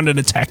turn around and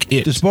attack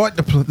it. Despite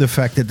the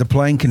fact that the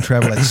plane can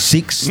travel at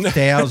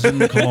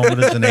 6,000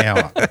 kilometres an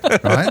hour,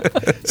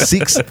 right?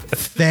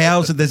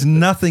 6,000. There's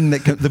nothing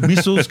that the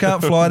missiles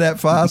can't fly that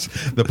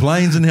fast. The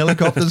planes and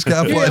helicopters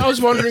can't fly. Yeah, I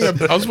was wondering.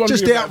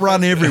 Just about-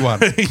 outrun everyone.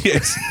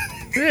 Yes.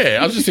 Yeah,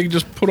 I was just thinking,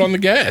 just put on the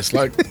gas.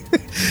 Like,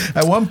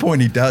 At one point,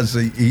 he does,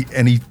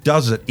 and he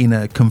does it in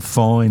a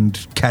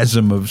confined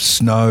chasm of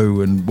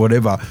snow and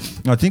whatever.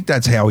 I think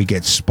that's how he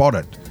gets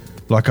spotted.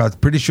 Like, I'm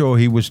pretty sure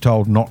he was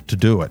told not to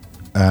do it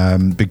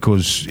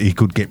because he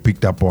could get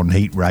picked up on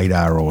heat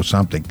radar or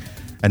something,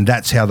 and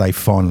that's how they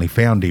finally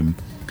found him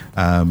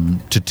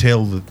to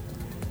tell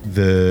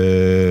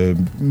the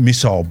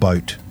missile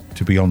boat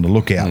to be on the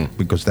lookout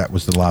because that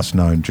was the last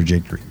known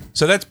trajectory.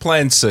 So that's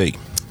Plan C.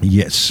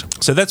 Yes.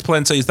 So that's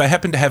Plan C. Is they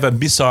happen to have a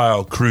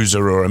missile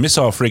cruiser or a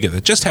missile frigate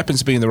that just happens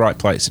to be in the right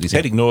place, and he's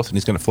heading north, and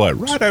he's going to fly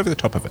right over the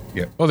top of it.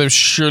 Yeah, Well, they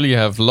surely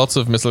have lots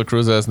of missile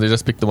cruisers, and they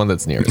just pick the one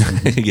that's nearest.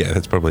 yeah,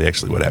 that's probably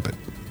actually what happened.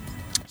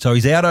 So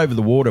he's out over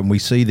the water, and we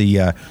see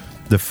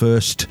the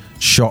first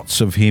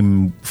shots of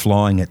him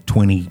flying at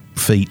 20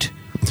 feet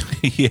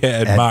Yeah,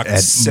 at at Mach Mach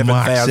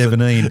 7,000.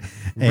 17.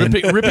 And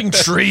ripping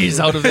trees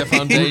out of their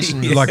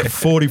foundation. like a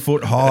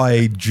 40-foot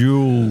high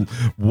dual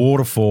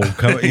waterfall,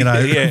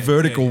 Yeah,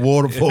 vertical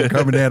waterfall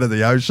coming out of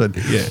the ocean,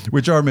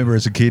 which I remember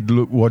as a kid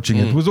watching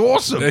it. It was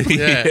awesome.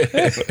 Yeah.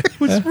 It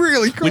was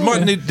really cool. We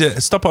might need to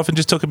stop off and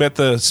just talk about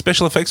the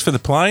special effects for the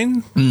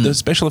plane, the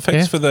special effects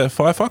Yeah. for the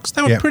Firefox.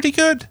 They were Yeah. pretty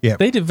good. Yeah,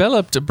 They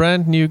developed a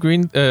brand new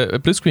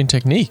blue screen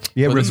technique.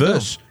 yeah, for this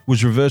reverse.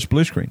 Was reverse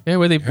blue screen.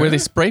 film. Yeah, where they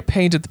spray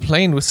painted the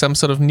plane with some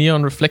sort of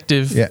neon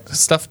reflective Yeah.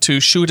 stuff to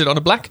shoot it on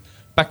a black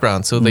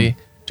background, so they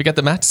to get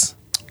the mattes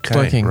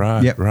working.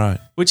 Right, Yep. right.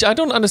 Which I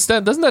don't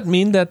understand. Doesn't that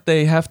mean that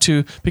they have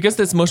to, because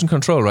there's motion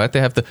control, right? They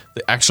have the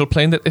actual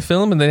plane that they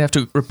film, and they have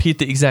to repeat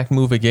the exact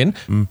move again,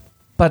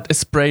 but a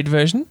sprayed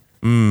version.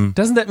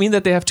 Doesn't that mean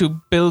that they have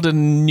to build a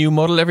new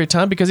model every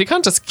time? Because you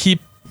can't just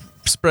keep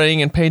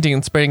spraying and painting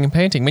and spraying and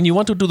painting. When you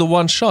want to do the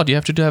one shot, you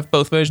have to have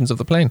both versions of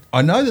the plane.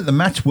 I know that the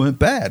mats weren't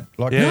bad.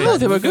 Like, Yeah. No,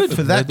 they were good.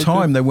 For that They did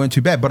time, they weren't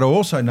too bad. But I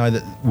also know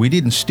that we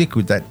didn't stick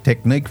with that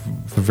technique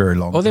for very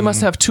long. Or they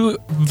must have two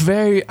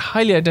very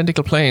highly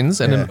identical planes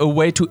and Yeah. a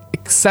way to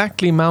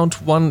exactly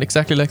mount one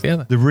exactly like the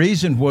other. The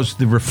reason was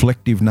the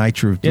reflective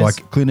nature of, Yes.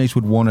 like, Clint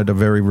Eastwood wanted a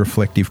very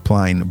reflective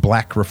plane, a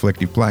black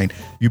reflective plane.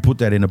 You put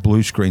that in a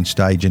blue screen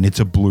stage and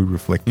it's a blue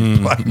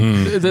reflective plane.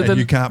 And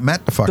you can't mat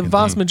the The fucking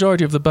vast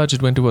majority of the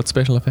budget went towards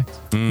special effects.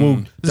 thing.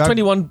 Well, It's a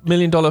 $21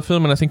 million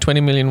film, and I think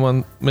 $20 million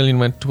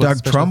went towards Doug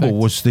special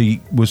Trumbull effects.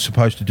 was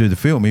supposed to do the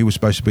film. He was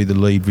supposed to be the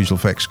lead visual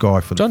effects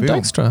guy for the John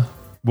film. Dykstra.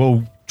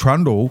 Well,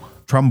 Trumbull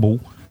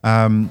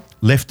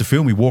left the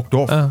film. He walked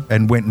off Oh.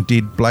 and went and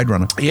did Blade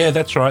Runner. Yeah,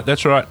 that's right.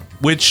 That's right.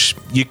 Which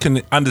you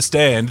can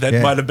understand. That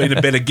Yeah. might have been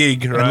a better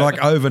gig, right? And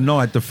like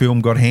overnight, the film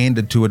got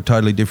handed to a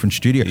totally different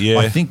studio. Yeah.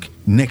 I think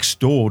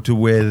next door to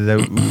where the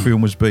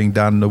film was being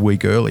done a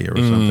week earlier or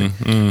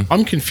something.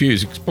 I'm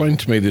confused. Explain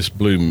to me this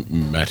blue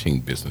matting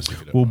business. If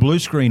you don't Well, blue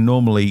screen,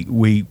 normally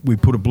we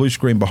put a blue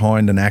screen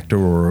behind an actor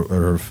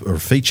or a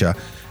feature,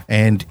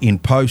 and in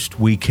post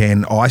we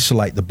can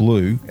isolate the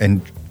blue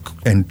and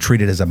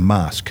treat it as a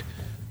mask.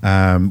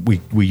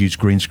 We use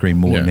green screen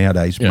more Yeah.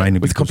 nowadays, Yeah. mainly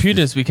With because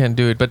computers, we can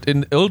do it, but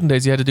in the olden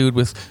days, you had to do it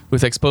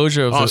with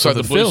exposure of Oh, so of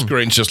the blue film.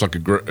 screen's just like a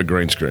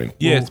green screen.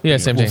 yeah, Yeah,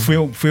 same Well,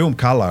 thing. film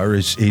color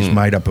is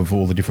made up of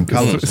all the different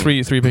colors.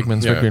 Three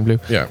pigments, Yeah. red, green, blue.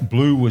 Yeah.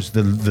 Blue was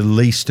the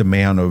least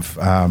amount of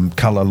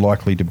color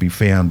likely to be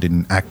found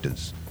in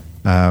actors.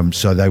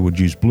 So they would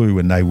use blue,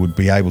 and they would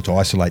be able to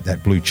isolate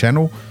that blue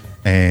channel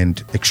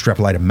and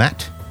extrapolate a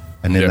matte,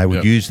 and then Yep, they would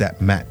yep. use that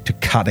matte to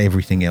cut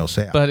everything else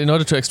out. But in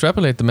order to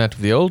extrapolate the matte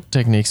of the old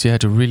techniques, you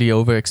had to really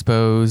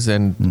overexpose,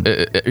 and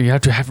you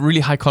had to have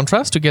really high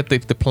contrast to get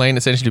the plane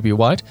essentially to be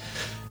white.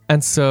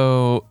 And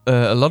so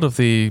a lot of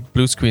the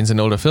blue screens in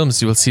older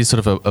films, you will see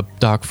sort of a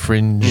dark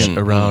fringe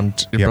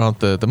around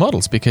the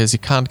models, because you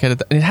can't get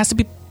it. And it has to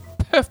be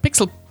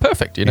pixel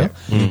perfect, you know.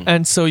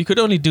 And so you could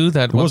only do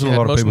that. There wasn't a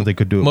lot of people that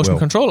could do it motion well.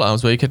 control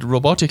arms where you could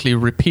robotically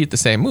repeat the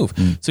same move.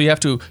 So you have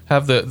to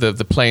have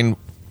the plane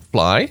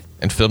fly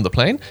and film the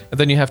plane, and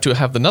then you have to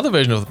have another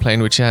version of the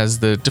plane which has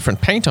the different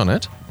paint on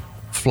it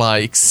fly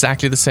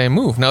exactly the same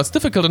move. Now it's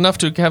difficult enough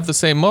to have the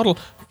same model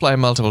fly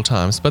multiple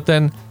times, but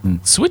then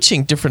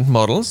switching different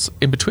models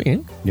in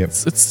between, Yep.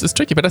 it's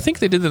tricky. But I think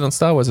they did it on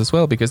Star Wars as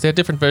well, because they had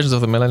different versions of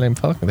the Millennium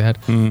Falcon. They had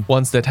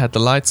ones that had the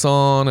lights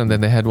on, and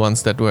then they had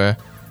ones that were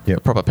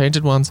Yep. proper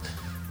painted ones.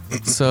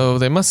 So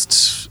they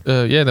must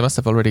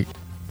have already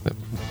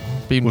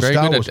been very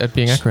good at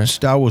being accurate.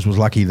 Star Wars was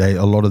lucky.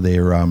 A lot of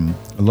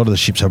the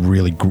ships are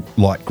really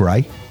light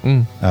grey,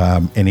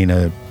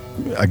 and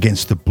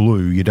against the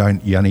blue, you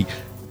don't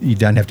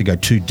have to go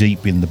too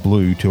deep in the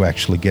blue to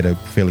actually get a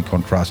fairly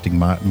contrasting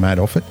matte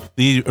off it.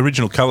 The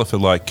original colour for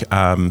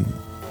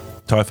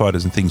TIE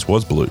fighters and things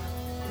was blue.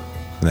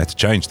 And they had to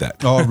change that.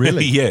 Oh,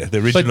 really? Yeah, the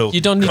original But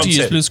you don't need to use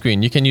concept. blue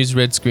screen. You can use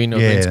red screen or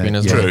green screen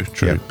as well.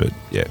 True, Yeah. but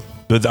yeah.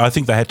 But I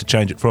think they had to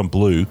change it from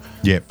blue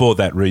for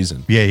that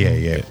reason.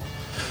 Yeah.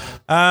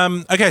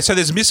 Okay, so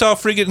there's a missile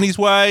frigate in his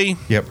way.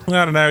 Yep.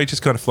 I don't know, he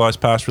just kind of flies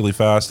past really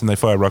fast and they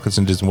fire rockets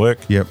and it doesn't work.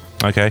 Yep.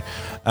 Okay.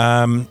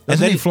 And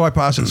Doesn't then he fly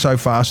past it so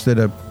fast that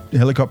a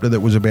helicopter that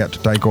was about to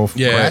take off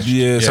crashed?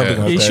 Yeah, something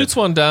like He that. shoots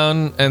one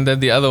down, and then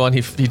the other one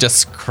he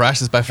just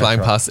crashes by flying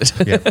past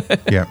it.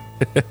 Yeah.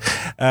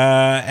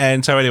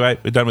 And so anyway,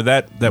 we're done with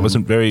that. That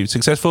wasn't very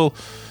successful.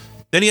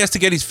 Then he has to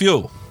get his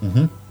fuel.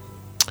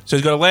 So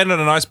he's got to land on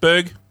an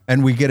iceberg.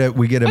 And we get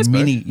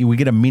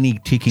a mini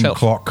ticking Shelf.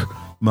 clock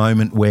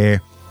moment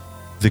where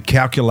the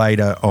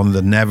calculator on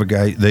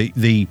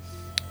the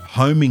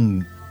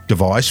homing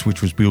device,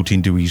 which was built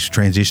into his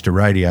transistor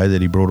radio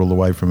that he brought all the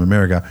way from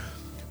America,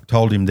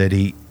 told him that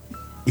he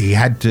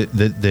had to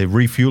the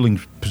refueling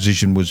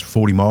position was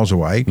 40 miles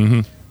away,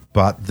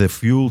 but the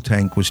fuel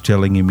tank was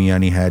telling him he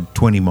only had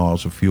 20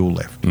 miles of fuel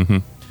left.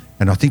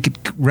 And I think it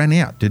ran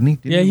out, didn't he?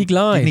 Yeah, he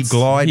glides. Didn't he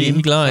glide in?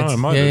 He glides. Oh, it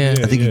might yeah, have,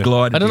 yeah. I think he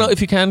glided I don't know in. if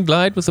you can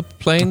glide with a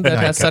plane that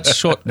has such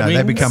short No, wings.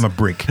 they become a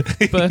brick.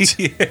 But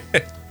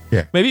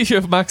Yeah. maybe if you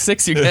have Mach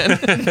 6, you can.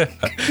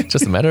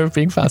 Just a matter of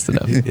being fast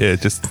enough. Yeah,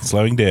 just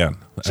slowing down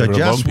So over a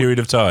long just- period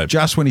of time.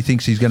 Just when he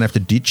thinks he's going to have to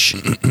ditch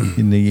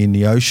in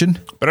the ocean,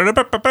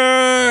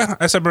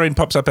 A submarine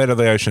pops up out of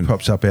the ocean.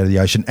 pops up out of the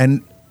ocean.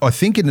 And I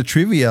think in the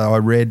trivia I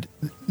read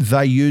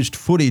they used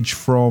footage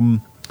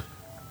from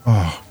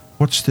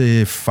what's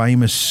the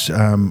famous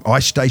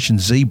Ice Station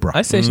Zebra,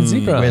 Ice Station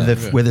Zebra.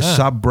 where the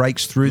sub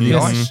breaks through the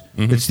ice.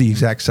 It's the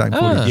exact same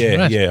footage.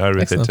 Yeah, yeah, I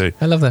read that Excellent. too.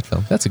 I love that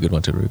film. That's a good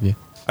one to review.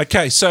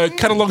 Okay, so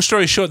cut a long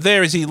story short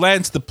there is he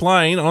lands the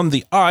plane on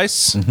the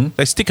ice.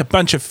 They stick a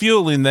bunch of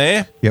fuel in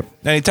there. Yep.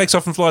 And he takes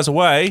off and flies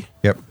away.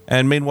 Yep.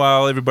 And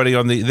meanwhile, everybody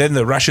then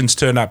the Russians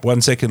turn up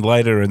 1 second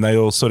later and they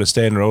all sort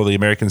of all the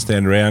Americans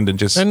stand around and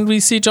just... And we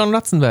see John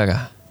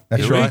Ratzenberger.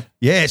 That's Did we? right.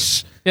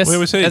 Yes. Yes, Where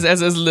was he? As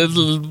a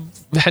little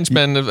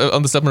henchman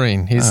on the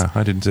submarine. He's Ah,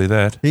 I didn't see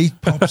that. He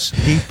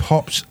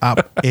pops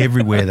up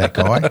everywhere, that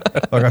guy.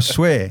 Like, I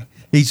swear.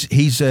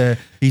 He's a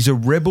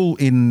rebel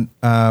in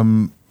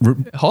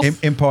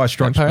Hoth? Empire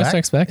Strikes Empire Back.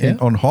 Strikes Back, yeah.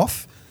 On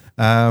Hoth.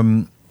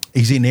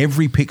 He's in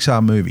every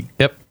Pixar movie.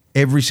 Yep.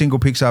 Every single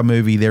Pixar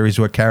movie, there is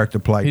a character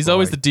played. He's by-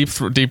 always the deep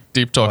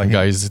talking him.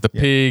 guy. He's the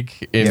pig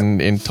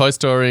in Toy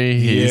Story.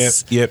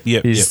 He's Yep.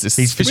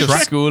 He's fish of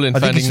truck- school in I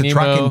think Finding he's the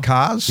truck Nemo. in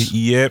Cars.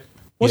 Yep.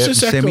 What's yep.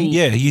 this actor? Semi-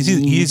 Yeah, he's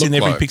in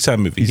look every like? Pixar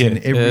movie. He's Yeah. in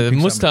every Pixar movie.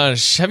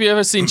 Mustache. Have you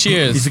ever seen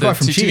Cheers? He's the guy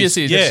from Cheers.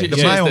 Yeah, The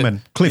yeah.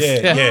 mailman, Cliff.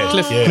 Yeah,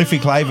 Cliff. yeah. Cliffy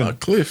Clavin.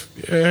 Cliff.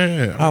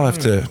 Yeah. I'll have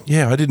to...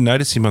 Yeah, I didn't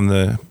notice him on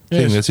the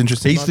thing. Yes. That's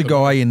interesting. He's the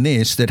guy in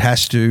this that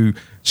has to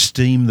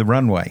steam the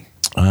runway.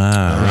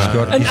 Ah, He's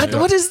got- And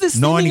what is this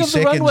 90 thing of the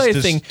seconds runway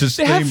to- thing? to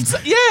They have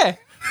steam. yeah.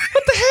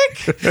 What the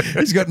heck?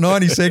 He's got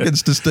 90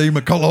 seconds to steam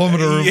a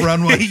kilometre of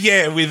runway.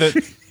 yeah, with it.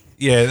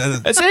 Yeah.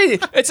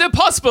 It's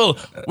impossible.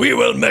 We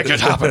will make it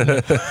happen.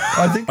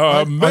 I think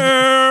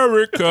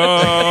America.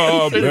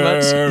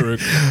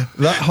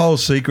 that whole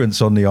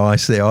sequence on the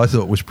ice there, I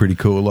thought was pretty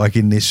cool. Like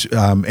in this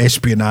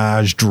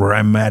espionage,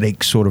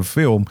 dramatic sort of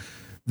film,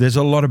 there's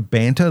a lot of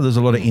banter. There's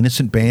a lot of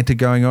innocent banter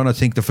going on. I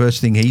think the first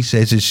thing he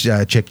says is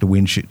check the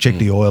windshield, check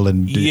the oil,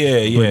 and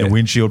clean the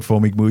windshield for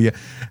me, will you?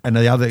 And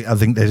the other, I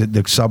think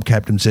the sub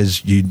captain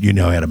says, you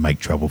know how to make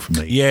trouble for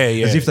me. Yeah,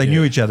 yeah, As if they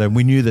knew each other, and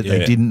we knew that they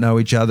Yeah. didn't know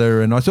each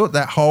other. And I thought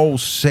that whole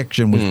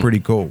section was pretty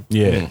cool.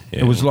 Yeah,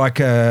 It was like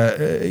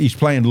he's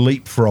playing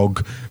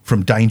leapfrog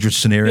from dangerous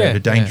scenario Yeah, to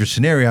dangerous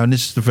scenario, and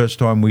this is the first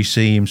time we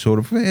see him sort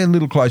of a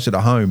little closer to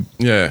home.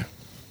 Yeah.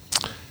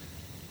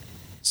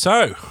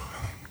 So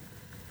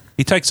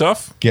he takes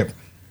off, Yep.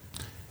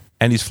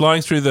 and he's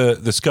flying through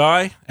the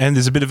sky. And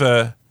there's a bit of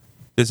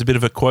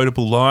a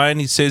quotable line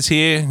he says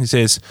here. He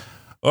says,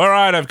 "All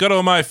right, I've got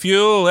all my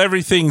fuel.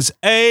 Everything's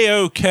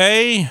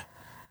A-okay."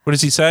 What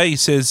does he say? He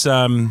says,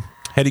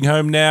 "Heading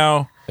home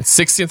now." It's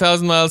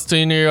 16,000 miles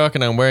to New York,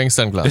 and I'm wearing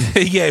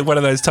sunglasses. Yeah, one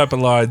of those type of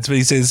lines. But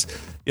he says,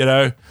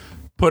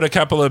 put a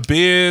couple of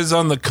beers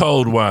on the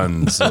cold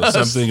ones or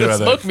something or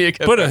other.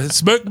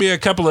 Smoke me a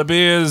couple of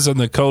beers on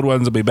the cold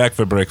ones. I'll be back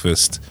for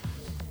breakfast.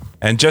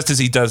 And just as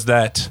he does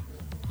that,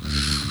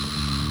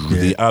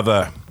 the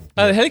other...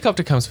 The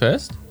helicopter comes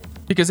first.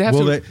 Because they have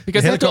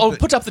the to all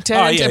put up the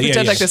tent and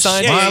pretend like they're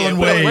scientists. Smile and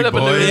wave,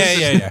 boys.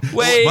 Yeah.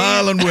 Wave.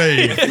 Smile and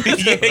wave.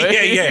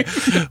 yeah.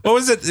 What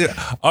was it?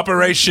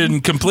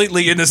 Operation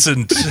Completely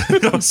Innocent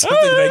or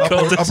something they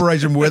called it.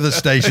 Operation Weather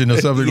Station or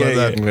something like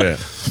that. Yeah.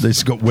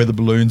 They've got weather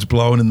balloons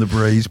blowing in the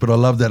breeze, but I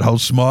love that whole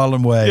smile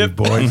and wave,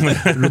 boy.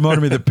 It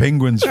reminded me of the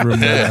penguins from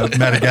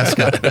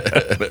Madagascar.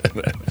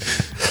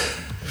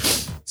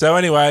 So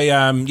anyway,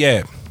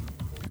 yeah.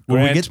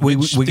 Well,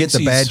 we get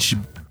the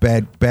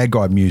bad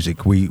guy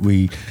music.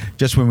 We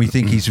just when we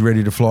think he's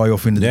ready to fly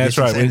off into the that's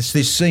distance. right. And it's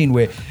this scene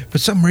where, for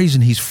some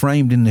reason, he's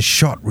framed in the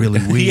shot really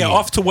weird. Yeah,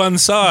 off to one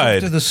side.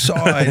 Off to the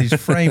side, he's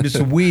framed. It's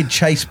a weird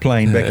chase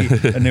plane back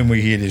here, and then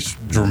we hear this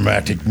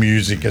dramatic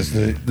music as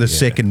the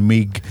second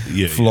MiG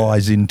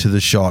flies into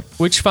the shot.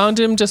 Which found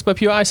him just by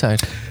pure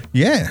eyesight.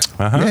 Yeah,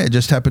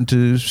 just happened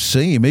to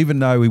see him. Even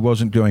though he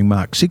wasn't doing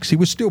Mark 6, he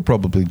was still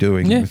probably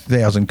doing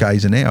 1,000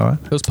 Ks an hour.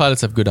 Those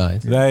pilots have good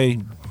eyes. They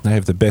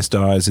have the best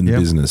eyes in the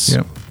business.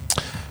 Yep.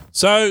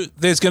 So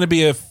there's going to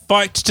be a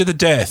fight to the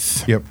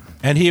death. Yep.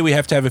 And here we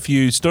have to have a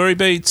few story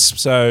beats.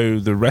 So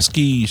the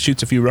Rescue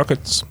shoots a few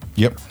rockets.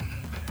 Yep.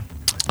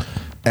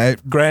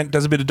 Grant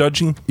does a bit of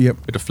dodging.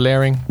 Yep. Bit of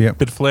flaring. Yep.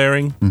 Bit of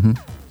flaring. Mm-hmm.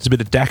 There's a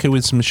bit of Dakar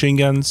with some machine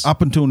guns.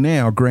 Up until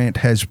now, Grant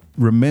has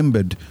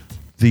remembered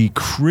the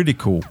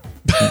critical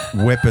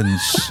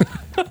weapons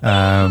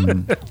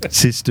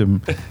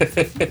system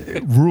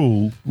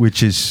rule,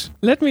 which is...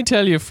 Let me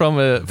tell you from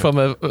a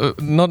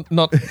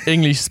not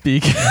English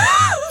speak,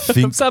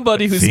 from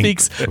somebody who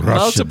speaks Russian.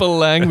 multiple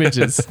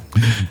languages.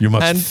 You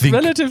must And think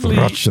relatively-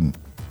 Russian.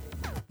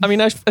 I mean,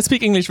 I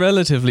speak English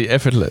relatively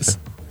effortless,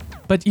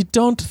 but you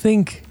don't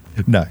think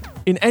No.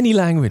 in any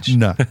language.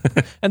 No.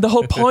 And the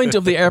whole point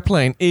of the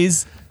airplane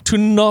is to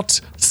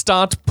not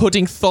start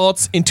putting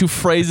thoughts into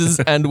phrases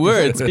and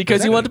words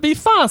because you want to be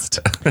fast.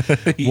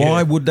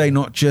 Why would they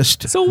not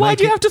just... So why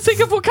do you have to think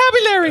of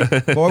vocabulary?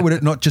 Why would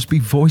it not just be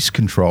voice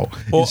control?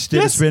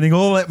 Instead of spending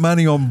all that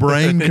money on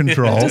brain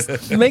control...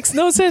 It makes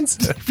no sense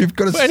if you've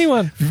got to, for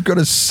anyone. If you've got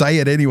to say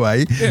it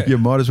anyway, you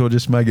might as well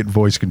just make it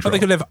voice Or control. they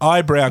could have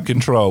eyebrow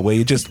control where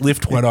you just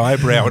lift one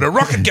eyebrow and a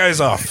rocket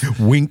goes off.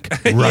 Wink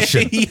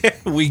Russian. Yeah,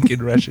 wink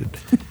in Russian.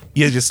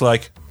 You're just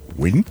like,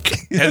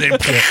 wink? And then... No,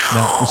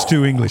 it was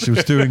too English. It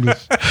was too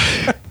English.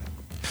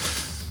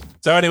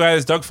 So anyway,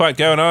 there's dogfight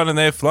going on and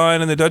they're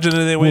flying and they're dodging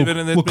and they're weaving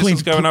and there's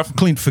missiles going off.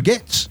 Clint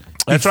forgets.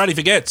 That's right, he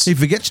forgets. He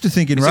forgets to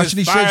think in Russian.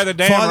 He "Fire says, the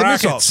damn fire the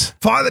rockets." missile.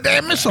 Fire the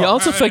damn missile. He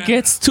also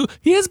forgets to...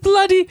 He has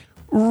bloody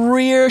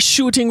rear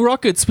shooting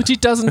rockets, which he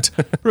doesn't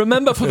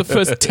remember for the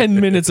first 10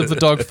 minutes of the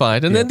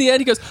dogfight. And then at the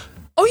end he goes,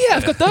 oh yeah,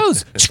 I've got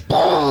those.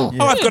 Oh,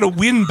 I've got a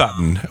win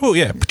button. Oh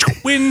yeah,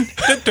 win.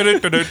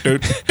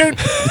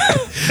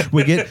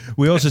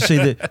 We also see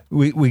that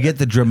we get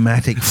the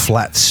dramatic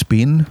flat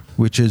spin,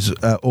 which is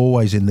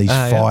always in these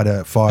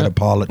fighter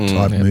pilot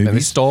type movies. And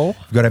the stall.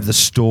 You've got to have the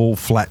stall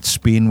flat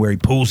spin where he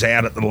pulls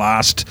out at the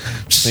last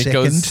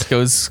second. It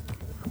goes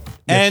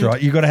That's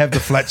right. You've got to have the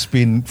flat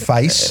spin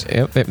face.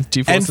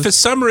 And for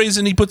some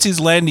reason, he puts his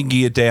landing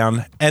gear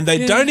down, and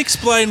they don't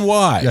explain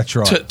why. That's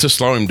right. To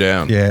slow him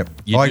down. Yeah,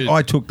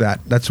 I took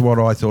that. That's what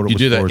I thought it You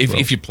was do that for as well.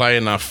 if you play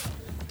enough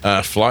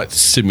flight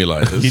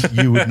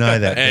simulators. You would know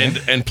that.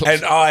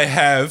 and I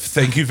have.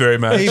 Thank you very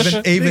much.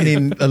 Even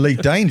in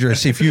Elite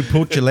Dangerous, if you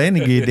put your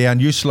landing gear down,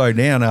 you slow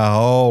down a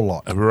whole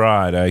lot.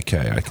 Right.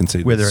 Okay. I can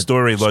see the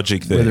story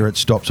logic there. Whether it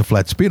stops a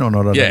flat spin or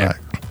not, I don't know.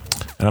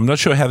 And I'm not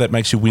sure how that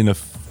makes you win a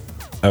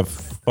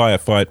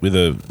firefight with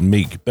a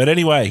MiG. But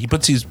anyway, he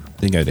puts his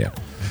thing down.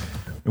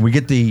 And we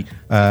get the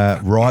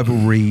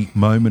rivalry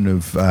moment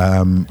of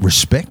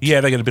respect.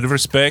 Yeah, they get a bit of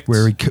respect.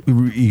 Where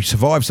he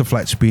survives the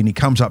flat spin, he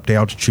comes up to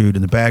altitude,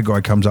 and the bad guy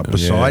comes up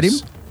beside him.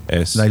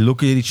 Yes. They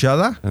look at each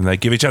other. And they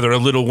give each other a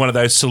little one of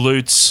those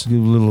salutes. Give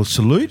a little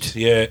salute.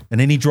 Yeah. And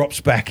then he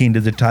drops back into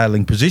the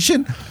tailing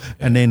position.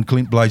 And then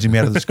Clint blows him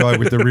out of the sky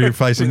with the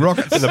rear-facing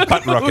rocket. With a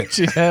butt rocket. Which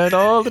he had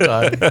all the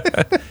time.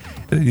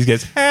 He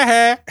goes,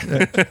 ha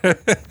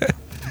ha.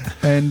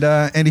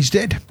 And he's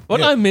dead.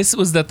 What I miss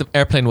was that the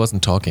airplane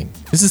wasn't talking.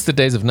 This is the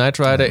days of Knight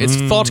Rider. It's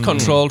thought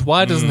controlled.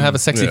 Why doesn't it have a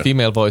sexy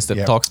female voice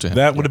that talks to him?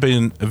 That would have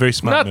been a very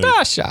smart move.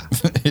 Natasha.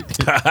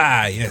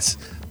 Yes.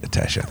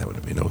 Natasha, that would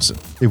have been awesome.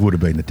 It would have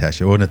been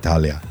Natasha or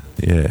Natalia.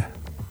 Yeah.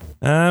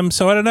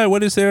 So I don't know.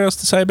 What is there else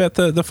to say about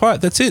the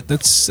fight? That's it.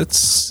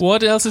 That's.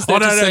 What else is there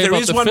to say there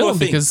about is the one film? more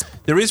thing. Because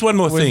there is one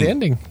more where's thing. the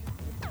ending?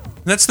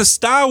 That's the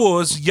Star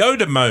Wars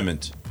Yoda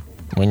moment,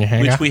 When you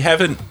hang which up. we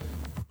haven't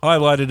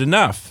highlighted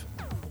enough.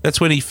 That's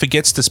when he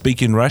forgets to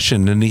speak in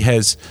Russian and he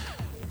has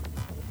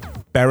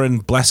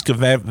Baron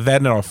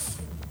Blaskovanov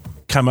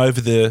come over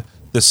the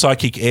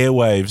psychic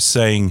airwaves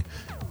saying,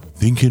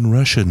 "Think in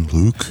Russian,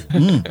 Luke.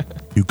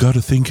 You got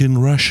to think in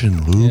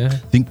Russian, Luke." Yeah.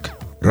 Think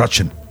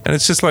Russian. And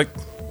it's just like,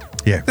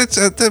 Yeah.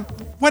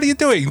 what are you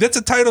doing? That's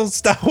a total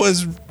Star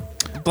Wars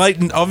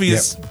blatant,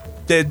 obvious,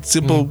 dead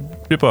simple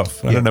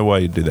rip-off. I don't know why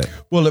you'd do that.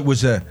 Well, I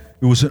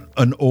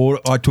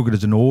took it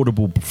as an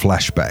audible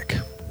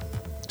flashback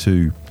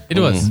to. It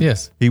was,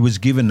 yes. He was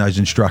given those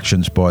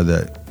instructions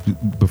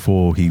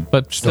before he.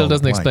 But still stole the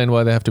doesn't plane. explain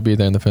why they have to be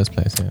there in the first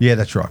place. Yeah. Yeah,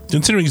 that's right.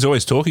 Considering he's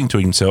always talking to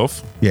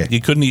himself, Yeah.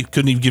 he couldn't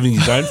even give him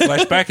his own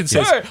flashback and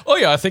says, Oh,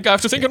 yeah, I think I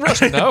have to think in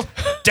Russian now.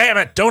 "Damn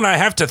it, don't I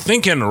have to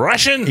think in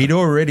Russian?" He'd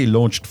already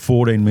launched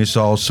 14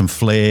 missiles, some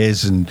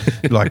flares, and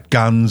like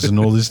guns and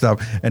all this stuff.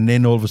 And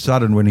then all of a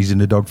sudden, when he's in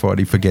the dogfight,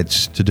 he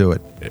forgets to do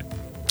it.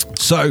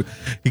 So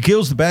he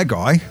kills the bad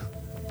guy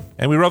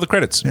And we roll the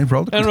credits. and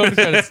roll the And roll the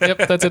credits. Yep,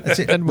 that's it. That's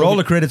it. And Roll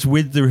the credits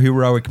with the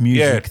heroic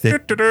music. Yeah.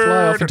 That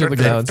fly off into the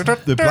clouds.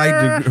 they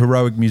played the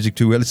heroic music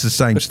too well. It's the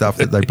same stuff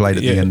that they played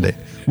at the Yeah. end there,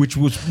 which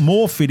was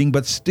more fitting,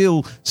 but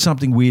still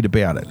something weird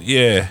about it.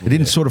 Yeah. It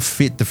didn't sort of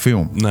fit the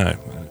film. No.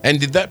 And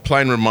did that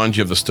plane remind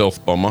you of the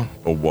stealth bomber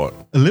or what?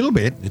 A little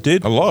bit. It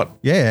did. A lot.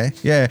 Yeah,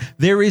 yeah.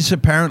 There is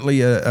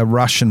apparently a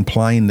Russian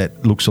plane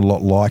that looks a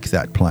lot like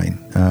that plane.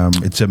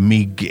 It's a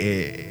MiG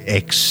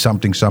X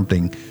something.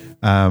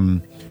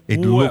 It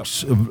Wow.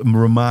 looks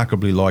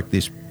remarkably like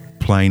this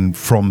plane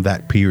from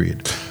that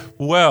period.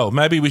 Well,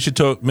 maybe we should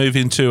move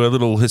into a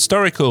little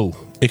historical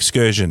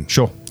excursion.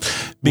 Sure. Well,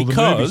 Because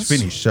the movie's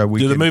finished, so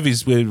the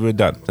movies we're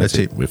done. That's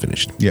it. We're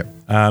finished. Yeah.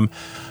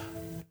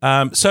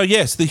 So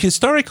yes, the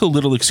historical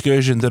little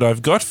excursion that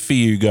I've got for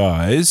you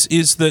guys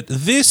is that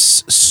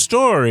this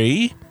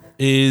story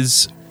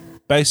is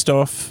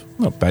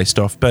not based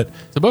off, but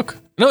It's a book.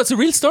 No, it's a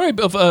real story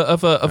of a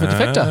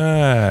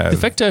defector.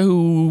 Defector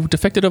who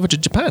defected over to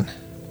Japan.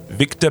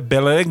 Victor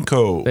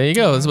Belenko. There you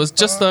go. This was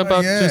just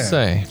about yeah. to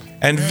say.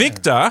 And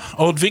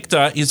old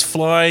Victor, is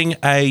flying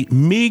a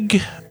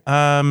MiG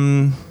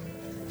 31,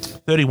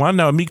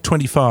 no, a MiG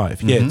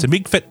 25. Yeah, it's a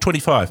MiG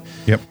 25.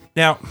 Yep.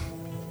 Now,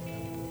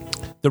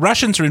 the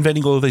Russians are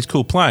inventing all of these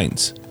cool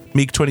planes.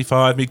 MiG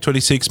 25, MiG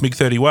 26, MiG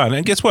 31.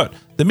 And guess what?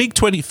 The MiG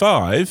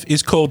 25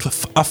 is called a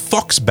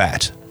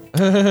Foxbat.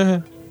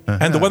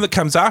 And the one that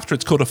comes after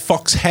it's called a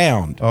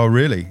Foxhound. Oh,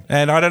 really?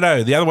 And I don't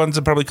know, the other ones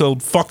are probably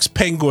called Fox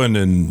Penguin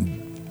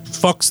and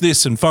Fox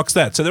this and Fox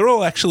that. So they're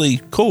all actually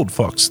called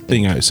Fox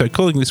Dingo. So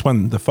calling this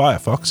one the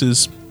Firefox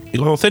is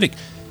authentic.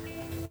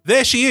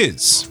 There she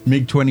is.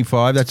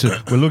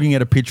 MiG-25. We're looking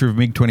at a picture of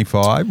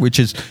MiG-25, which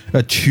is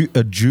a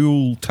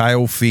dual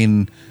tail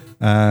fin.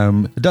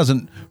 It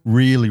doesn't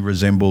really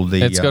resemble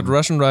the. It's got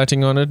Russian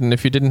writing on it, and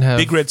if you didn't have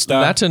Big red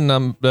star. Latin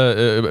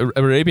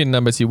Arabian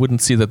numbers, you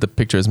wouldn't see that the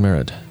picture is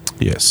mirrored.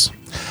 Yes.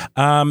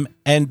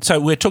 And so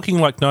we're talking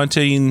like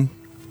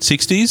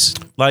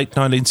 1960s, late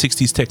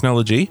 1960s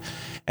technology.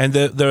 And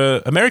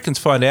the Americans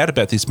find out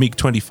about this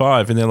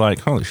MiG-25 and they're like,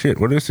 holy shit,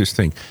 what is this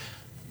thing?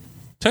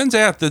 Turns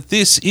out that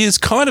this is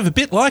kind of a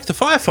bit like the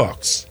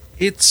Firefox.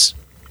 It's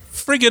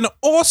friggin'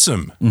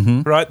 awesome,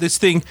 right? This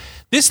thing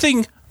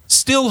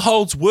still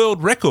holds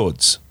world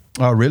records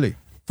Oh, really?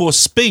 for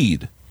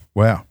speed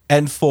Wow.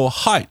 and for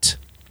height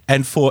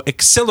and for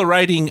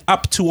accelerating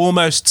up to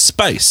almost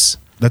space.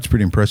 That's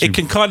pretty impressive. It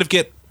can kind of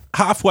get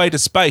halfway to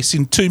space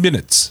in 2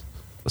 minutes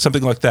or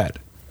something like that.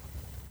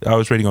 I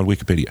was reading on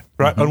Wikipedia,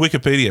 right? On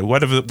Wikipedia,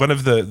 one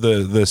of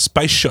the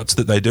space shots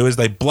that they do is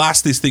they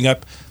blast this thing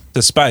up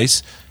to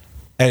space,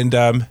 and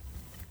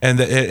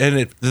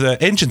the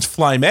engines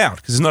flame out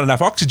because there's not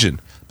enough oxygen.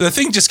 But the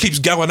thing just keeps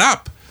going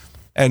up,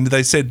 and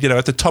they said,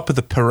 at the top of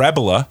the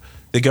parabola,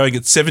 they're going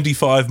at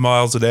 75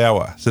 miles an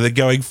hour. So they're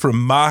going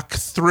from Mach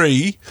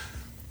 3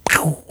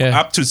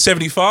 up to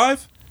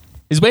 75.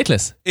 He's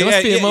weightless. There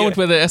must be a moment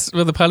where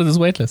the pilot is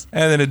weightless.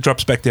 And then it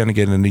drops back down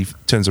again, and he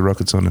turns the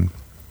rockets on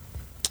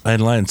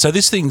and lands. So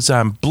this thing's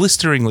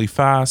blisteringly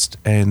fast,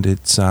 and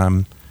it's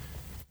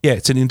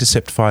it's an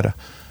intercept fighter.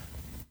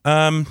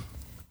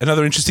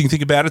 Another interesting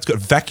thing about it's got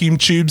vacuum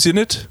tubes in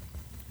it,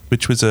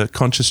 which was a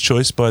conscious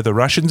choice by the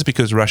Russians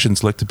because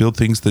Russians like to build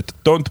things that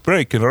don't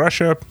break. In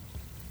Russia,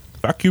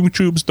 vacuum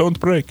tubes don't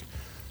break,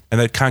 and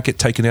they can't get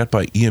taken out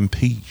by EMP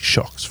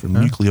shocks from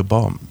nuclear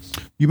bombs.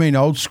 You mean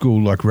old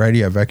school, like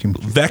radio vacuum?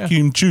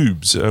 Vacuum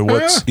tubes are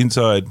what's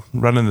inside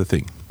running the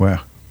thing.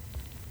 Wow.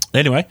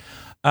 Anyway,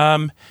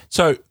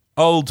 so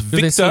old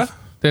Victor.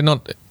 They're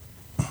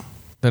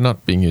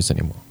not being used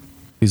anymore.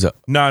 These are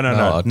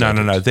No.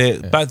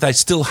 But they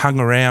still hung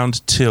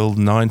around till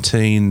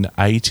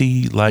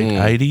 1980, late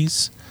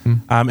 80s.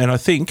 And I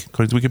think,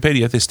 according to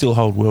Wikipedia, they still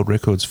hold world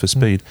records for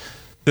speed.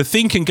 The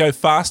thing can go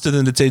faster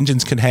than its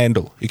engines can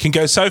handle. It can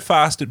go so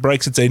fast it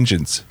breaks its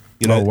engines.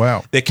 Oh,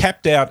 wow. They're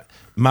capped out.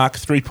 Mach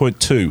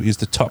 3.2 is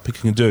the top it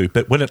can do.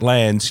 But when it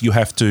lands, you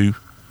have to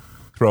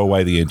throw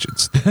away the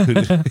engines.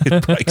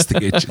 It breaks the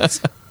engines.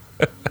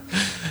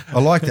 I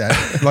like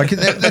that. Like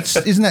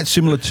isn't that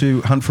similar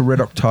to Hunt for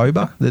Red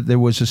October? That there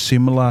was a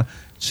similar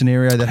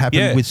scenario that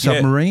happened with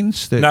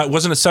submarines? That- No, it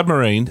wasn't a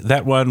submarine.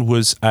 That one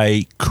was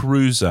a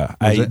cruiser,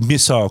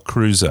 missile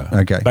cruiser.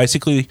 Okay.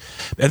 Basically,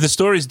 and the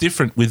story is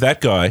different with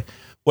that guy.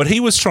 What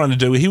he was trying to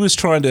do, he was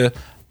trying to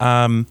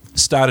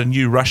start a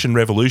new Russian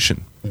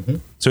revolution. Mm-hmm.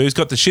 So he's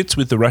got the shits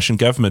with the Russian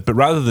government, but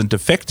rather than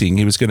defecting,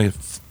 he was going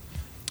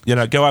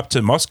to, go up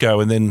to Moscow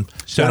and then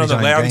turn on the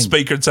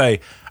loudspeaker and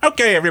say,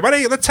 "Okay,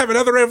 everybody, let's have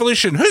another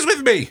revolution. Who's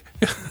with me?"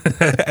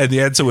 And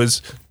the answer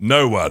was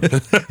no one.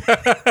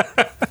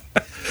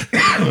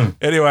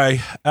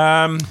 Anyway,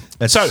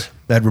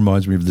 that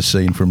reminds me of the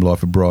scene from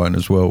Life of Brian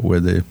as well, where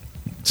they're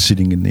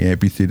sitting in the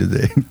amphitheatre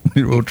there.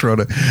 They're all trying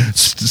to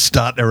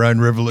start their own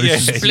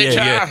revolution.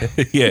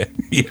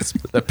 Yes.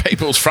 The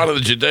People's Front of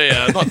the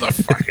Judea, not the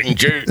fucking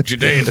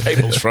Judean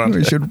People's Front.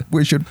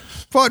 We should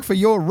fight for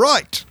your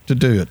right to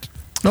do it,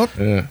 not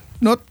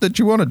that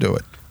you want to do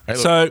it.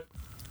 So,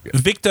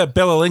 Victor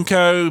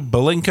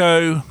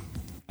Belenko,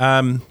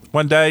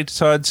 one day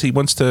decides he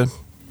wants to,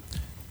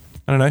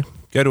 go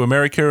to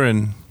America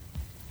and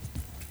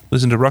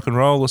listen to rock and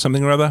roll or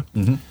something or other.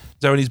 Mm-hmm.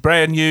 So in his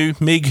brand new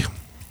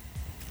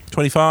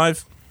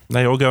MiG-25,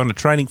 they all go on a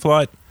training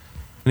flight,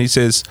 and he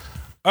says,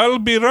 "I'll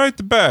be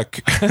right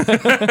back."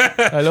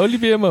 I'll only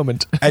be a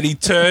moment. And he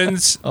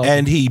turns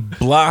and he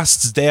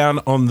blasts down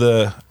on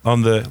the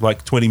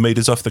like 20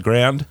 meters off the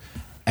ground,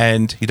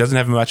 and he doesn't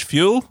have much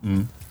fuel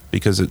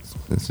because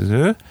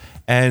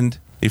and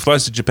he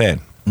flies to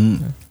Japan,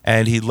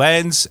 and he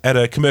lands at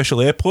a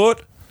commercial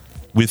airport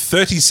with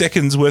 30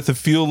 seconds worth of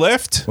fuel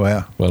left.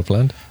 Wow. Well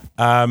planned.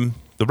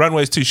 The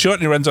runway's too short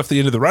and he runs off the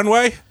end of the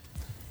runway.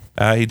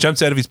 He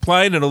jumps out of his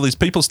plane and all these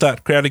people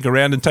start crowding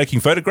around and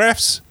taking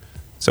photographs.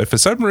 So for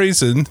some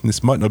reason,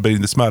 this might not have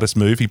been the smartest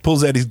move, he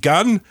pulls out his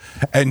gun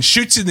and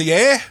shoots in the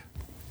air,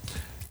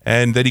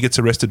 and then he gets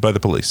arrested by the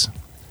police.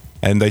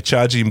 And they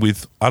charge him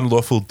with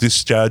unlawful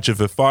discharge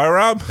of a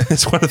firearm.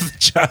 It's one of the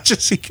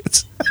charges he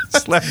gets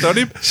slapped on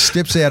him.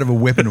 Steps out of a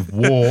weapon of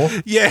war.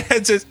 Yeah,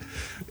 it says,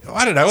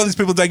 I don't know, all these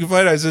people taking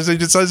photos, so he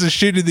decides to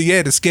shoot in the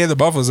air to scare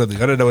them off or something.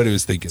 I don't know what he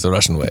was thinking. It's the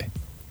Russian way.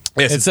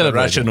 Yes, it's the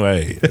Russian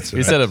way. That's We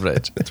right.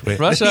 celebrate.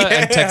 Russia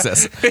and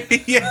Texas.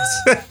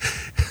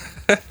 Yes.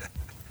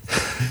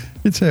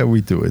 It's how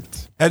we do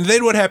it. And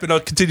then what happened, I'll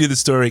continue the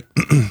story,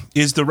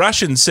 is the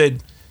Russians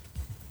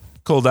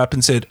called up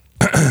and said,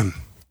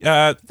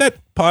 that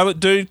pilot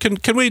dude,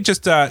 can we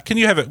just can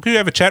you have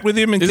a chat with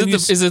him? And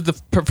Is it the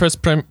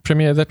first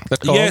premier that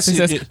calls? Yes, He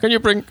says, "Can you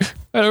bring?"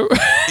 Hello?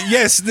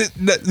 Yes,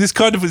 this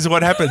kind of is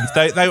what happens.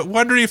 They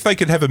wonder if they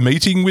could have a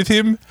meeting with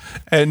him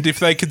and if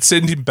they could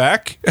send him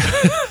back.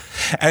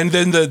 And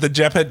then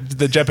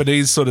the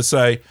Japanese sort of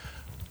say,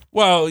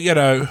 well,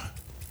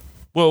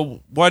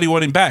 why do you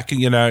want him back?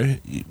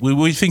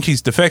 We think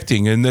he's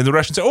defecting. And then the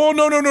Russians say, oh,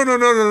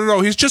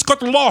 no, he's just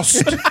got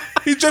lost.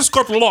 He just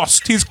got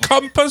lost. His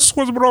compass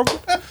was wrong.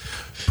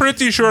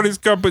 Pretty sure his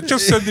compass.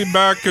 Just send him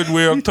back and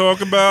we'll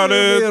talk about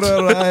it. We're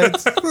all right.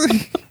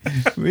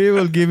 We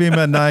will give him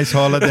a nice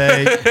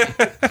holiday.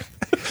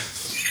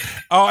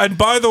 Oh, and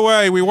by the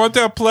way, we want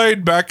our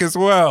plane back as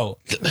well.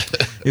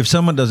 If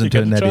someone doesn't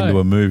turn that into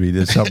a movie,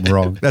 there's something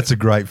wrong. That's a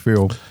great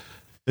film.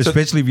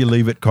 Especially if you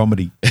leave it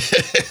comedy.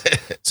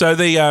 So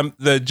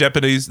the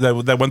Japanese, they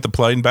want the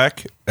plane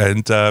back,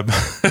 and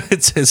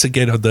it says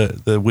again on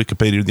the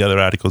Wikipedia and the other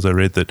articles I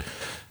read that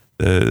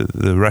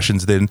the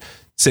Russians then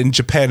send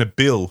Japan a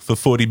bill for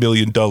 $40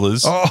 million.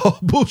 Oh,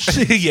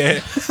 bullshit.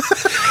 Yeah.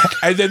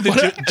 And then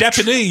the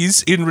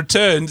Japanese, in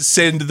return,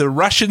 send the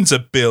Russians a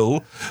bill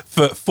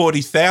for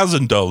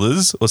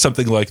 $40,000 or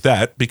something like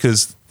that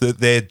because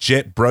their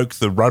jet broke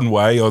the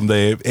runway on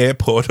their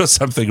airport or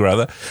something or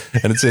other.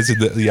 And it says in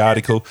the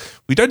article,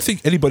 we don't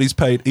think anybody's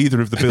paid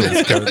either of the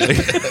bills currently.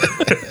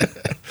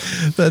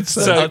 That's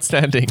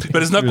outstanding.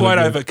 But it's not really quite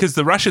good. over because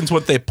the Russians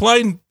want their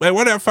plane. They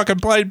want our fucking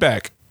plane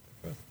back.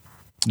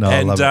 No,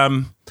 I love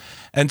it.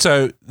 And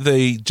so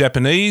the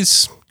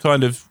Japanese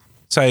kind of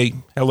say,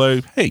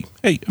 hello, hey,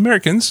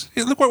 Americans,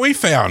 hey, look what we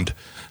found.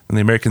 And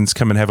the Americans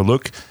come and have a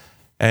look.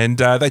 And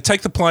they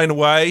take the plane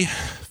away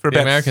for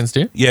The Americans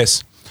do?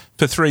 Yes,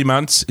 for 3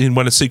 months in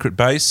a secret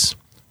base.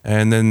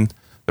 And then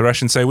the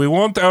Russians say, we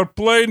want our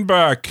plane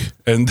back.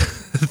 And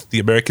the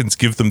Americans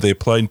give them their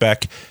plane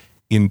back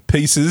in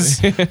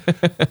pieces.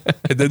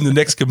 And then the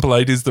next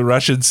complaint is the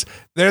Russians,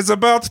 there's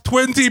about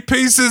 20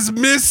 pieces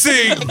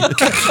missing.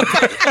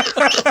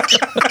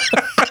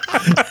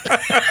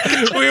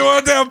 We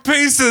want our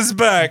pieces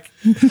back.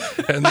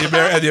 And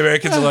the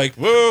Americans are like,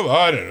 whoa,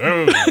 I don't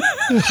know.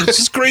 It's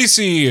just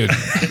greasy. And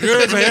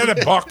they had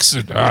a box.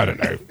 And I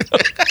don't know.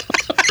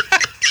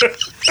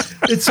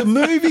 It's a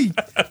movie.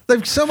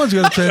 Someone's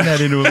got to turn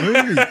that into a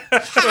movie.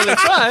 Well,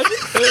 that's right.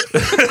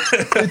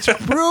 It's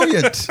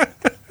brilliant.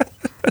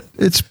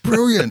 It's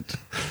brilliant.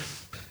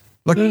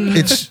 Like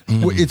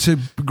it's a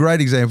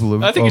great example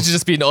of. I think it should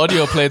just be an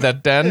audio play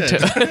that Dan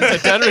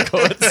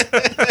records.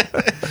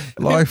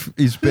 life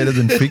is better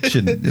than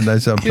fiction,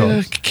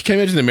 sometimes. Can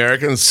you imagine the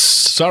Americans?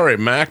 Sorry,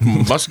 Mac,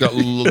 must have got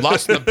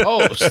lost in the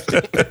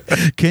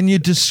post. Can you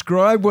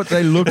describe what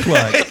they look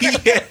like?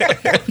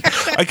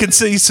 I can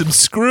see some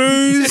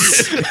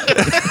screws.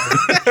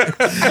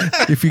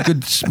 If you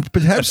could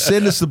perhaps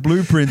send us the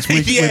blueprints,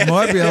 we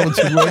might be able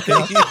to work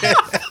out.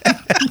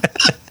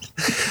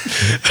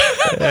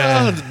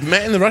 Oh,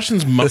 man, the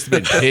Russians must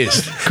have been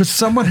pissed. Because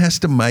someone has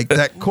to make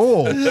that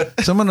call.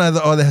 Someone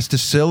either has to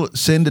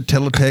send a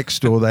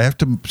teletext or they have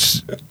to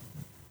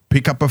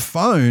pick up a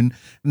phone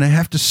and they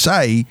have to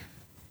say,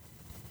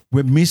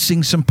 we're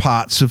missing some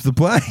parts of the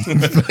plane.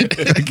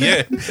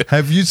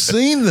 Have you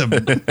seen them?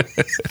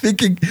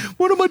 Thinking,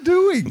 what am I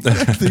doing?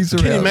 These are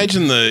Can you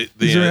imagine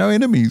these are our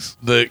enemies.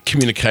 The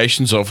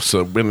communications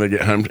officer when they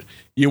get home?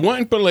 You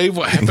won't believe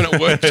what happened at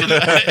work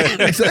today.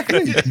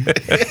 Exactly.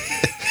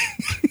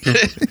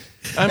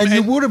 And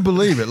you wouldn't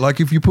believe it.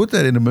 Like if you put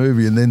that in a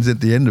movie and then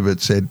at the end of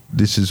it said,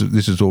 this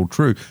is all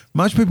true,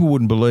 most people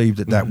wouldn't believe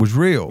that was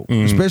real,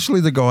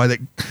 especially the guy that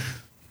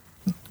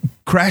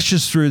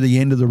crashes through the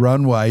end of the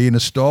runway in a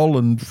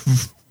stolen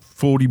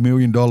 $40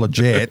 million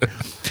jet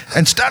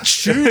and starts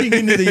shooting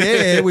into the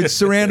air with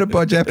surrounded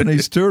by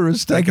Japanese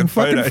tourists taking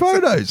fucking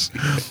photos.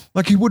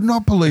 Like you would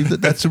not believe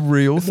that that's a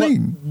real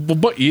thing.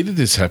 What year did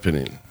this happen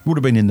in? Would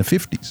have been in the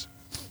 50s.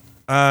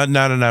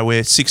 No.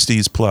 We're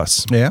 60s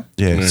plus. Yeah?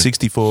 Yeah,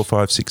 64,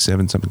 5, 6,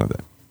 7, something like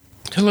that.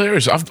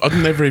 Hilarious.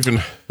 I've never even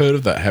heard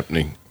of that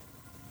happening.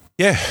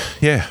 Yeah.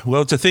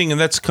 Well, it's a thing,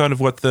 and that's kind of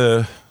what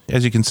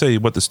as you can see,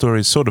 what the story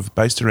is sort of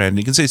based around.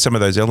 You can see some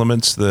of those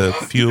elements, the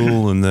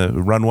fuel and the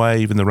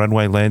runway, even the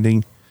runway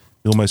landing.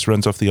 It almost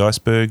runs off the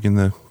iceberg in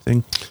the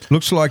thing.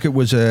 Looks like it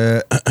was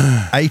a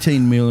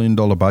 $18 million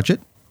budget.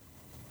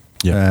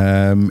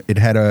 Yeah. It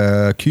had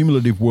a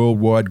cumulative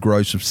worldwide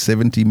gross of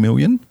 $70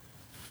 million.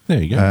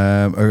 There you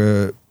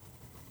go.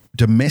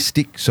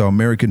 Domestic, so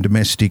American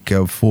domestic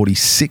of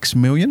 $46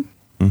 million.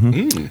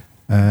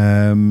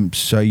 Mm-hmm.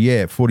 So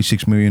yeah,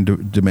 $46 million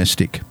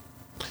domestic.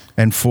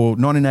 And for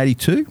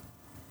 1982,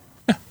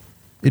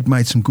 it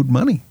made some good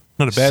money.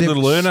 Not a bad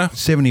little earner.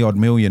 70 odd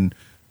million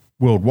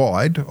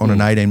worldwide on an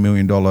 $18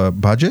 million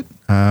budget.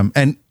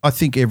 And I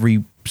think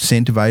every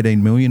cent of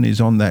 18 million is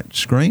on that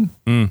screen.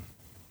 All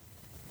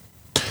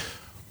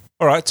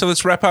right, so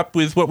let's wrap up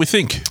with what we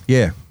think.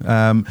 Yeah.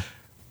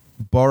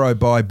 Borrow,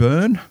 buy,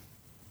 burn.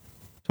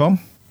 Tom?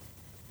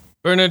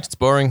 Burn it. It's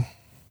boring.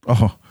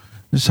 Oh,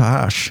 it's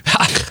harsh.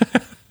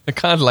 I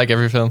can't like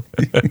every film.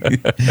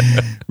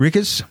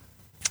 Rickers?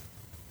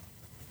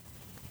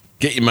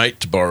 Get your mate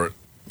to borrow it.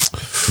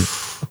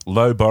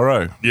 Low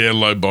borrow. Yeah,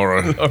 low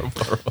borrow.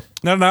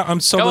 No, I'm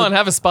solid. Come on,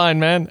 have a spine,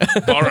 man.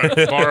 borrow.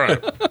 No.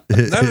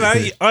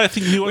 I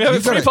think you We have a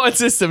 3-point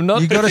system,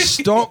 not You got to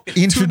stop 2.5 and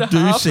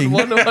introducing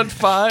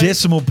 1.5.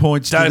 decimal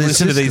points to Don't this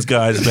listen to system. these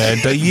guys, man.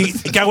 You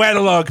go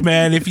analog,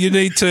 man. If you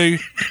need to,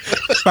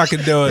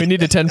 fucking do We it.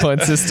 need a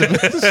 10-point system.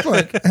 It's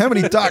like, how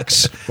many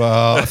ducks?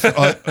 Well,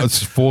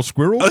 it's 4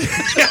 squirrels.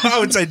 I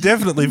would say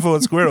definitely 4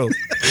 squirrels.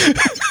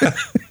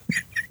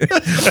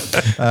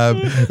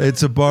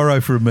 It's a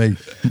borrow from me.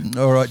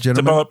 All right, It's a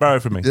gentlemen. borrow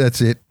for me.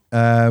 That's it.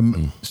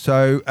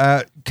 So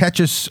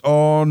catch us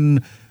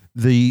on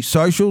the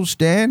socials,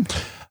 Dan.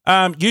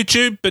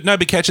 YouTube, but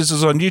nobody catches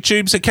us on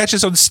YouTube, so catch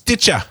us on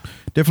Stitcher.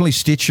 Definitely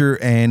Stitcher,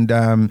 and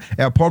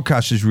our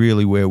podcast is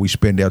really where we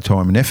spend our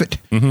time and effort.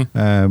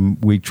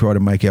 We try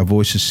to make our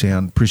voices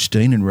sound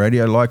pristine and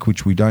radio-like,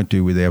 which we don't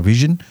do with our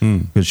vision,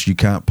 because you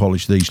can't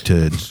polish these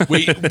turds.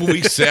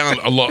 we sound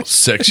a lot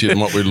sexier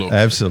than what we look.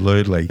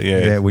 Absolutely.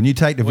 Yeah. When you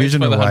take the Wait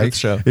vision for the away, 100th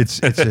show. it's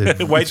a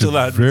Wait it's till a the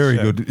 100th very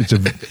show. good. It's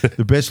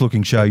the best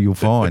looking show you'll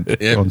find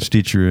on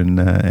Stitcher and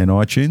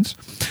iTunes.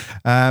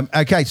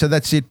 Okay, so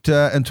that's it.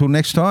 Until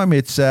next time,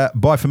 it's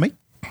bye for me.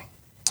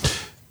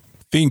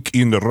 Think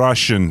in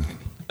Russian.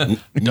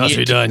 До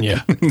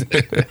свидания. What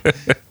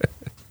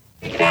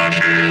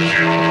is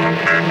your